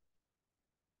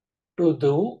to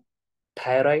do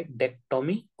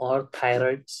thyroidectomy or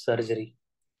thyroid surgery.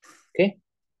 Okay,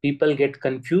 people get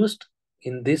confused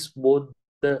in this both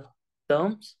the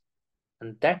terms,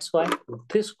 and that's why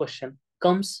this question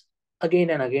comes again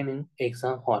and again in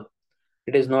exam hall.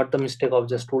 It is not the mistake of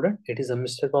the student, it is a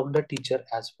mistake of the teacher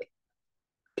as well.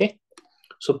 Okay,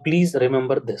 so please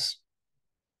remember this.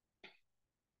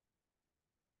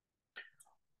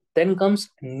 Then comes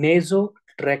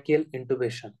nasotracheal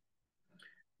intubation.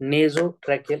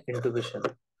 Nasotracheal intubation.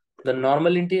 The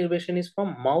normal intubation is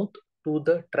from mouth to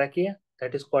the trachea,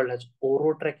 that is called as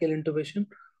orotracheal intubation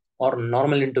or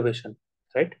normal intubation,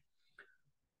 right?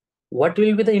 What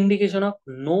will be the indication of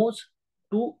nose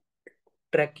to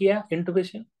trachea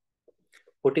intubation?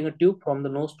 Putting a tube from the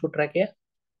nose to trachea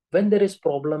when there is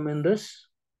problem in this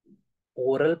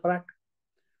oral part.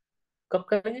 कब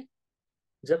करेंगे?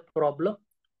 जब problem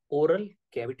oral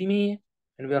cavity में ही है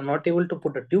and we are not able to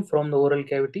put a tube from the oral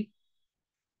cavity,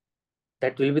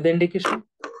 that will be the indication.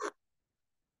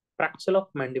 Fracture of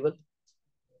mandible,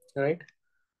 right?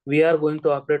 We are going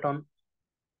to operate on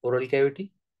oral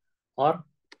cavity or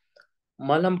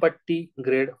Malampatti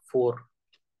grade 4,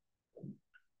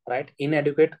 right?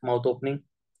 Inadequate mouth opening.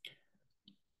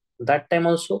 That time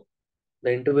also,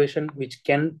 the intubation which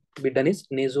can be done is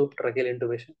nasotracheal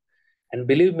intubation. And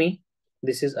believe me,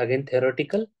 this is again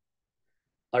theoretical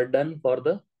or done for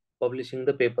the publishing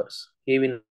the papers. ये भी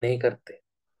नहीं करते,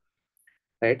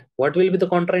 right? What will be the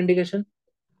contraindication?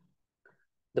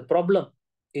 The problem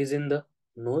is in the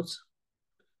nose.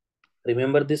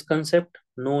 Remember this concept.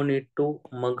 No need to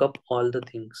mug up all the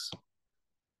things,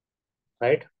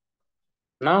 right?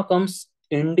 Now comes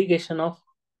indication of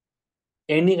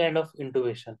any kind of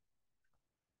intubation.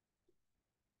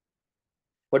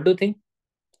 What do you think?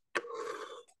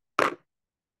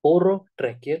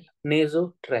 Orotracheal,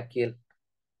 nasotracheal.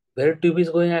 Where tube is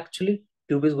going actually?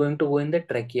 Tube is going to go in the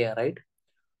trachea, right?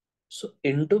 So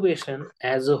intubation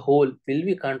as a whole will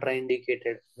be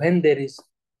contraindicated when there is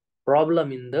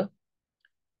problem in the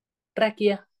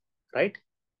trachea, right?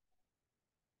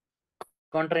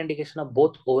 Contraindication of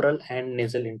both oral and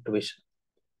nasal intubation.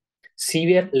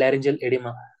 Severe laryngeal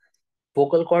edema.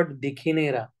 Vocal cord दिख ही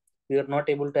नहीं रहा. We are not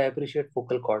able to appreciate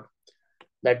vocal cord.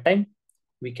 That time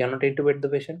we cannot intubate the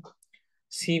patient.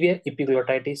 Severe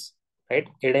epiglottitis, right?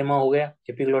 Edema हो गया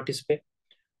epiglottis पे.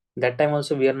 That time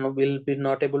also will be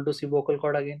not able to see vocal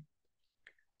cord again.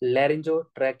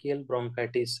 Laryngotracheal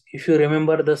bronchitis. If you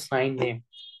remember the sign name,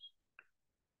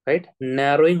 right?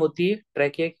 Narrowing होती है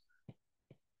trachea,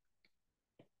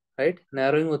 right?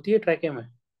 Narrowing होती है trachea में.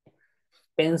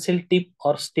 Pencil tip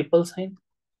or stipple sign.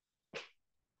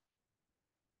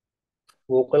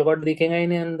 Vocal cord दिखेगा ही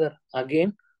नहीं अंदर.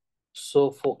 Again,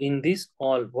 so for in this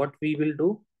all, what we will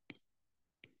do?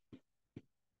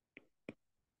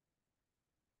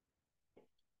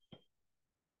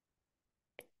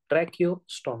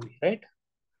 Tracheostomy, right?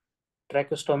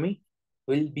 Tracheostomy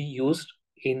will be used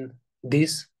in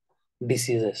these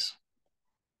diseases,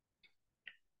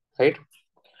 right?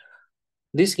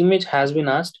 This image has been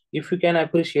asked if you can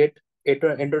appreciate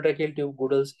endotracheal tube,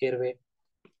 Goodell's airway,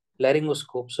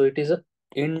 laryngoscope. So it is a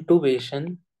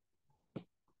intubation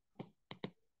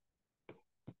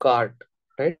cart,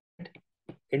 right?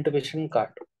 Intubation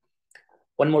cart.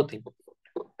 One more thing,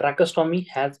 tracheostomy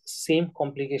has same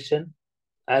complication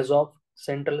as of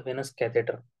central venous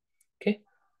catheter. Okay,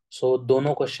 so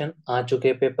दोनों question आ चुके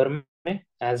हैं paper में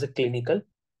as a clinical,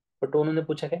 but उन्होंने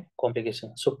पूछा क्या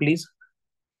complication. So please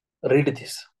read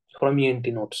this from ENT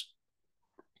notes.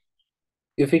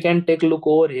 If you can take a look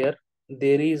over here,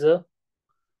 there is a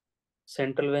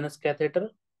central venous catheter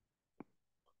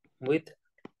with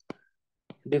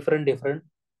different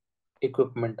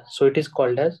equipment. So it is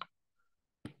called as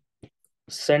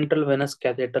central venous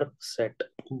catheter set.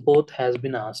 Both has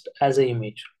been asked as a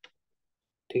image.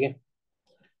 ठीक है.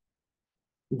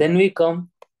 Then we come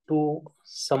to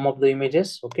some of the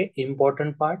images. Okay,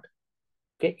 important part.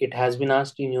 Okay, it has been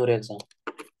asked in your exam.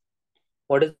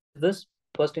 What is this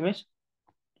first image?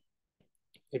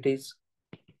 It is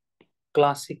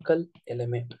classical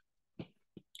element.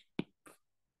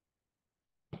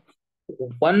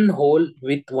 One hole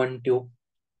with one tube.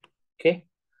 Okay,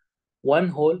 one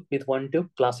hole with one tube,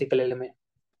 classical element.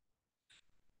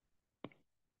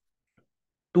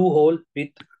 Two hole with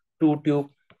two tube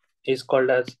is called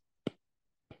as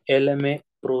LMA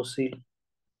proceed.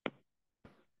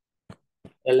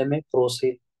 LMA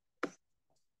proceed.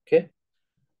 Okay,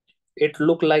 it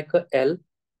look like a L.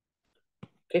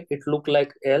 Okay, it look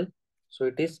like L, so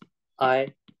it is I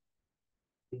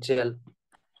gel.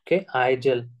 Okay, I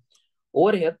gel.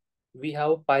 Over here we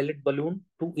have a pilot balloon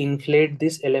to inflate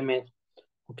this LMA.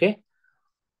 Okay,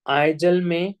 I gel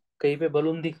में कहीं पे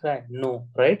balloon दिख रहा है? No,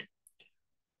 right?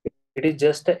 It is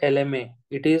just a LMA.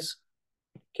 It is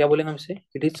क्या बोलेंगे हम इसे?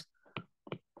 It is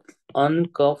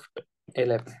uncuffed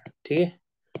LMA. ठीक है?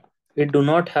 It do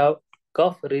not have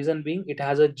cuff. Reason being it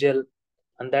has a gel,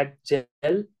 and that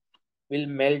gel will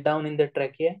melt down in the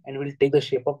trachea and will take the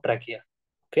shape of trachea.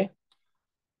 Okay,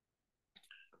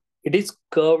 it is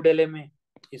curved LMA.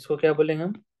 इसको क्या बोलेंगे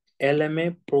हम? LMA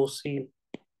प्रोसील.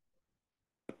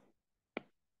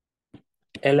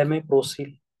 LMA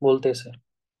प्रोसील बोलते हैं sir.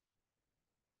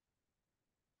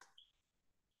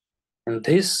 And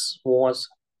this was,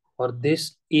 or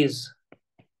this is,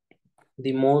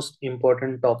 the most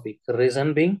important topic.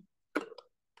 Reason being,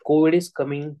 COVID is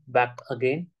coming back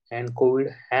again, and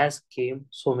COVID has came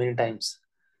so many times.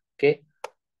 Okay,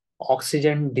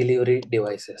 oxygen delivery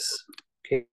devices.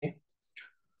 Okay,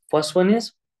 first one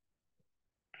is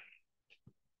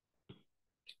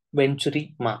venturi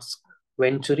mask.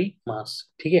 Venturi mask,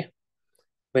 ठीक है.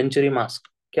 Venturi mask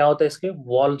क्या होता है? इसके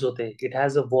walls होते हैं. It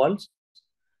has a walls,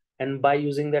 and by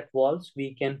using that walls we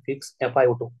can fix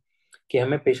FiO2, कि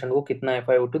हमें पेशेंट को कितना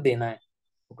FiO2 देना है.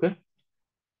 Okay,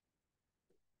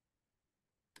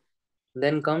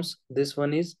 then comes this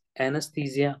one is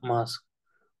anaesthesia mask.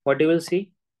 What you will see,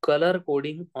 colour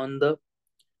coding on the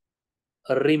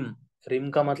rim.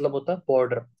 Rim का मतलब होता है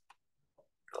बॉर्डर.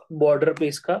 बॉर्डर पे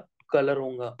इसका कलर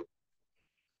होगा.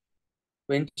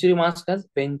 Venturi mask has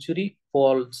venturi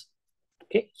walls.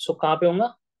 Okay, सो कहाँ पे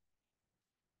होगा?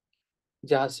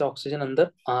 जहां से ऑक्सीजन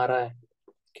अंदर आ रहा है.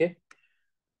 Okay,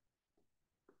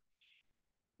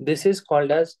 this is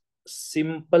called as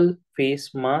simple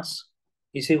face mask.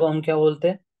 इसी को हम क्या बोलते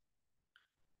हैं?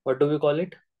 What do we call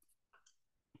it?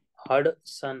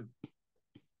 Hudson.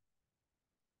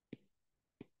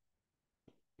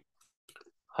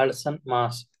 Hudson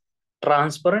mask.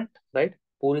 Transparent, right?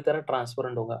 पूरी तरह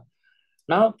ट्रांसपेरेंट होगा.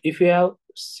 Now if you have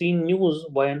seen news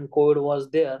when COVID was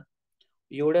there,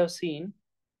 you would have seen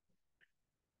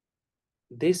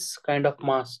this kind of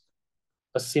mask,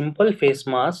 a simple face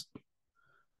mask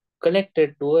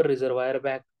connected to a reservoir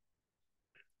bag.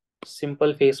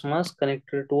 Simple face mask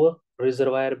connected to a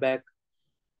reservoir bag.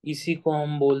 इसी को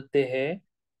हम बोलते हैं,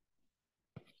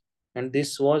 and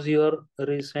this was your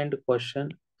recent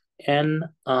question,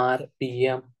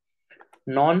 NRBM,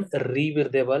 non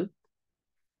rebreathable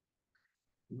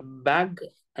bag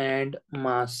and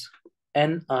mask.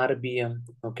 NRBM.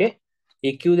 Okay,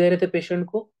 ये क्यों दे रहे थे patient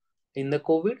को in the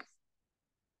Covid?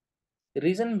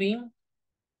 Reason being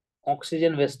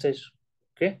oxygen wastage.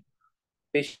 Okay,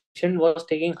 patient was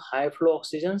taking high flow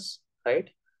oxygens, right?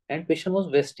 And patient was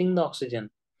wasting the oxygen.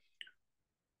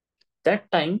 That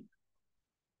time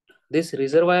this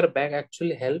reservoir bag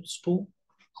actually helps to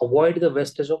avoid the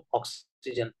wastage of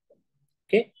oxygen.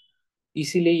 Okay,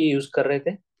 इसीलिए ये use कर रहे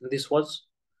थे. This was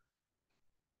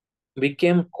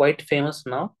became quite famous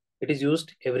now. It is used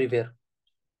everywhere.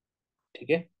 ठीक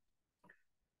है,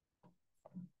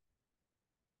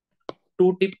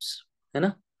 2 tips है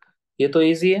ना. ये तो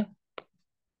easy है.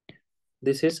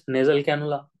 This is nasal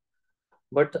cannula,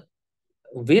 but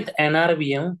with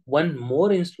NRBM one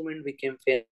more instrument became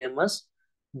famous.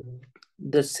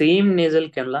 The same nasal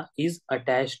cannula is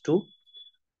attached to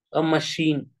a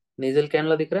machine. Nasal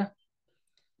cannula दिख रहा है?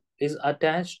 Is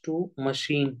attached to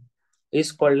machine,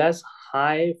 is called as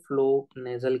high flow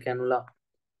nasal cannula.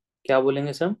 क्या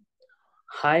बोलेंगे sir?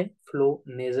 High flow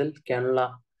nasal cannula.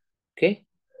 Okay,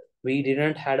 we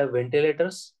didn't had a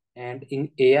ventilators, and in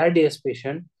ARDS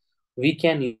patient we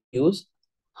can use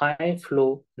high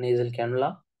flow nasal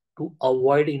cannula to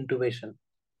avoid intubation.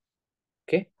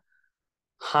 Okay,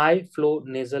 high flow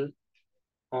nasal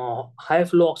high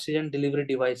flow oxygen delivery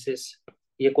devices.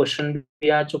 ये question भी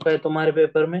आ चुका है तुम्हारे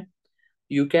paper में.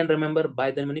 You can remember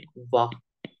by the mnemonic VA.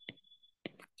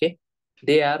 Okay,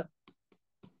 they are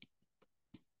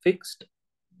fixed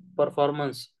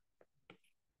performance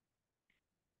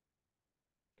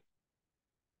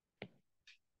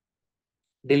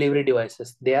delivery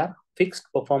devices. They are fixed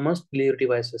performance delivery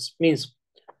devices. Means,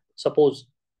 suppose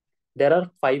there are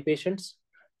 5 patients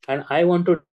and I want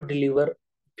to deliver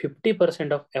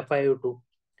 50% of FiO2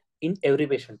 in every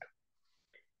patient.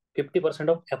 50%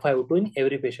 of FiO2 in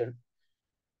every patient.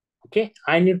 Okay,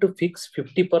 I need to fix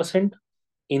 50%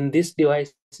 in these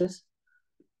devices.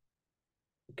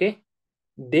 Okay,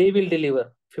 they will deliver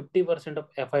 50% of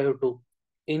FiO2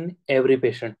 in every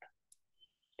patient.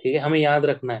 ठीक है, हमें याद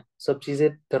रखना है, सब चीजें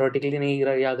theoretically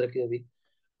नहीं याद रखी अभी.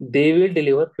 They will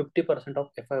deliver 50% of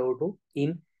FiO2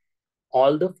 in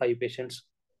all the 5 patients.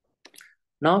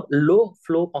 Now, low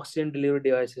flow oxygen delivery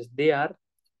devices, they are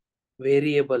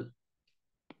variable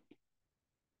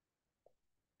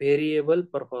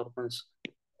performance.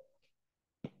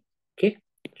 Okay,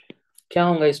 क्या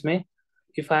होगा इसमें?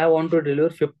 If I want to deliver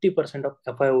 50% of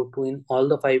FiO2 in all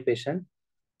the 5 patients,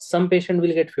 some patient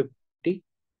will get 50,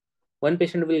 one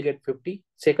patient will get 50,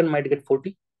 second might get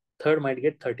 40, third might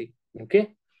get 30.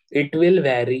 Okay, it will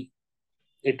vary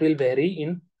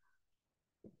in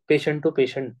patient to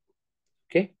patient.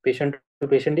 Okay, patient to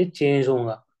patient ये change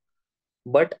होगा,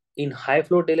 but in high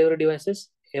flow delivery devices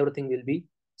everything will be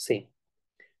same.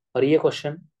 और ये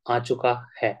question आ चुका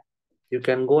है. You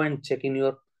can go and check in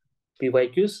your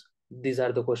PYQs. These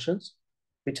are the questions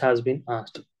which has been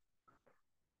asked.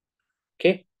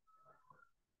 Okay,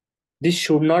 this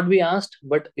should not be asked,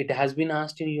 but it has been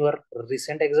asked in your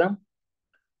recent exam.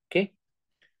 Okay,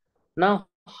 now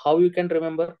how you can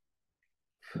remember?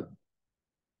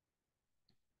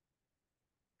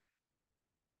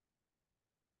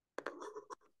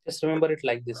 Just remember it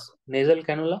like this. Nasal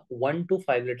cannula 1 to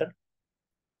 5 liter.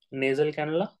 Nasal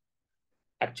cannula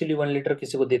actually 1 liter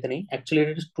किसी को देते नहीं. Actually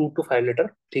it is 2 to 5 liter.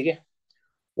 ठीक है,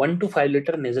 1 to 5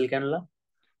 liter nasal cannula.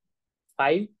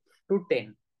 5 to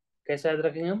 10 कैसे याद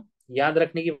रखेंगे हम? याद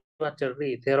रखने की बात चल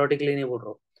रही है, theoretically नहीं बोल रहा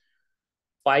हूँ.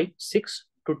 5, 6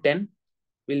 to 10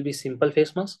 will be simple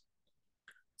face mask.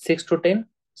 6 to 10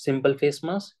 simple face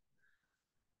mask.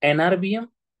 NRBM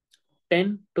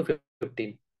 10 to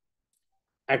 15.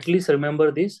 At least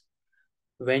remember this.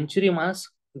 Venturi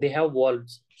mask, they have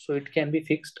valves, so it can be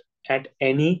fixed at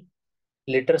any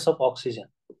liters of oxygen.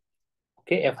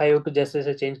 Okay, FiO2 जैसे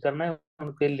जैसे change करना है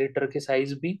उनके litre की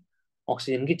size भी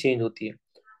oxygen की change होती है.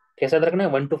 कैसा रखना है?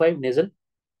 1 to 5 nasal,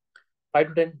 5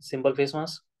 to 10 simple face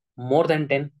mask, more than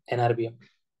 10 NRBM.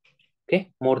 Okay,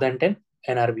 more than 10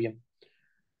 NRBM.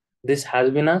 This has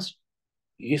been asked.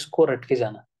 इसको रट के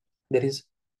जाना. There is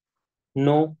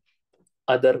no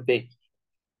other way.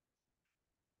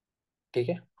 ठीक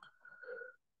है.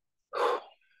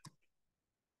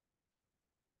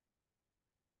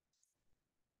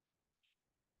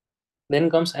 Then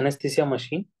comes anesthesia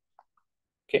machine.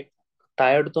 Okay,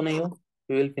 tired तो नहीं हो?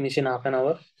 We will finish in half an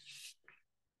hour.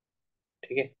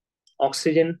 ठीक है.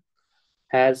 Oxygen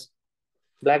has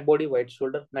black body, white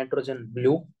shoulder. Nitrogen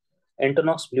blue.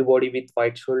 Entonox blue body with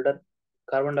white shoulder.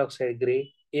 Carbon dioxide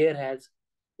gray. Air has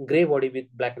gray body with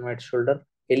black and white shoulder.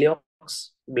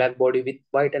 Heliox black body with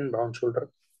white and brown shoulder.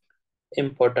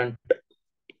 Important.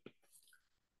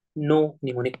 No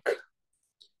mnemonic.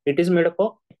 It is made up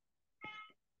of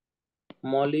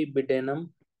molybdenum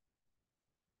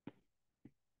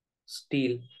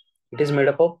steel. It is made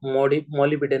up of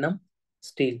molybdenum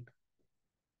steel.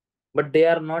 But they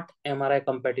are not MRI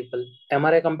compatible.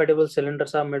 MRI compatible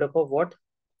cylinders are made up of what?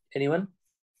 Anyone?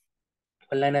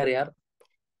 One-liner यार.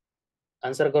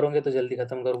 Answer करोगे तो जल्दी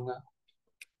खत्म करूंगा,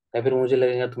 या फिर मुझे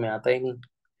लगेगा तुम्हें आता ही नहीं.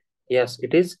 Yes,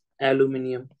 it is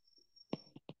aluminium.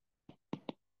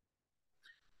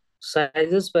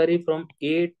 Sizes vary from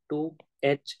A to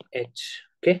HH.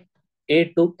 Okay, A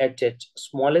to HH.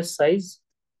 Smallest size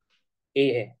A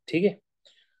है, ठीक है.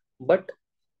 But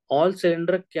all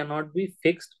cylinder cannot be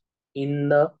fixed in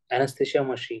the anesthesia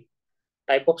machine.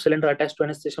 Type of cylinder attached to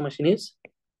anesthesia machine is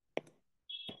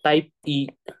type E.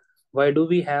 Why do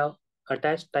we have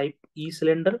attached type E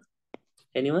cylinder?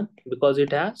 Anyone? Because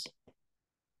it has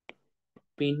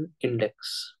pin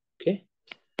index. Okay,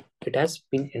 it has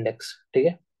pin index. ठीक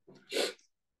है.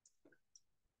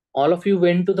 All of you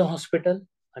went to the hospital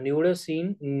and you would have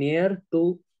seen near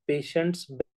to patient's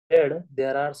bed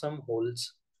there are some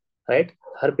holes, right?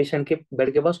 Her patient के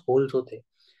bed के पास holes होते हैं.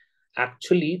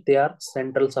 Actually, they are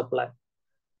central supply.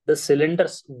 The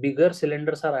cylinders, bigger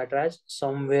cylinders are attached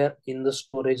somewhere in the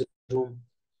storage room.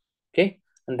 Okay,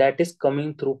 and that is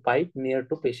coming through pipe near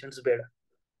to patient's bed.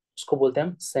 उसको बोलते हैं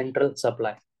हम central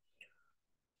supply.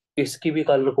 इसकी भी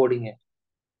color coding है.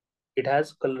 It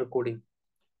has color coding.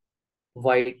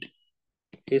 White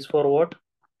is for what?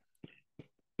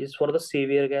 is for the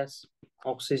severe gas,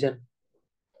 oxygen,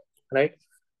 right?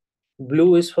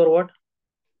 Blue is for what?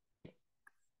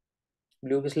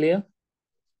 Blue किस लिए?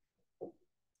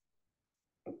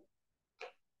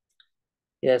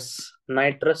 Yes,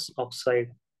 nitrous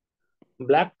oxide.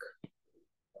 Black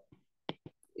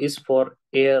is for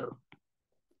air,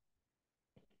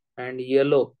 and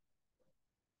yellow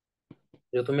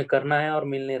जो तुम्हें करना है और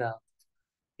मिल नहीं रहा.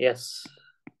 Yes,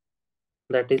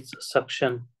 that is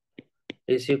suction.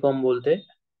 इसी को हम बोलते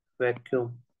vacuum.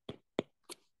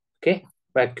 Okay,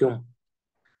 vacuum.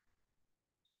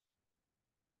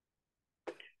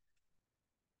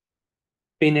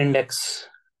 Pin index.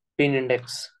 Pin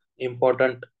index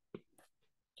important.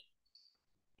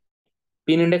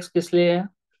 Pin index किस लिए है?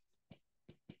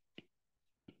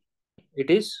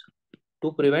 It is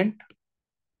to prevent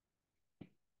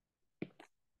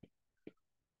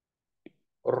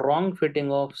wrong fitting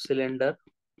of cylinder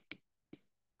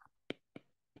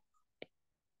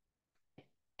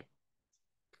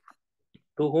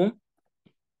to whom?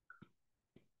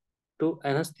 To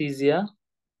anesthesia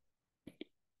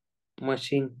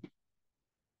machine,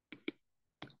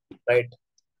 right?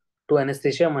 To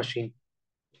anesthesia machine.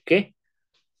 Okay.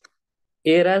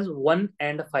 Air has 1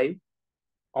 and 5,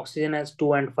 oxygen has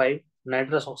 2 and 5,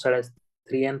 nitrous oxide has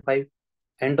 3 and 5,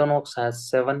 antonox has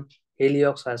 7,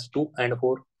 heliox has 2 and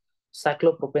 4,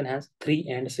 cyclopropane has 3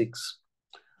 and 6.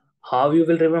 How you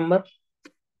will remember?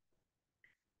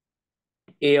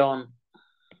 Aeon.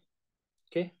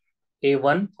 Okay.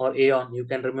 A1 or aeon, you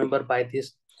can remember by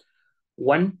this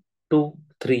 1, 2,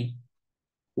 3.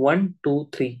 1, 2,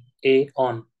 3.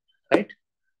 Aeon. Right?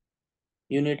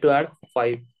 You need to add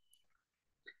 5.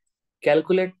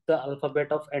 Calculate the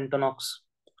alphabet of Antonox.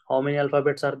 How many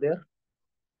alphabets are there?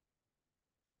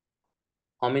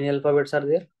 How many alphabets are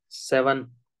there?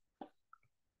 7.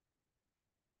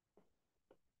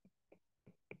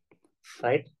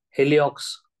 Right?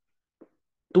 Heliox.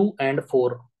 2 and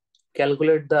 4.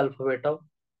 Calculate the alphabet of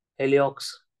Heliox.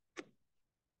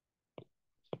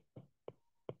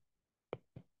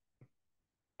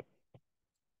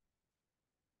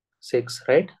 6,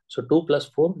 right? So 2 plus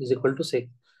 4 is equal to 6.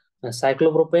 Now,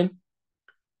 cyclopropane,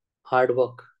 hard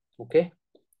work. Okay.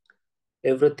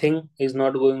 Everything is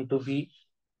not going to be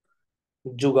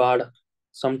jugaad.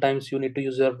 Sometimes you need to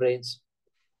use your brains.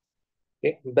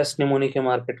 Okay. Best mnemonic है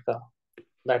market का.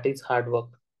 That is hard work.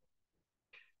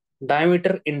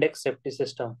 Diameter index safety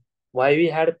system. Why we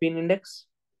had pin index?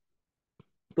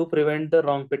 To prevent the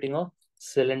wrong fitting of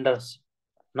cylinders.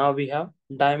 Now we have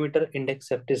diameter index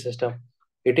safety system.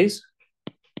 It is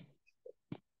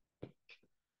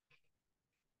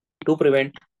to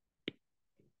prevent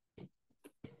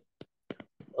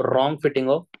wrong fitting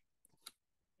of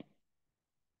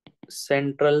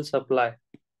central supply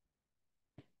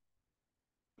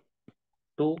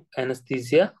to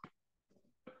anesthesia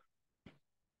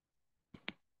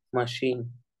machine.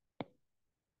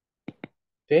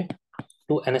 Okay,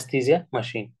 to anesthesia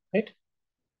machine, right?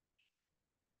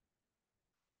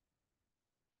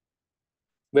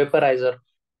 Vaporizer.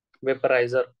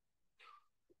 Vaporizer.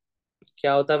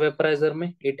 क्या होता है vaporiser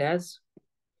में? It has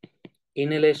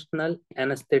inhalational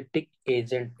anesthetic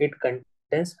agent. It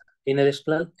contains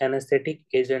inhalational anesthetic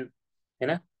agent. है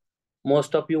ना?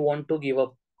 Most of you want to give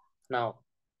up now,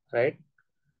 right?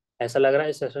 ऐसा लग रहा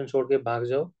है सेशन छोड़ के भाग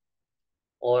जाओ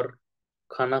और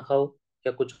खाना खाओ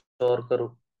या कुछ और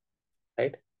करो,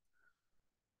 right?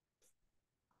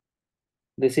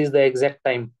 This is the exact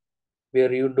time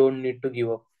where you don't need to give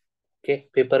up. Okay,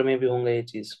 paper में भी होंगे ये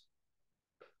चीज,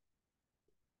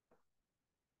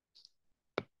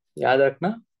 याद रखना.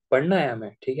 पढ़ना है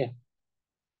हमें, ठीक है?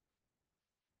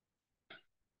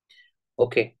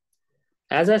 Okay,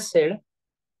 as I said,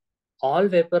 all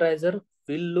vaporizer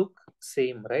will look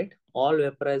same, right? All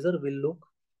vaporizer will look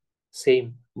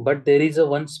same, but there is a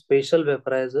one special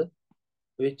vaporizer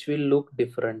which will look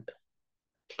different.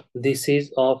 This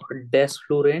is of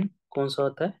desflurane. कौन सा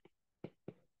होता है?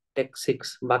 टेक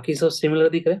 6. बाकी सब similar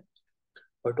दिख रहे हैं,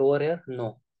 but over here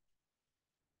no.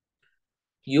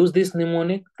 Use this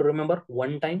mnemonic to remember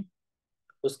one time.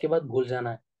 उसके बाद भूल जाना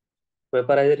है.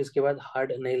 वेपराइजर इसके बाद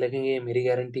हार्ड नहीं लगेंगे, ये मेरी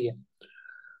गारंटी है.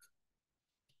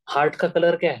 हार्ट का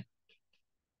कलर क्या है?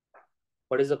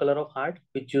 What is the color of heart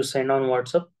which you send on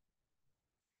WhatsApp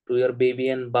to your baby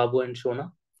and Babu and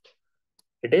Shona?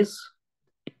 It is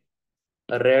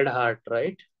a red heart,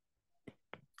 right?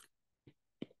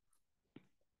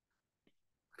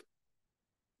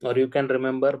 Or you can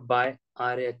remember by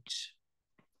RH.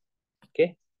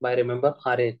 Okay, by remember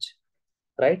RH,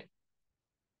 right?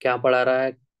 क्या पढ़ा रहा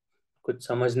है, कुछ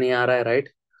समझ नहीं आ रहा है, right?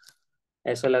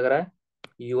 ऐसा लग रहा है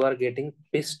you are getting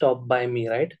pissed off by me,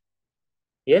 right?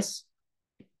 Yes,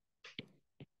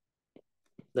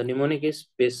 the mnemonic is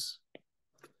PIS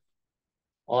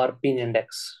or pin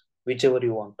index, whichever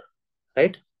you want,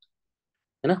 right?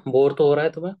 है ना? बोर तो हो रहा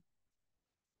है तुम्हें?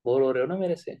 बोर हो रहे हो ना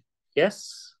मेरे से?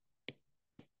 Yes,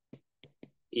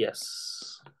 yes,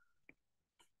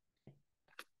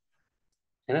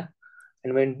 है ना?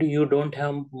 And when you don't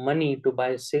have money to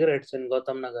buy cigarettes in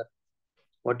Gautam Nagar,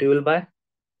 what you will buy?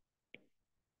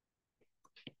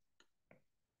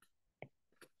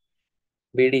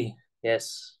 BD.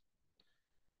 Yes,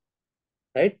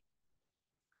 right?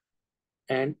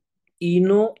 And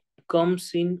Eno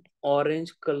comes in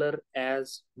orange color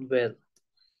as well.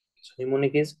 So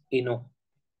mnemonic is Eno.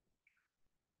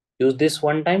 Use this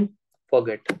one time,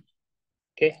 forget.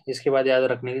 Okay, इसके बाद याद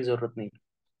रखने की जरूरत नहीं.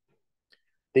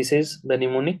 This is the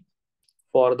mnemonic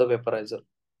for the vaporizer.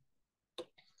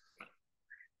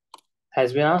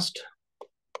 Has been asked.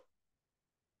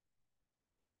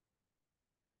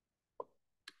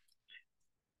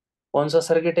 कौन सा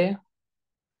circuit है?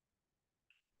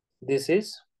 This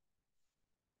is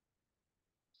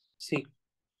C.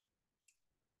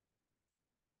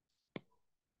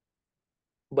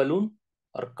 Balloon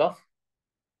और cuff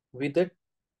with a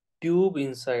tube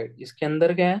inside. इसके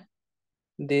अंदर क्या है?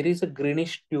 There is a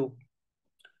greenish tube.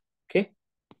 Okay,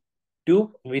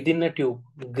 tube within a tube.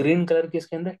 Green color की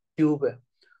इसके अंदर tube है.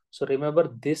 So remember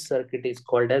this circuit is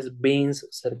called as Bain's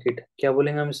circuit. क्या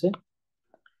बोलेंगे हम इसे?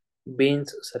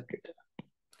 Bain's circuit.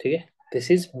 ठीक है? This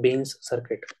is Bain's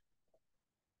circuit.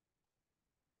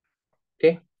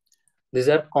 Okay, these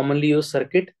are commonly used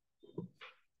circuit.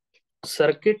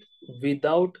 Circuit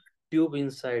without tube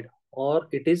inside or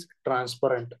it is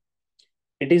transparent.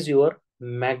 It is your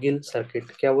McGill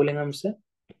circuit. क्या बोलेंगे हम इसे?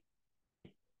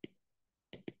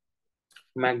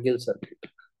 McGill circuit.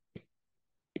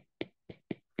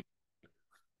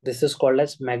 This is called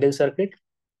as McGill circuit.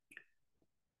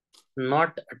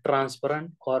 Not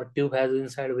transparent or tube has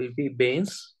inside will be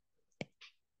Bain's.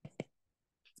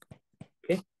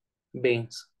 Okay,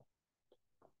 Bain's.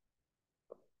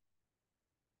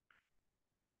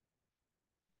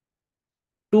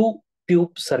 Two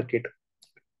tube circuit.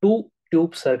 Two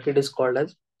tube circuit is called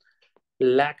as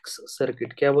lax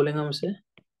circuit. क्या बोलेंगे हम इसे?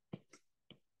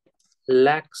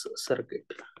 Lax circuit.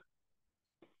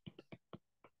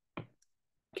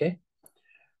 Okay.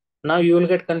 Now you will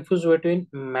get confused between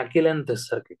McGill and this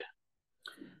circuit.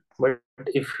 But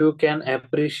if you can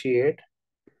appreciate,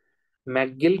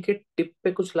 McGill के tip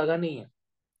पे कुछ लगा नहीं है.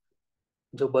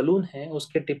 जो बलून है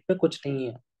उसके टिप पे कुछ नहीं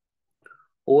है.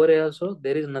 Over also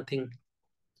there is nothing.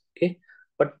 Okay,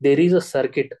 but there is a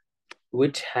circuit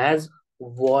which has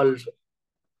valve.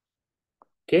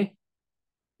 Okay,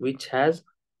 which has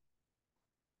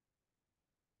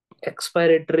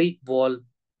expiratory valve.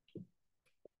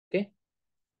 Okay,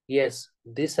 yes,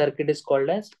 this circuit is called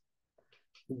as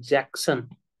Jackson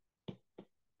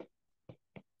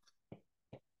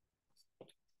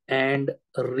and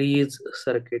Rees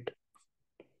circuit.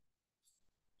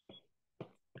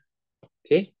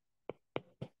 Okay,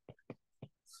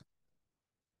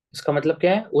 इसका मतलब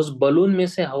क्या है? उस balloon में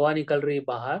से हवा निकल रही है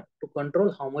बाहर. To control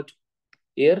how much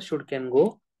air should can go,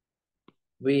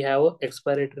 we have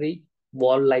expiratory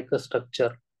wall like a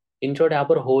structure. In short यहाँ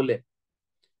पर होल है.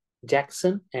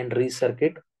 Jackson and re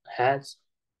circuit has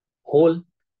hole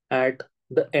at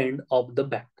the end of the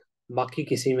back. बाकी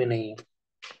किसी में नहीं है.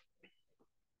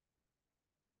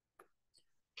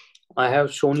 I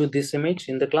have shown you this image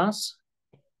in the class.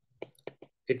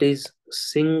 It is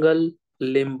single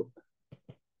limb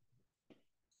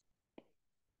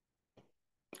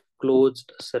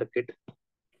closed circuit.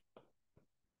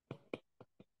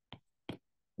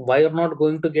 Why you're not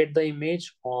going to get the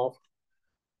image of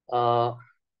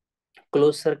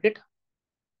closed circuit?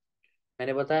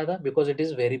 मैंने बताया था because it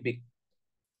is very big.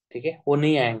 ठीक है, वो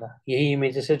नहीं आएगा. यही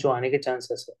images है जो आने के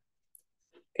चांसेस है.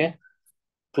 ओके,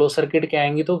 क्लोज सर्किट के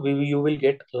आएंगी तो you will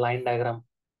get line diagram.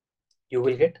 You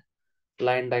will get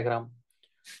line diagram.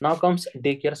 Now comes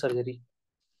daycare surgery.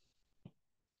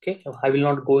 Okay, I will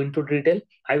not go into detail.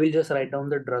 I will just write down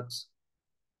the drugs.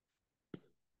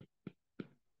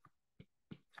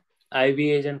 IV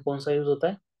agent कौन सा use होता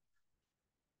है?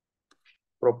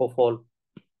 Propofol.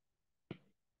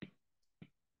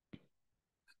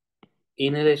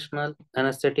 Inhalational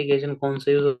anaesthetic agent कौन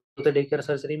सा use होता है day care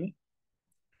surgery में?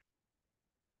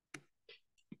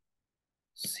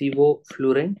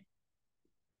 सिवोफ्लुरेन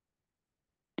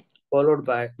followed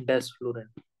by desfluren.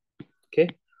 Okay,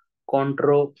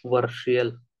 controversial.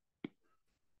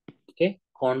 Okay,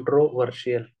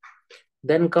 controversial.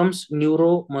 Then comes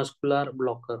neuromuscular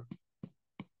blocker.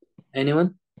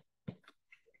 Anyone?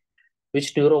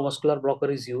 Which neuromuscular blocker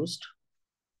is used?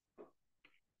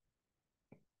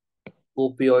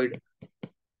 opioid,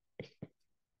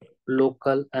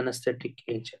 local anesthetic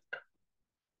agent.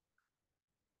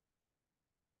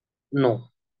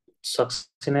 No,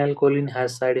 succinylcholine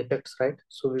has side effects, right?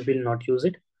 So we will not use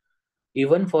it.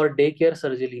 Even for daycare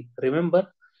surgery,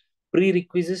 remember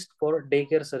prerequisites for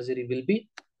daycare surgery will be,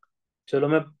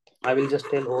 chalo I will just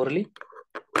tell orally.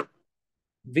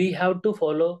 We have to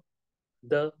follow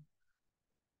the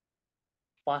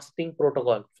fasting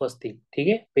protocol first thing. ठीक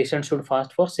है? Patient should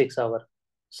fast for 6 hours.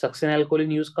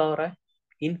 Succinylcholine use का हो रहा है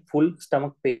in full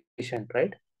stomach patient,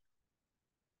 right?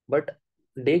 But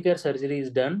daycare surgery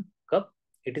is done कब?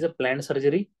 It is a planned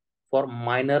surgery for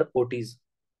minor OTs,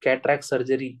 cataract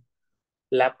surgery,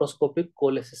 laparoscopic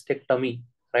cholecystectomy,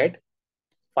 right?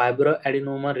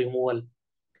 Fibroadenoma removal.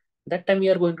 That time we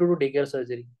are going to do daycare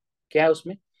surgery. क्या है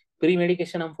उसमें? Pre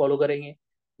medication हम follow करेंगे.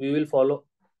 We will follow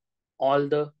all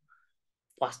the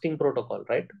fasting protocol,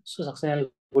 right? So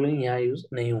succinylcholine यहाँ use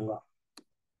नहीं होगा.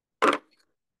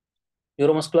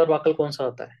 Neuromuscular Wakal कौन सा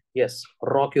होता है? Yes,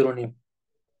 rock uranium.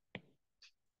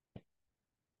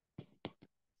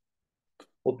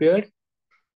 Opioid,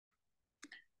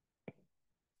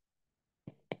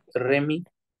 ramie,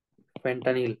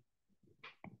 fentanyl.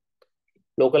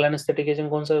 Local anaesthetic agent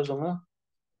कौन सा यूज होगा?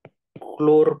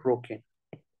 क्लोरप्रोकेन.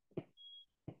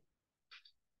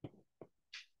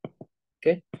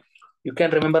 Okay, you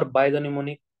can remember by the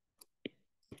mnemonic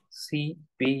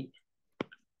CPRs.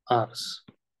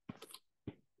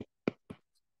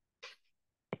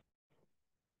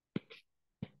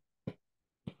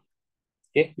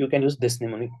 Okay, you can use this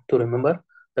mnemonic to remember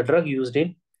the drug used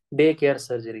in daycare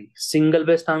surgery. Single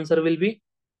best answer will be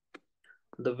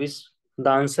the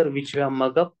answer which we have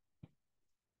mug up.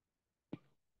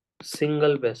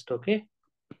 Single best. Okay,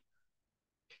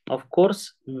 of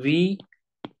course we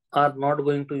are not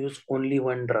going to use only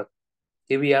one drug.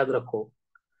 ये भी याद रखो,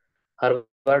 हर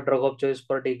बार drug of choice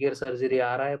पर take surgery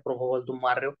आ रहा है, प्रोपोवल तुम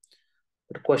मार रहे हो,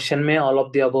 क्वेश्चन में ऑल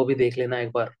ऑफ द अबव भी देख लेना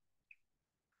एक बार.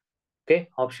 Okay,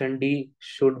 option D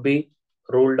should be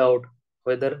ruled out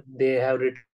whether they have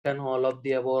written all of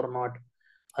the above और नॉट.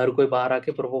 हर कोई बाहर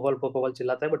आके प्रोपोवल प्रोपोवल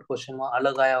चिल्लाता है, बट क्वेश्चन वहां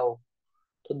अलग आया हो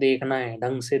तो देखना है,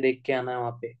 ढंग से देख के आना है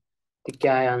वहां पे कि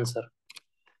क्या है answer.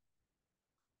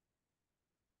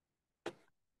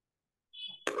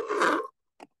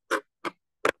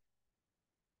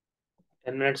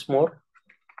 10 minutes more.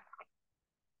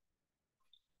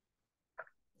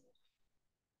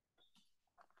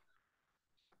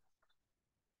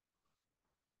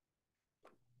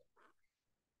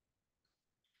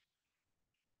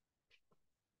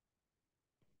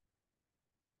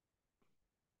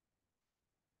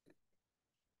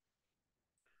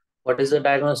 What is the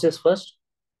diagnosis first?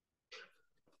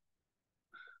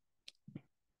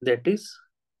 That is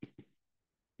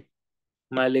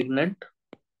malignant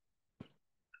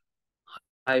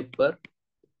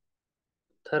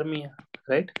hyperthermia,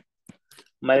 right?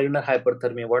 Malignant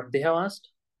hyperthermia. What they have asked?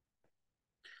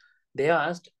 They have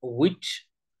asked which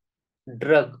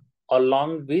drug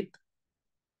along with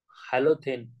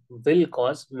halothane will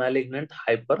cause malignant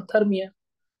hyperthermia.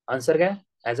 Answer क्या है?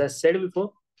 As I said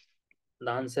before,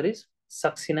 the answer is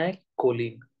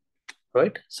succinylcholine,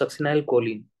 right?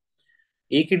 Succinylcholine.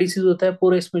 एक ही disease होता है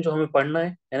पूरे इसमें जो हमें पढ़ना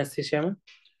है एनेस्थीसिया में,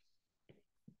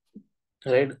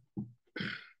 right?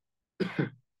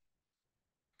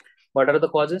 What are the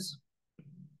causes?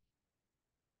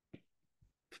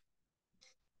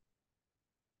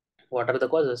 What are the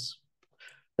causes?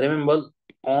 Remember,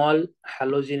 all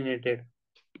halogenated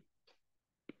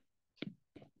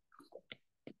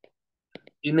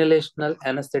inhalational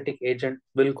anesthetic agent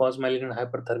will cause malignant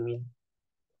hyperthermia.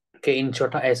 के इन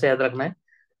छोटा ऐसे याद रखना है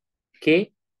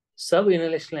कि सब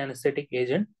inhalational anaesthetic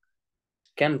agent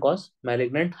can cause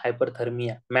malignant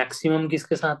hyperthermia. Maximum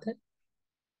किसके साथ है?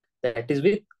 That is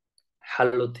with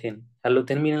हैलोथेन.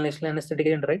 हैलोथेन भी inhalational anaesthetic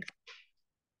agent, right?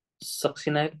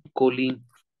 सक्सिनाइलकोलिन,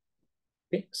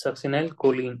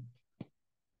 सक्सिनाइलकोलिन,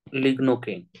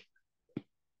 lignocaine,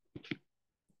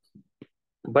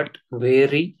 but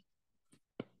very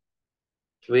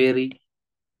very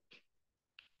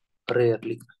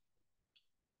rarely.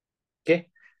 Okay,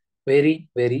 very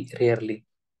very rarely.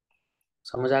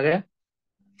 समझ आ गया?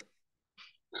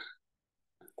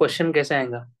 क्वेश्चन कैसे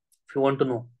आएगा? If you want to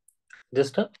know,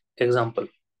 just a example.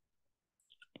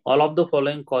 All of the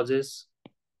following causes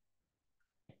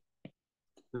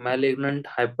malignant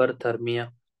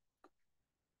hyperthermia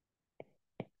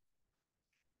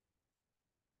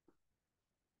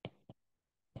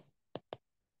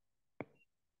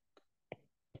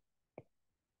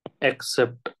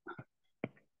except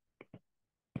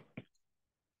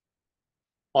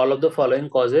all of the following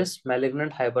causes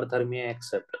malignant hyperthermia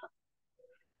except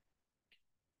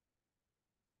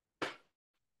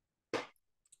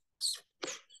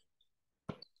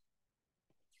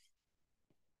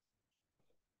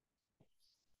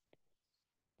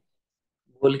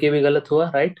बोल के भी गलत हुआ,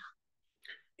 right?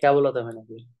 क्या बोला था मैंने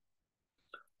अभी?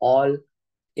 All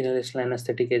inhalational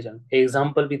anaesthetic agent,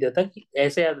 example भी देता कि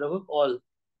ऐसे याद रखो ऑल,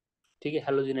 ठीक है,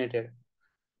 halogenated.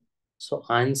 So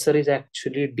answer is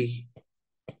actually D.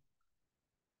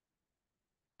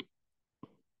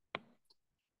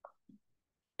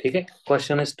 ठीक है,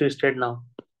 question is twisted now.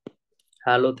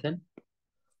 हैलोथेन,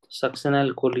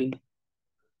 सक्सेनाइलकोलिन,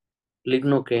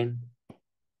 lignocaine.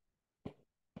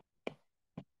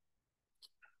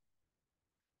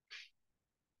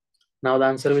 Now the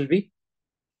answer will be,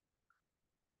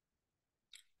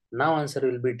 now answer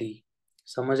will be D.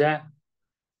 समझ आया?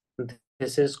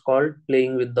 This is called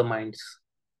playing with the minds.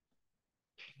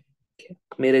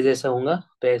 मेरे जैसा होगा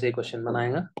तो ऐसे ही क्वेश्चन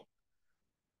बनाएगा,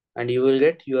 and you will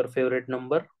get your favourite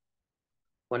number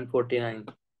 149।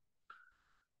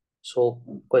 So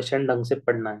question ढंग से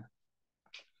पढ़ना है।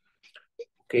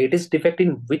 Okay, it is defect in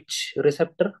which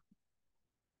receptor?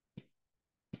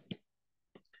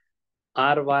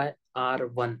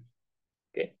 RYR1।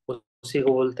 okay, उसी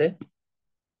को बोलते हैं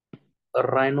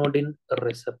राइनोडिन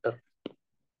receptor.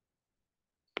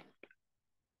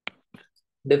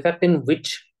 Defect in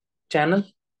which channel?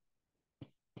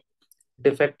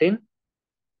 Defect in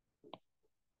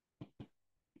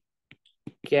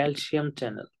calcium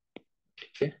channel.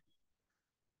 ठीक है,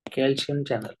 calcium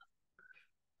channel.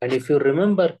 And if you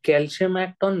remember, calcium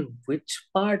act on which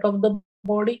part of the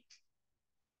body?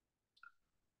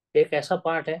 एक ऐसा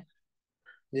part है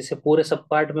जिसे पूरे सब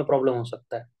पार्ट में प्रॉब्लम हो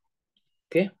सकता है।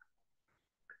 Okay,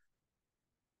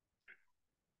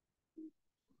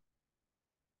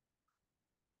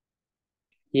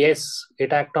 yes,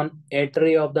 it act on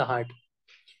atria of the heart.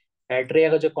 Atria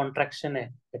का जो कॉन्ट्रैक्शन है,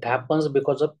 it happens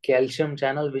because of calcium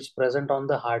channel which present on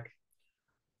the heart.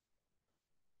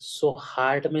 So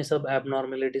heart में सब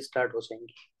एबनॉर्मेलिटी स्टार्ट हो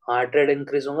जाएंगी, हार्ट रेट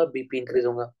इंक्रीज होगा, बीपी इंक्रीज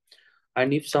होगा।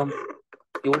 And if some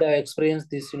you would have experience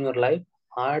this in your life,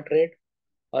 heart rate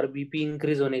और BP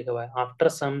increase होने के बाद after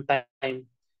some time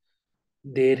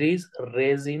there is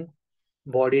raise in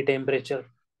body temperature.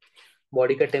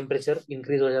 Body का temperature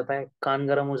increase हो जाता है, कान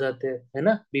गर्म हो जाते हैं, है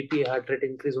ना, बीपी हार्ट रेट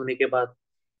इंक्रीज होने के बाद।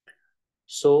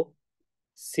 So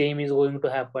same is going to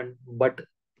happen, but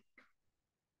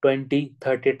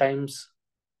 20-30 times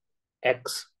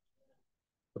x,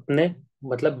 उतने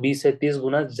मतलब 20 से 30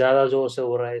 गुना ज्यादा जोर से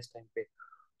हो रहा है इस टाइम पे।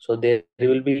 So there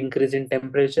will be increase in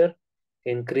temperature,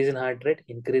 increase in heart rate,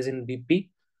 increase in BP,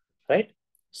 right?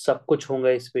 सब कुछ होगा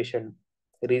इस पेशेंट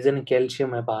में। रीजन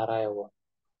कैल्शियम है, बाहर आया हुआ।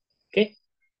 ओके,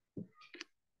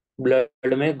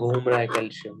 ब्लड में घूम रहा है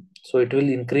calcium, so it will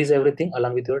increase everything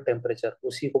along with your temperature.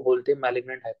 उसी को बोलते हैं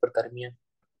malignant hyperthermia.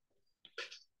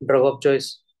 Drug of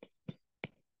choice,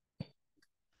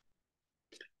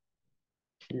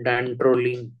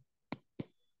 डैंड्रोलिन,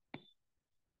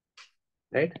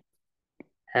 right,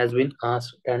 has been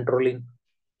asked, डैंड्रोलिन।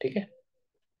 ठीक है,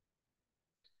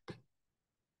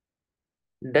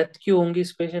 डेथ क्यों होंगी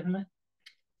इस पेशेंट में?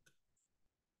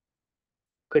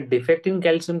 Defect in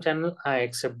calcium channel, I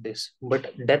accept this, but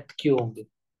death क्यों होंगी?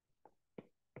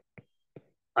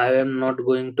 I am not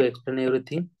going to explain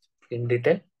everything in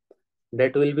detail.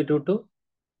 That will be due to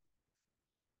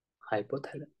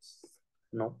hypothalamus.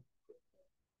 No.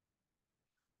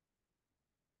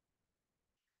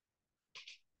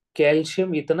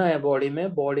 Calcium इतना है बॉडी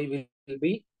में, body will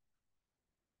be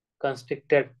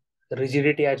constricted,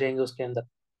 rigidity आ जाएंगे उसके अंदर।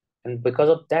 And because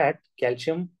of that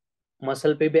calcium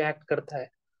muscle पे भी एक्ट करता है,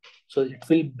 so it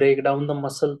will break down the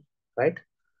muscle, right?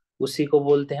 उसी को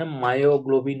बोलते हैं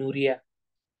myoglobinuria.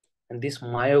 And this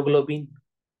myoglobin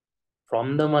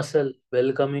from the muscle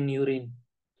will come in urine.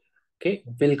 Okay,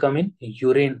 will come in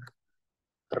urine.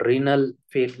 Renal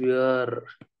failure.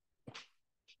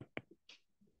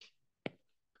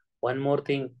 One more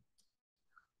thing,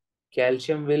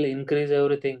 calcium will increase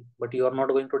everything, but you are not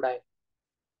going to die.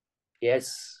 Yes,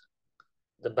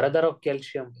 the brother of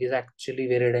calcium is actually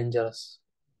very dangerous.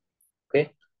 Okay,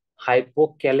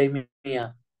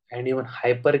 hypokalemia and even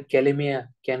hyperkalemia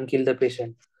can kill the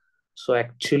patient. So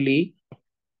actually,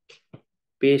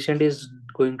 patient is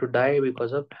going to die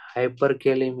because of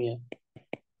hyperkalemia.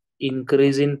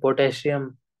 Increase in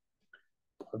potassium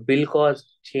will cause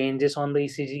changes on the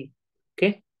ECG.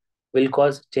 Okay, will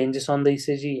cause changes on the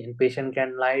ECG, and patient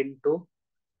can lie into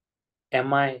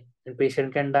MI, and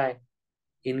patient can die.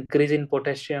 Increase in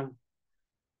potassium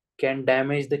can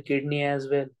damage the kidney as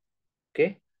well.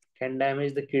 Okay, can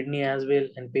damage the kidney as well,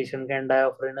 and patient can die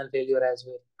of renal failure as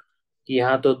well.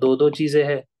 यहाँ तो दो दो चीजें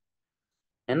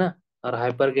है ना, और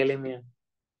hyperkalaemia.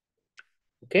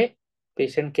 Okay,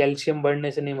 patient calcium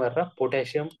बढ़ने से नहीं मर रहा,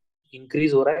 पोटेशियम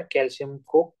इंक्रीज हो रहा है कैल्शियम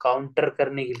को काउंटर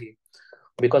करने के लिए।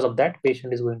 Because of that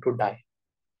patient is going to die.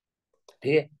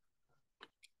 ठीक है,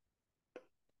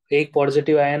 एक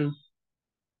पॉजिटिव आयन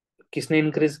किसने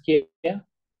इंक्रीज किया?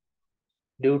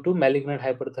 Due to malignant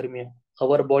hyperthermia,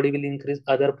 our body will increase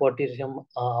other potassium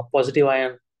positive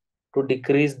ion to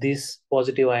decrease this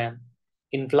positive ion.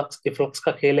 Influx efflux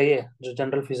का खेल है ये, जो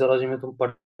जनरल फिजियोलॉजी में तुम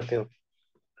पढ़ते हो।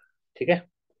 ठीक है,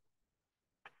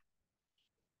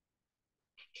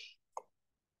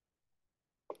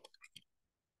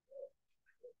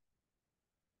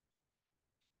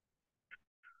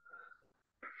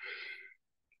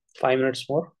 five minutes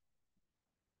more.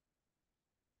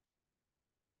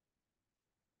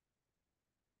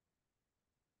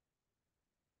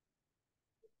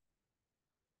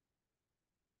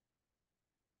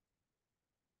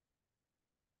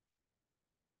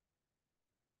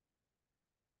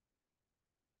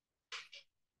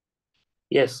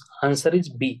 Yes, answer is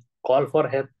B. Call for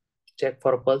help, check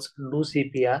for pulse, do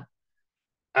CPR,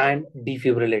 and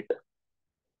defibrillate.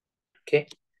 Okay.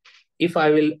 If I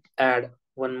will add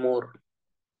one more,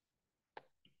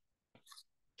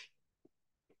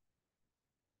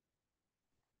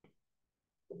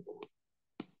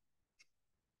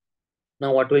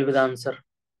 now what will be the answer?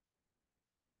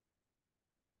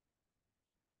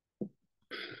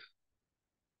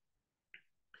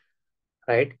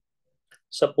 Right?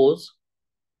 Suppose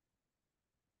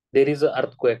there is a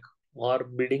earthquake or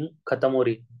building खत्म हो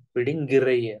रही, building गिर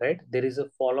रही है, right? There is a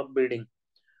fall of building.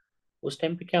 उस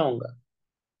time पे क्या होगा?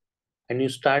 And you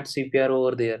start CPR over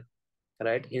there,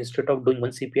 right? Instead of doing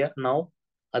one CPR, now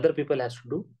other people has to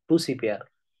do two CPR.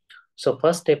 So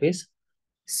first step is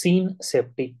scene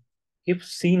safety. If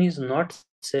scene is not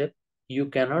safe, you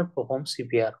cannot perform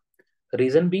CPR.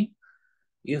 Reason being,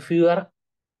 if you are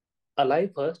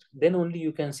alive first, then only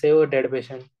you can save a dead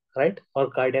patient, right? Or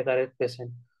cardiac arrest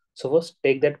patient. So first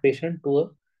take that patient to a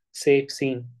safe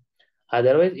scene.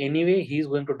 Otherwise, anyway, he is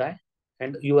going to die,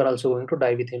 and you are also going to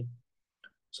die with him.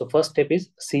 So first step is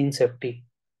scene safety.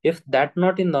 If that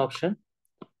not in the option,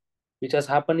 which has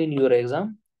happened in your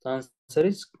exam, the answer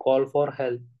is call for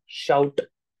help, shout,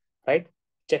 right?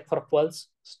 Check for pulse,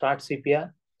 start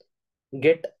CPR,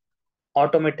 get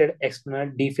automated external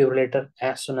defibrillator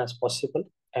as soon as possible,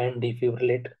 and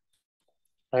defibrillate,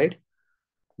 right?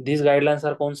 These guidelines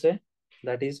are कौन से?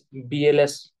 That is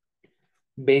BLS,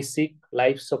 basic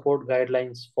life support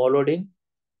guidelines followed in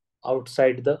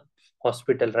outside the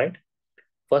hospital, right?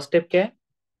 First step क्या है?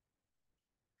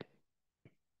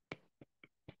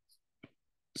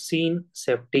 Scene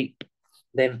safety.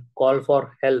 Then call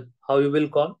for help. How you will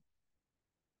call?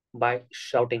 By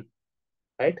shouting,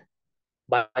 right?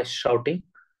 By shouting.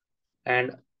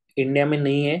 And India में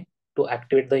नहीं है to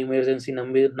activate the emergency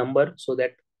number so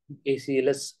that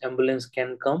ACLS ambulance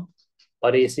can come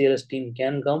or ACLS team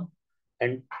can come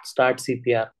and start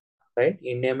CPR, right?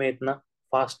 India में इतना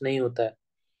fast नहीं होता है.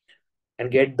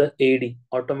 And get the AD,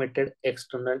 automated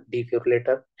external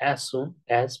defibrillator, as soon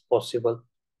as possible,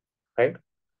 right?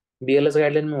 BLS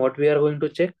guideline, what we are going to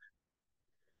check?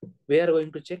 We are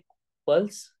going to check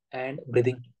pulse and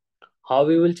breathing. How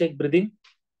we will check breathing?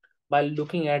 By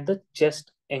looking at the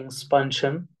chest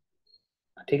expansion.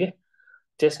 ठीक है,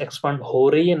 chest expand हो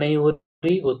रही है नहीं हो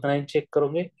रही उतना ही check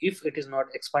करोगे. If it is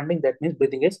not expanding, that means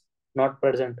breathing is not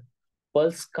present.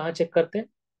 Pulse कहाँ चेक करते हैं?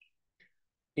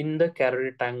 In the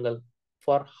carotid triangle.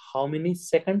 For how many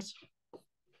seconds?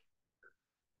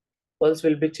 Pulse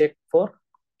will be check for,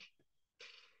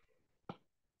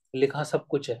 लिखा सब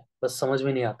कुछ है, बस समझ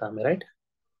में नहीं आता हमें, right?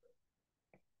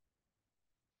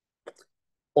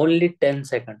 Only 10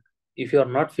 second. If you are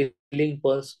not feeling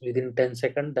pulse with in 10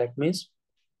 second, that means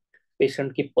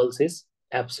patient की pulse is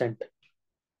absent.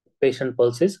 Patient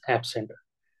pulse is absent.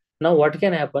 Now what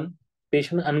can happen?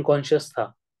 Patient unconscious था.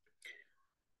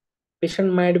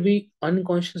 Patient might be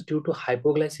unconscious due to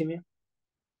hypoglycaemia.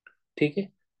 ठीक है,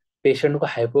 patient को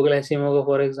hypoglycaemia होगा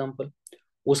for example,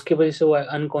 उसके वजह से वो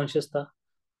अनकॉन्शियस था.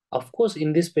 Of course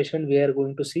in this patient we are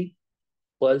going to C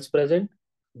pulse present,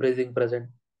 breathing present.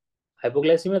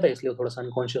 Hypoglycaemia था इसलिए थोड़ा सा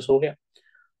अनकॉन्शियस हो गया.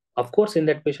 Of course in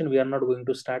that patient we are not going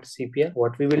to start CPR.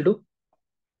 What we will do?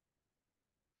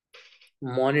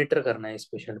 Monitor करना है इस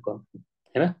patient को,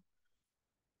 है ना?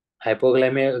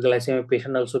 Hypoglycaemia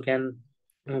patient also can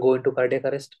go into cardiac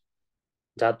arrest.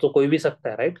 जा तो कोई भी सकता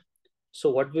है, right?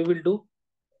 So what we will do?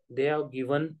 They have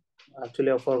given,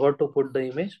 actually I forgot to put the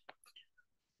image.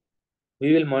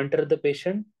 We will monitor the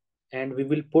patient and we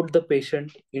will put the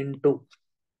patient into,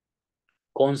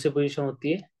 कौन सी position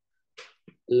होती है?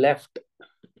 Left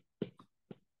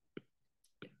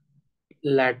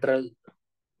lateral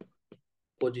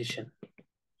position.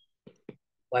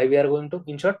 Why we are going to,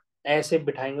 in short, ऐसे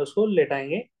बिठाएंगे उसको,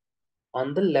 लेटाएंगे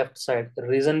on the left side.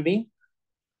 Reason being,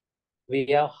 we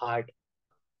have heart,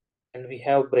 and we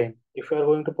have brain. If you are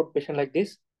going to put patient like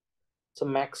this, so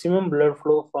maximum blood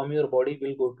flow from your body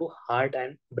will go to heart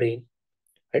and brain,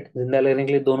 right? जिंदा लेने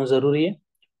के लिए दोनों जरूरी है.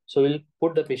 So we'll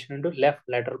put the patient into left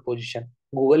lateral position.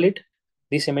 Google it.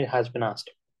 This image has been asked.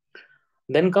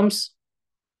 Then comes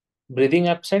breathing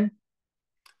absent,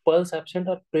 pulse absent,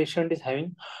 or patient is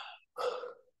having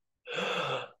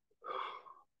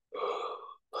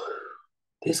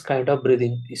this kind of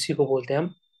breathing. इसी को बोलते हैं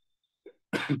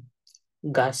हम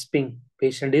gasping.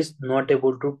 Patient is not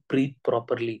able to breathe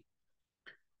properly.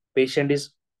 Patient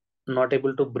is not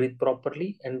able to breathe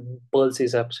properly and pulse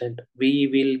is absent. We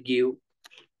will give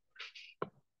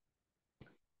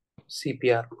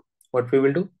CPR. What we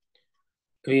will do?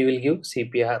 We will give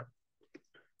CPR.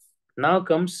 Now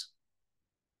comes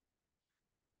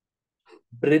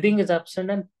breathing is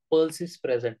absent and pulse is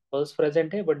present. Pulse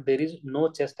present hai, but there is no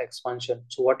chest expansion.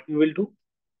 So what we will do?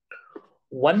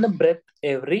 One breath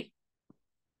every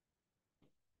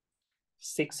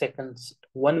 6 seconds.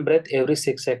 One breath every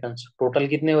 6 seconds. Total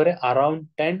कितने हो रहे? Around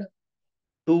 10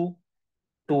 to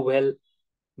 12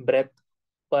 breath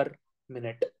per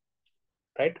minute.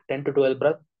 Right? 10 to 12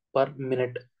 breath per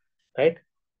minute. Right?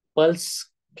 Pulse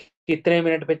कितने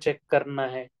minute पे check करना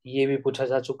है ये भी पूछा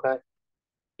जा चुका है.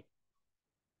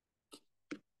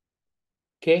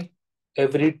 Okay,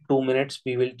 every 2 minutes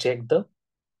we will check the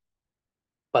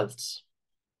pulse.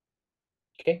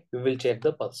 Okay, we will check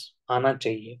the pulse. आना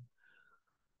चाहिए.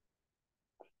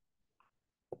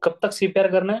 कब तक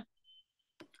सीपीआर करना है?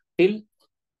 Till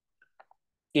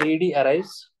AED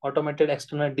arrives, automated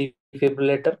external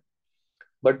defibrillator.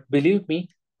 But believe me,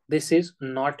 this is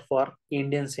not for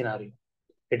Indian scenario.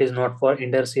 It is not for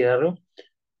Indian scenario.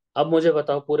 अब मुझे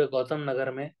बताओ पूरे गौतम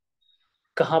नगर में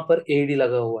कहाँ पर AED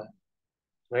लगा हुआ है?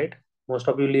 Right? Most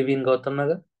of you live in Gautam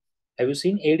Nagar. Have you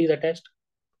seen AEDs attached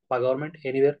by government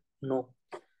anywhere? No.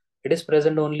 It is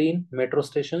present only in metro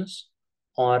stations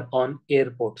or on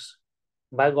airports.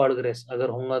 By God grace, अगर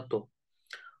होगा तो.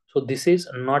 So this is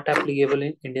not applicable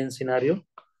in Indian scenario.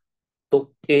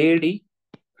 तो AED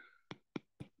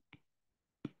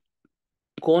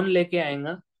कौन लेके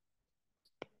आएगा?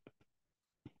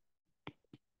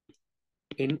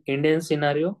 In Indian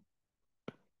scenario,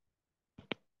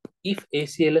 if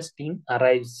ACLS team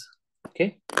arrives,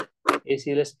 okay,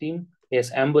 ACLS team,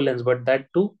 yes, ambulance, but that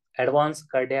too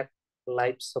advanced cardiac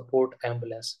life support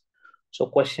ambulance. So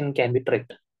question can be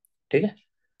tricked. ठीक है?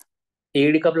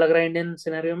 AED कब लग रहा है इंडियन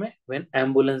सिनेरियो में? When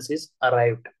ambulance is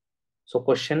arrived. So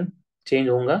question change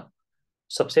होगा.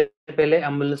 सबसे पहले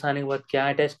एम्बुलेंस आने के बाद क्या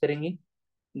अटैच करेंगे?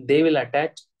 They will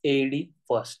attach AED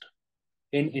first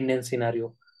in Indian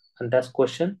scenario, and that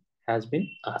question has been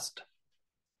asked.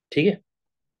 ठीक है?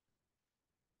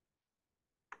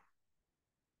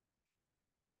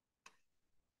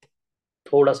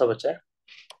 थोड़ा सा बचा है.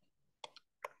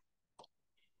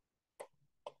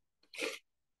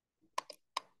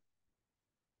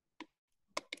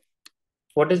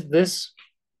 What is this?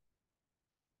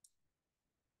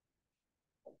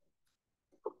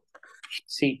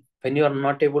 See, when you are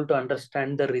not able to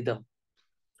understand the rhythm,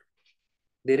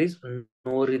 there is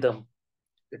no rhythm.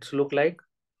 It's look like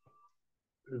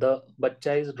the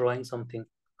bacha is drawing something,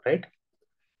 right?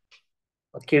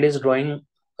 A kid is drawing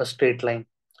a straight line.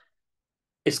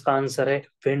 इसका answer है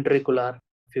ventricular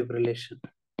fibrillation.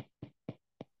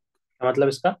 क्या मतलब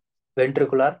इसका?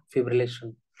 Ventricular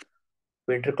fibrillation.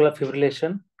 Ventricular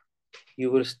fibrillation,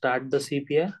 you will start the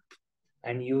CPR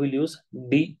and you will use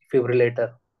defibrillator.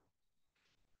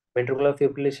 Ventricular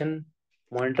fibrillation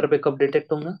monitor पे कब detect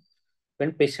होगा?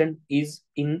 When patient is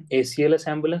in ACLS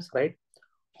ambulance, right?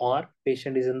 Or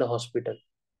patient is in the hospital.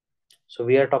 So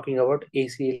we are talking about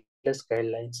ACLS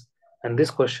guidelines, and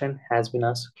this question has been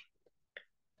asked.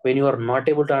 When you are not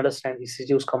able to understand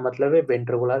ECG, उसका मतलब है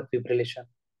ventricular fibrillation.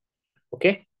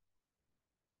 Okay?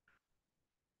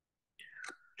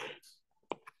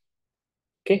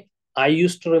 Okay. I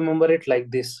used to remember it like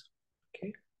this. Okay.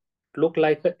 It look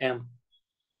like a M.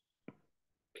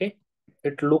 Okay.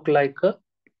 It look like a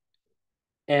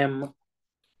M.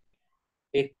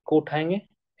 एक को उठाएंगे,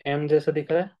 M जैसा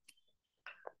दिख रहा है.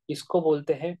 इसको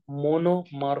बोलते हैं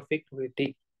मोनोमॉर्फिक वीटी.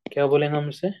 क्या बोलेंगे हम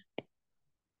इसे?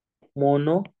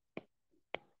 Monomorphic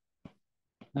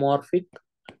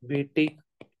VT.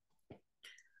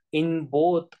 In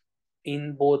both,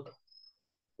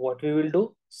 what we will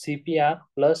do? CPR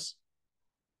plus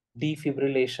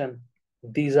defibrillation.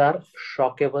 These are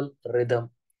shockable rhythm.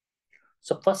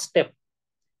 So first step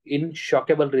in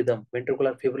shockable rhythm,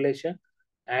 ventricular fibrillation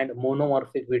and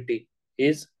monomorphic VT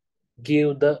is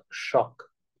give the shock.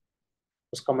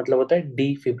 उसका मतलब होता है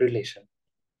defibrillation.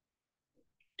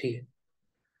 ठीक है?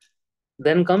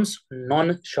 Then comes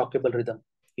non-shockable rhythm.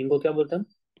 इनको क्या बोलते हैं?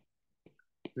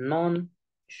 Non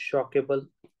shockable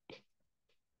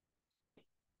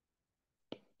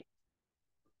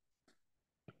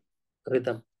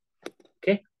rhythm.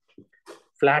 Okay,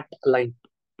 flat line,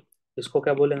 इसको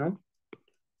क्या बोलेंगे हम?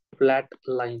 Flat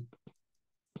line.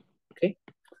 Okay,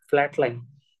 flat line,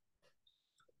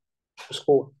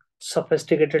 उसको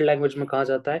सोफिस्टिकेटेड लैंग्वेज में कहा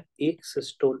जाता है ए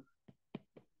systole.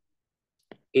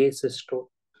 A systole,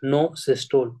 no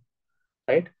systole,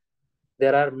 right?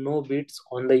 There are no beats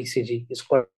on the ECG. It's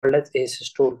called as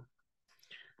asystole.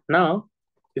 Now,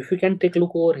 if you can take a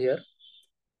look over here,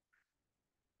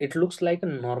 it looks like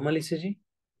a normal ECG,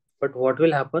 but what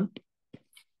will happen?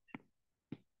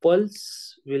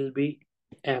 Pulse will be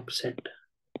absent.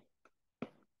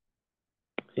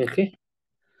 Okay,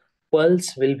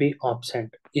 pulse will be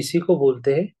absent. इसी को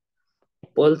बोलते हैं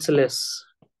pulseless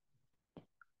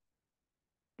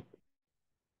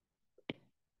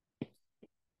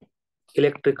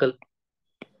electrical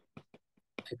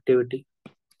activity.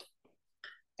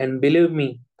 And believe me,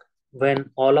 when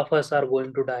all of us are going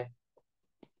to die,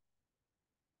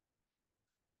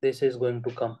 this is going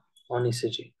to come on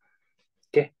ECG.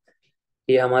 Okay,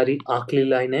 ये हमारी आखिरी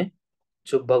line है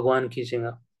जो भगवान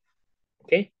खींचेगा.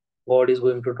 Okay, God is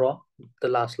going to draw the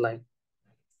last line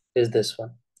is this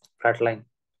one, flat line.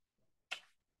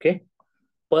 Okay,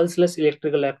 pulseless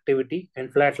electrical activity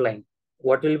and flat line.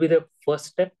 What will be the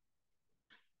first step?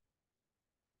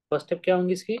 First step क्या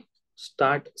होंगी इसकी?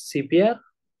 स्टार्ट सीपीआर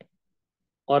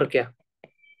और क्या?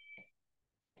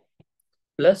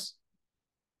 Plus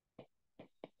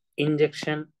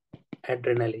injection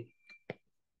adrenaline.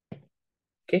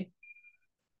 Okay,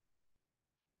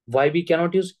 why we can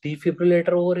not use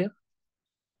defibrillator over here?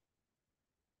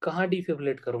 कहाँ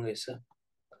डिफिब्रिलेट करोगे इससे?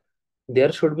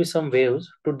 There should be some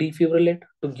waves to डिफिब्रिलेट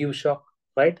to give shock,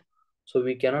 right? So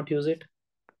we can not use it.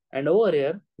 And over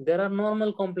here, there are normal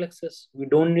complexes. We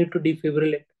don't need to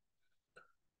defibrillate,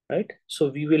 right? So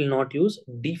we will not use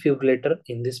defibrillator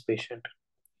in this patient.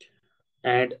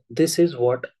 And this is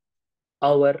what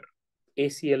our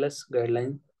ACLS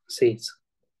guideline says.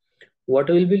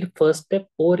 What will be the first step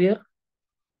over here?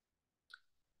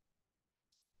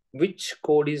 Which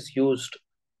code is used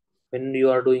when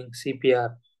you are doing CPR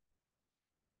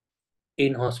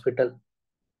in hospital?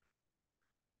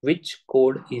 Which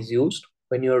code is used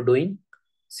when you are doing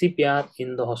CPR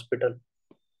in the hospital?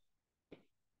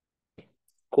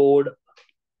 Code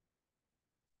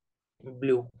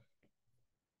blue.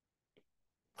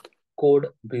 Code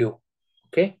blue.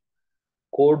 Okay.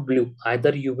 Code blue.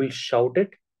 Either you will shout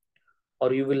it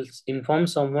or you will inform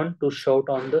someone to shout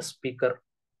on the speaker,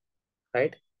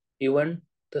 right? Even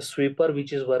the sweeper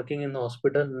which is working in the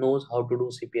hospital knows how to do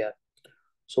CPR.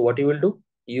 So what you will do?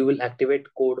 You will activate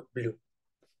code blue.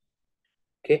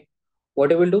 Okay.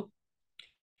 What you will do?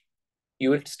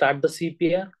 You will start the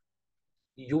CPR.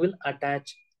 You will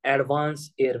attach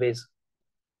advanced airways.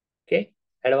 Okay.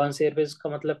 Advanced airways का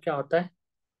मतलब क्या होता है?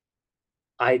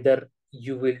 Either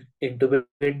you will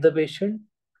intubate the patient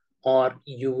or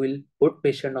you will put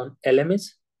patient on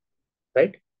LMS,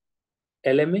 right?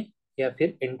 LMA या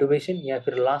फिर intubation या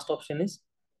फिर last option is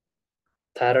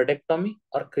thyroidectomy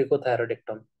or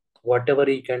cricothyroidectomy. Whatever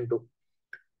you can do.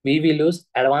 We will use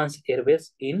advanced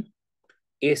airways in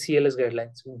ACLS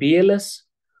guidelines. BLS,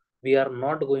 we are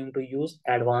not going to use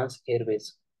advanced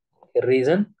airways.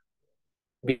 Reason,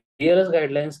 BLS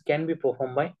guidelines can be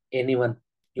performed by anyone.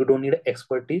 You don't need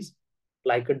expertise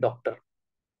like a doctor.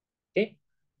 Okay,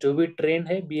 जो भी trained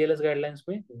है BLS guidelines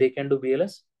में, they can do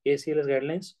BLS, ACLS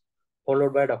guidelines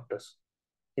followed by doctors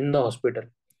in the hospital.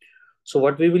 So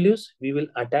what we will use? We will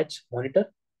attach monitor,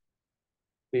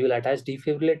 we will attach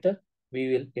defibrillator, we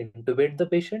will intubate the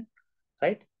patient,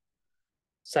 right?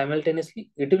 Simultaneously,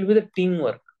 it will be the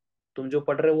teamwork. तुम जो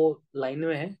पढ़ रहे हो वो line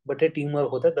में है, but ये team work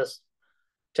होता है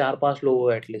 4-5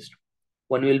 लोगों at least.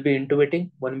 One will be intubating,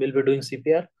 one will be doing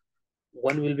CPR,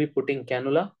 one will be putting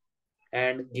cannula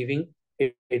and giving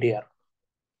ADR,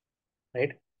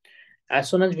 right? As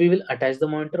soon as we will attach the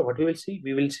monitor, what we will see?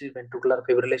 We will see ventricular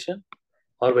fibrillation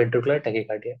or ventricular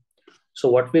tachycardia. So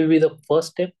what will be the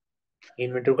first step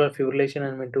in ventricular fibrillation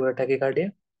and ventricular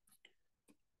tachycardia?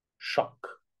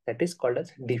 Shock. That is called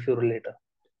as defibrillator,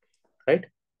 right?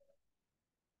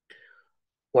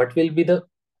 What will be the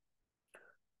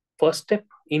first step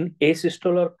in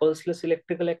asystole or pulseless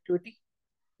electrical activity?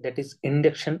 That is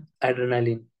injection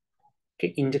adrenaline.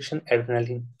 Okay, injection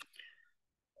adrenaline.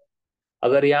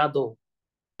 अगर याद हो,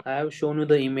 I have shown you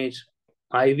the image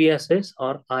IV assess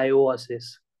और IO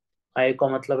assess. I का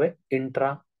मतलब है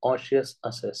intra ऑशियस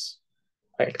assess,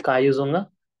 right? का use होगा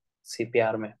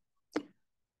CPR में.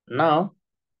 Now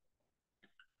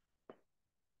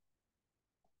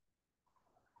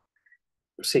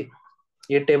सी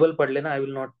ये टेबल पढ़ लेना, I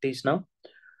will not teach now.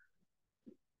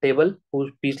 Table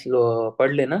piece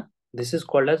पढ़ लेना. This is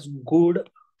called as good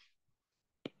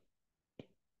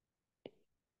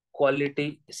quality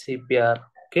CPR.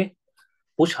 Okay.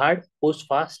 Push hard, push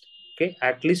fast. Okay.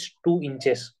 At least 2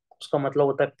 inches, उसका मतलब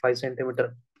होता है 5 centimetre.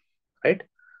 Right.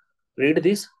 Read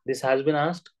this. This has been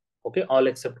asked. Okay. All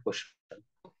except question.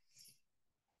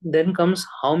 Then comes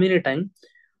how many times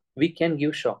we can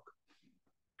give shock.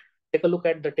 Take a look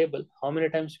at the table. How many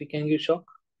times we can give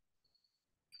shock?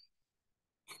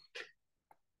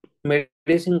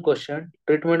 Medicine question.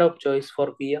 Treatment of choice for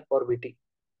PF or VT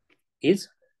is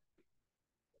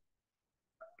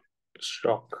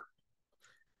shock.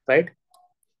 Right?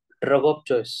 Drug of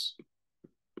choice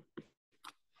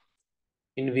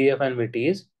in VF and VT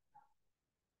is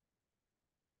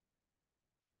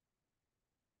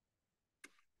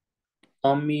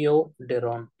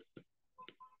amiodarone.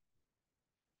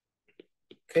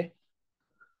 Okay.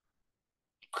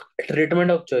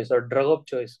 Treatment of choice or drug of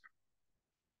choice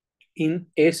in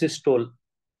asystole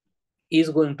is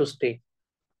going to stay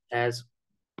as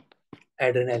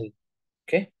adrenaline.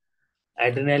 Okay.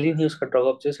 Adrenaline ही उसका drug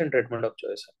of choice and treatment of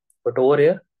choice है. But over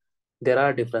here there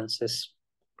are differences.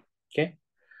 Okay.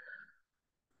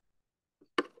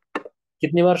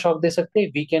 कितनी बार shock दे सकते हैं?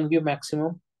 We can give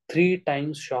maximum 3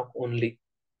 times shock only.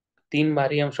 3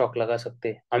 बार ही हम shock लगा सकते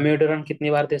हैं. अम्योडरन कितनी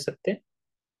बार दे सकते हैं?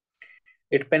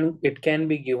 It can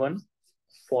be given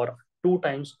for 2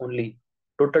 times only.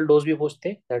 Total dose भी पूछते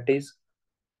हैं, that is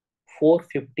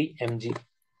 450 mg.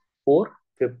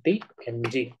 450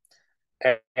 mg.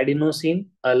 Adenosine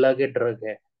अलग ड्रग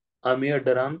है,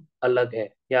 अम्योडरन अलग है,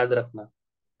 याद रखना,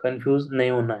 कंफ्यूज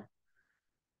नहीं होना है.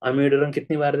 अम्योडरन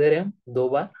कितनी बार दे रहे हैं हम? 2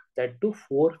 बार. That to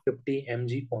 450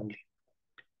 mg only.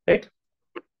 Right.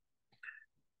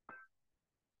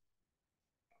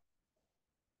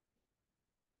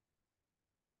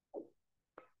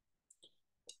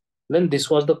 Then this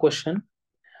was the question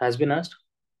has been asked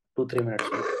 2-3 minutes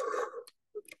ago.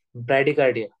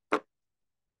 Bradycardia.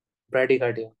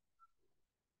 Bradycardia.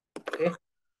 Okay.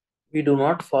 We do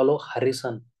not follow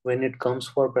Harrison when it comes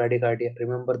for bradycardia.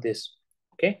 Remember this.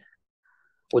 Okay.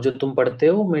 वो जो तुम पढ़ते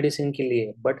हो medicine के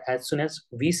लिए, but as soon as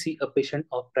we see a patient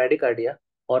of bradycardia,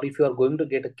 or if you are going to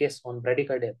get a case on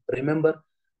bradycardia, remember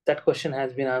that question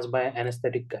has been asked by an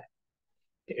anesthetic guy.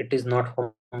 It is not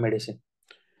from medicine.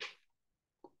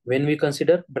 When we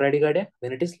consider bradycardia,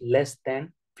 when it is less than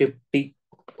 50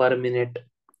 per minute.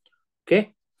 Okay.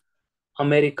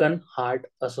 American heart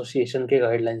association के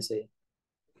guidelines है.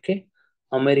 Okay.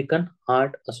 American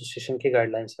heart association के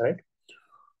guidelines है. Right.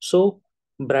 सो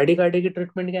bradycardia की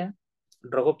treatment क्या है?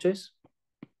 Drug of choice.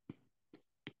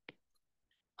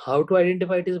 How to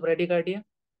identify it is bradycardia?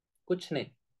 कुछ नहीं,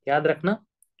 याद रखना,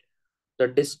 the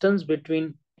distance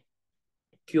between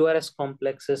QRS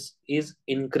complexes is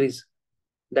increased.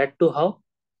 That to how?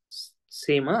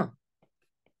 Same, huh?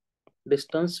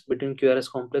 Distance between QRS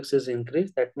complexes is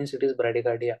increased. That means it is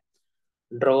bradycardia.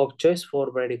 Drug of choice for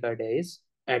bradycardia is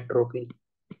atropine.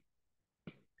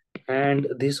 And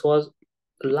this was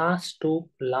last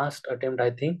attempt,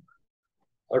 I think,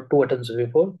 or 2 attempts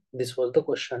before. This was the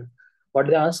question. What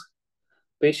they ask?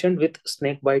 Patient with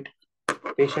snake bite.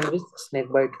 Patient with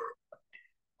snake bite.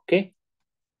 Okay.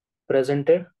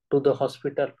 Presented to the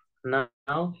hospital.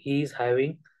 Now he is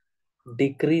having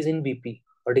decrease in BP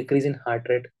or decrease in heart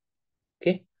rate.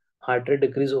 Okay. Heart rate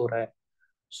decrease हो रहा है.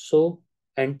 So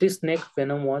anti-snake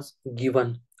venom was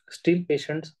given. Still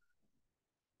patient's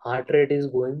heart rate is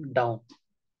going down.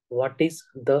 What is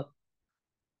the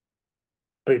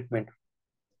treatment?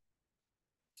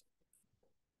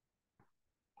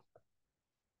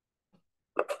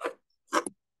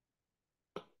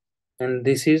 And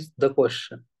this is the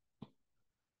question.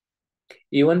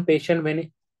 Even patient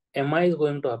when MI is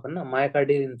going to happen, na,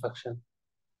 myocardial infarction,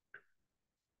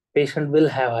 patient will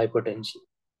have hypertension.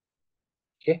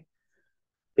 Okay.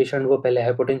 Patient को पहले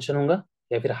hypotension होगा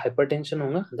या फिर hypertension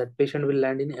होगा, that patient will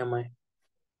land in MI.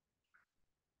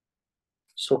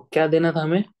 सो क्या देना था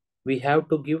हमें? We have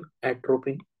to give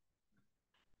atropine.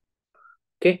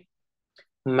 Okay.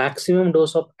 Maximum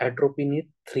dose of atropine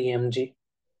is 3 mg.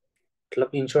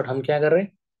 मतलब इन शॉर्ट हम क्या कर रहे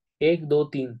हैं? 1 2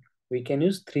 3 we can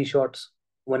use 3 shots,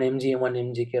 1 mg 1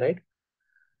 mg के. Right.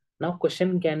 Now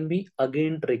question can be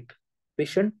again tricked.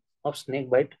 Patient of snake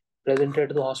bite presented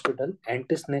to the hospital,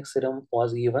 anti-snake serum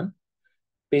was given,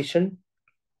 patient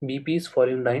BP is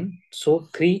falling down, so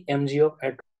 3 mg of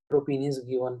atropine is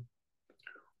given.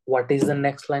 What is the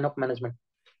next line of management?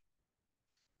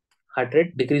 Heart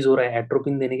rate decrease हो रहा है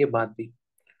atropine देने के बाद भी.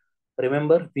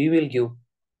 Remember, we will give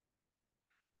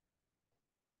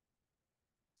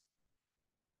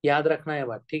याद रखना है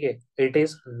बात, ठीक है। It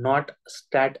is not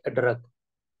stat drug.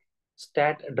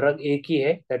 Stat drug एक ही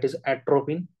है, that is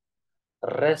atropine.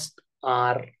 Rest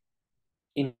are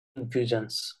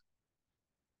infusions.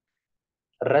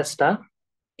 Rest are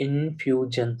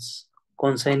infusions.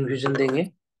 कौन सा इन्फ्यूजन देंगे?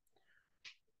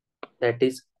 That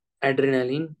is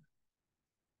adrenaline,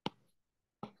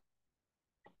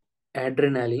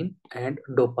 adrenaline and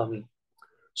dopamine.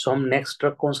 सो हम नेक्स्ट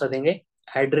ड्रग कौन सा देंगे?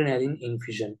 Adrenaline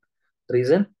infusion.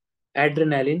 रीजन,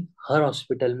 एड्रेनालिन हर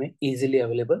हॉस्पिटल में इजीली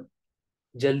अवेलेबल,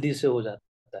 जल्दी से हो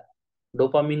जाता है।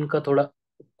 डोपामिन का थोड़ा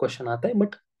क्वेश्चन आता है,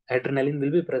 but adrenaline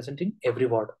will be present in every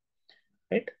ward,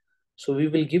 right? So we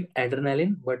will give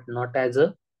adrenaline, but not as a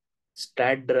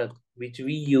stat drug, which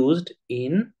we used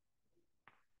in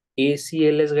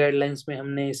ACLS guidelines में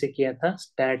हमने इसे किया था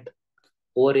stat.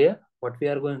 Over here, what we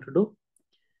are going to do,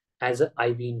 as a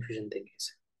IV infusion देंगे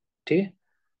इसे, ठीक है?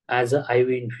 As a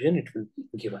IV infusion it will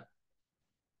be given,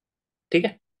 ठीक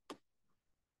है?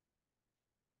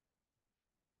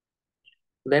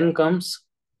 Then comes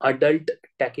adult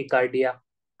tachycardia.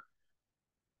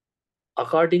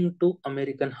 According to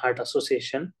American Heart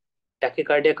Association,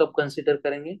 tachycardia कब consider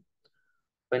करेंगे?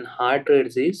 When heart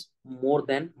rate is more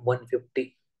than 150,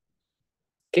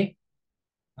 okay?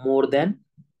 More than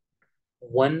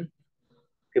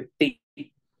 150.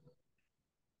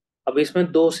 अब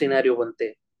इसमें दो सिनेरियो बनते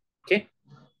हैं, okay?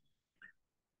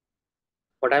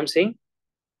 What I am saying,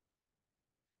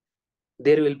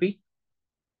 there will be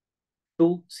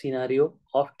to scenario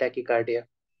of tachycardia.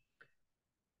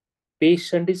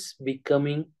 Patient is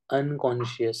becoming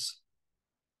unconscious,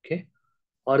 okay,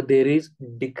 और there is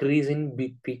decrease in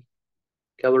BP.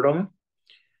 क्या बोल रहा हूं मैं?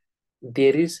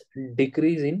 There is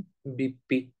decrease in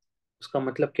BP. उसका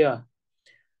मतलब क्या?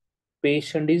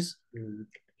 पेशेंट इज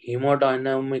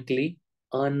हीमोडायनामिकली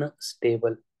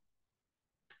अनस्टेबल,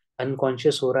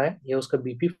 अनकॉन्शियस हो रहा है या उसका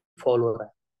बीपी फॉल हो रहा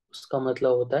है. उसका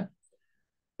मतलब होता है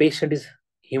patient is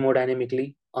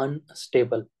hemodynamically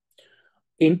unstable.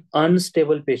 In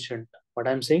unstable patient, what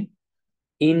I'm saying,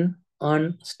 in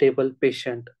unstable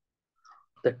patient,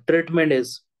 the treatment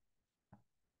is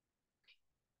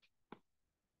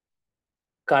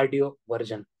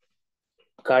cardioversion.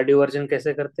 Cardioversion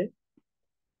कैसे करते?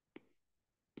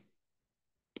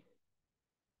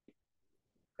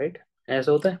 राइट,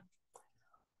 ऐसा होता है.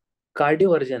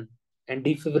 कार्डियोवर्जन एंड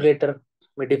डिफिब्रिलेटर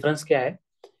में डिफरेंस क्या है?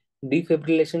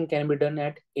 Defibrillation can be done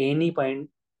at any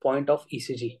point of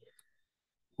ECG,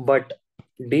 but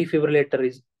defibrillator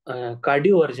is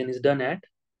cardioversion is done at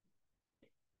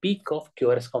peak of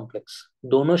QRS complex.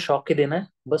 दोनों shock के देना है,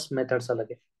 बस मेथड्स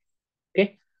अलग है, ओके?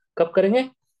 कब करेंगे?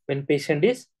 When patient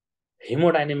is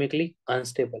हेमोडायनेमिकली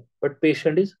unstable but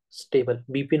patient is stable,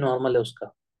 BP normal है उसका.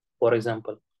 For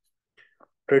example,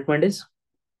 treatment is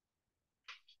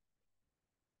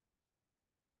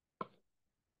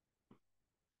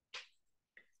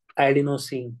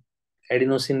adenosine.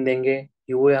 Adenosine देंगे,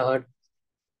 यू या हर्ट,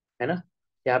 है ना?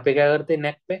 यहाँ पे क्या करते हैं?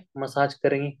 नेक पे मसाज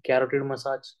करेंगे, carotid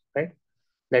massage, right?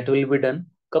 That will be done.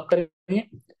 कब करेंगे?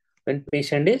 When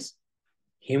patient is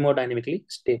हेमोडायनेमिकली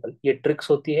stable. ये ट्रिक्स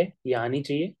होती है, ये आनी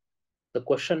चाहिए. The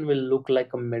question will look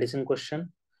like a medicine question,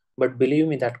 but believe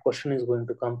me, that question is going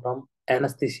to come from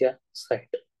anesthesia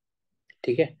side.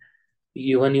 ठीक है?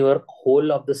 Even your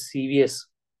whole of the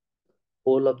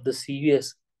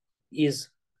CVS is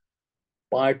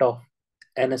part of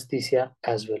anesthesia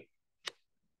as well.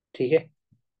 ठीक है?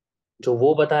 जो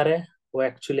वो बता रहे हैं वो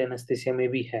एक्चुअली anesthesia में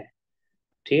भी है.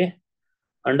 ठीक है?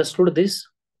 Understood this?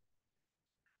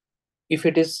 If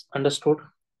it is understood,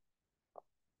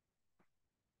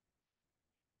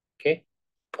 okay.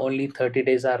 Only 30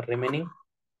 days are remaining.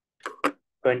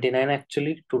 29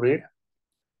 actually to read.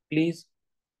 Please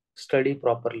study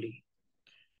properly.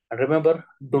 And remember,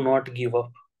 do not give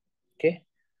up. Okay?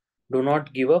 Do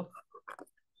not give up.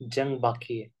 जंग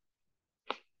बाकी है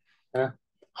ना?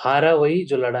 हारा वही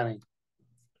जो लड़ा नहीं.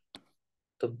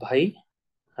 तो भाई,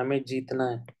 हमें जीतना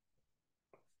है,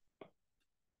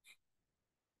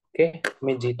 ओके?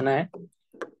 हमें जीतना है,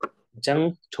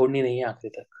 जंग छोड़नी नहीं है आखिरी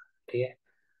तक, ठीक है?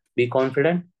 Be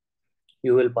confident,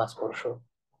 you will pass for sure,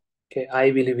 okay?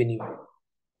 I believe in you,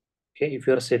 okay? If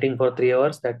you are sitting for 3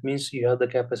 hours, that means you have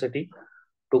the capacity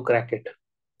to crack it,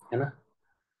 है ना?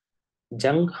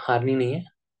 जंग हारनी नहीं है.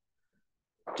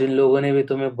 जिन लोगों ने भी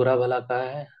तुम्हें बुरा भला कहा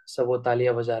है, सब वो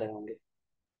तालियां बजा रहे होंगे.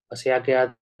 बस यहाँ के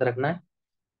याद रखना है,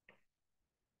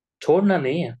 छोड़ना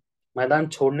नहीं है. मैदान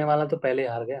छोड़ने वाला तो पहले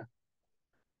हार गया,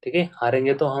 ठीक है?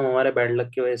 हारेंगे तो हम हमारे बैड लक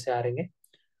की वजह से हारेंगे,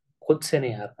 खुद से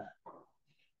नहीं हारना है,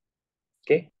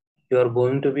 okay? You are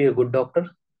going to be a good doctor,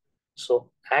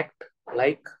 so act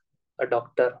like a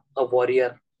doctor, a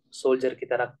warrior, soldier की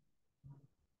तरह,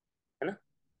 है ना?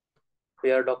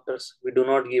 We are doctors. We do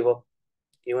not give up.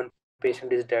 Even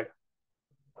patient is dead.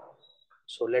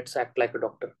 So let's act like a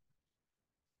doctor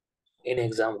in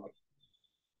exam hall.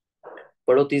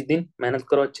 पढ़ो 30 दिन, मेहनत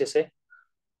करो अच्छे से.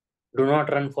 Do not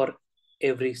run for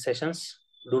every sessions.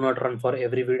 Do not run for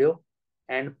every video.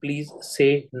 And please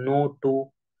say no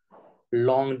to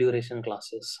long duration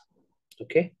classes.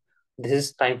 Okay? This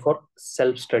is time for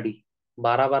self study.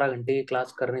 12-12 घंटे की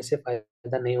class करने से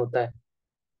फायदा नहीं होता है.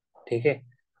 ठीक है?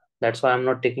 That's why I'm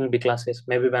not taking big classes.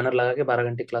 मैं भी बैनर लगा के 12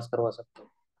 घंटे क्लास करवा सकता हूँ.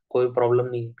 कोई प्रॉब्लम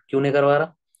नहीं है. क्यों नहीं करवा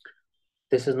रहा?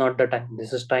 This is not the time.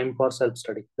 This is time for self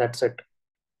study. That's it.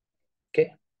 Okay?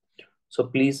 So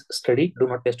please study. Do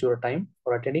not waste your time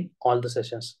for attending all the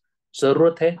sessions.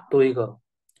 जरूरत है तो ही करो.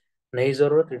 नहीं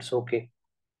जरूरत, it's okay.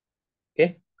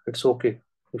 Okay? It's okay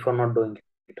if you're not doing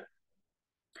it.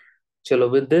 चलो,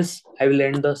 with this I will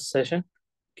end the session.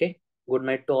 Okay? Good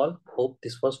night to all. Hope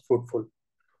this was fruitful.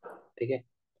 ठीक है?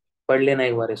 पढ़ लेना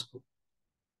एक बार इसको.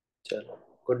 चलो,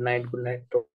 good night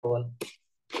to all.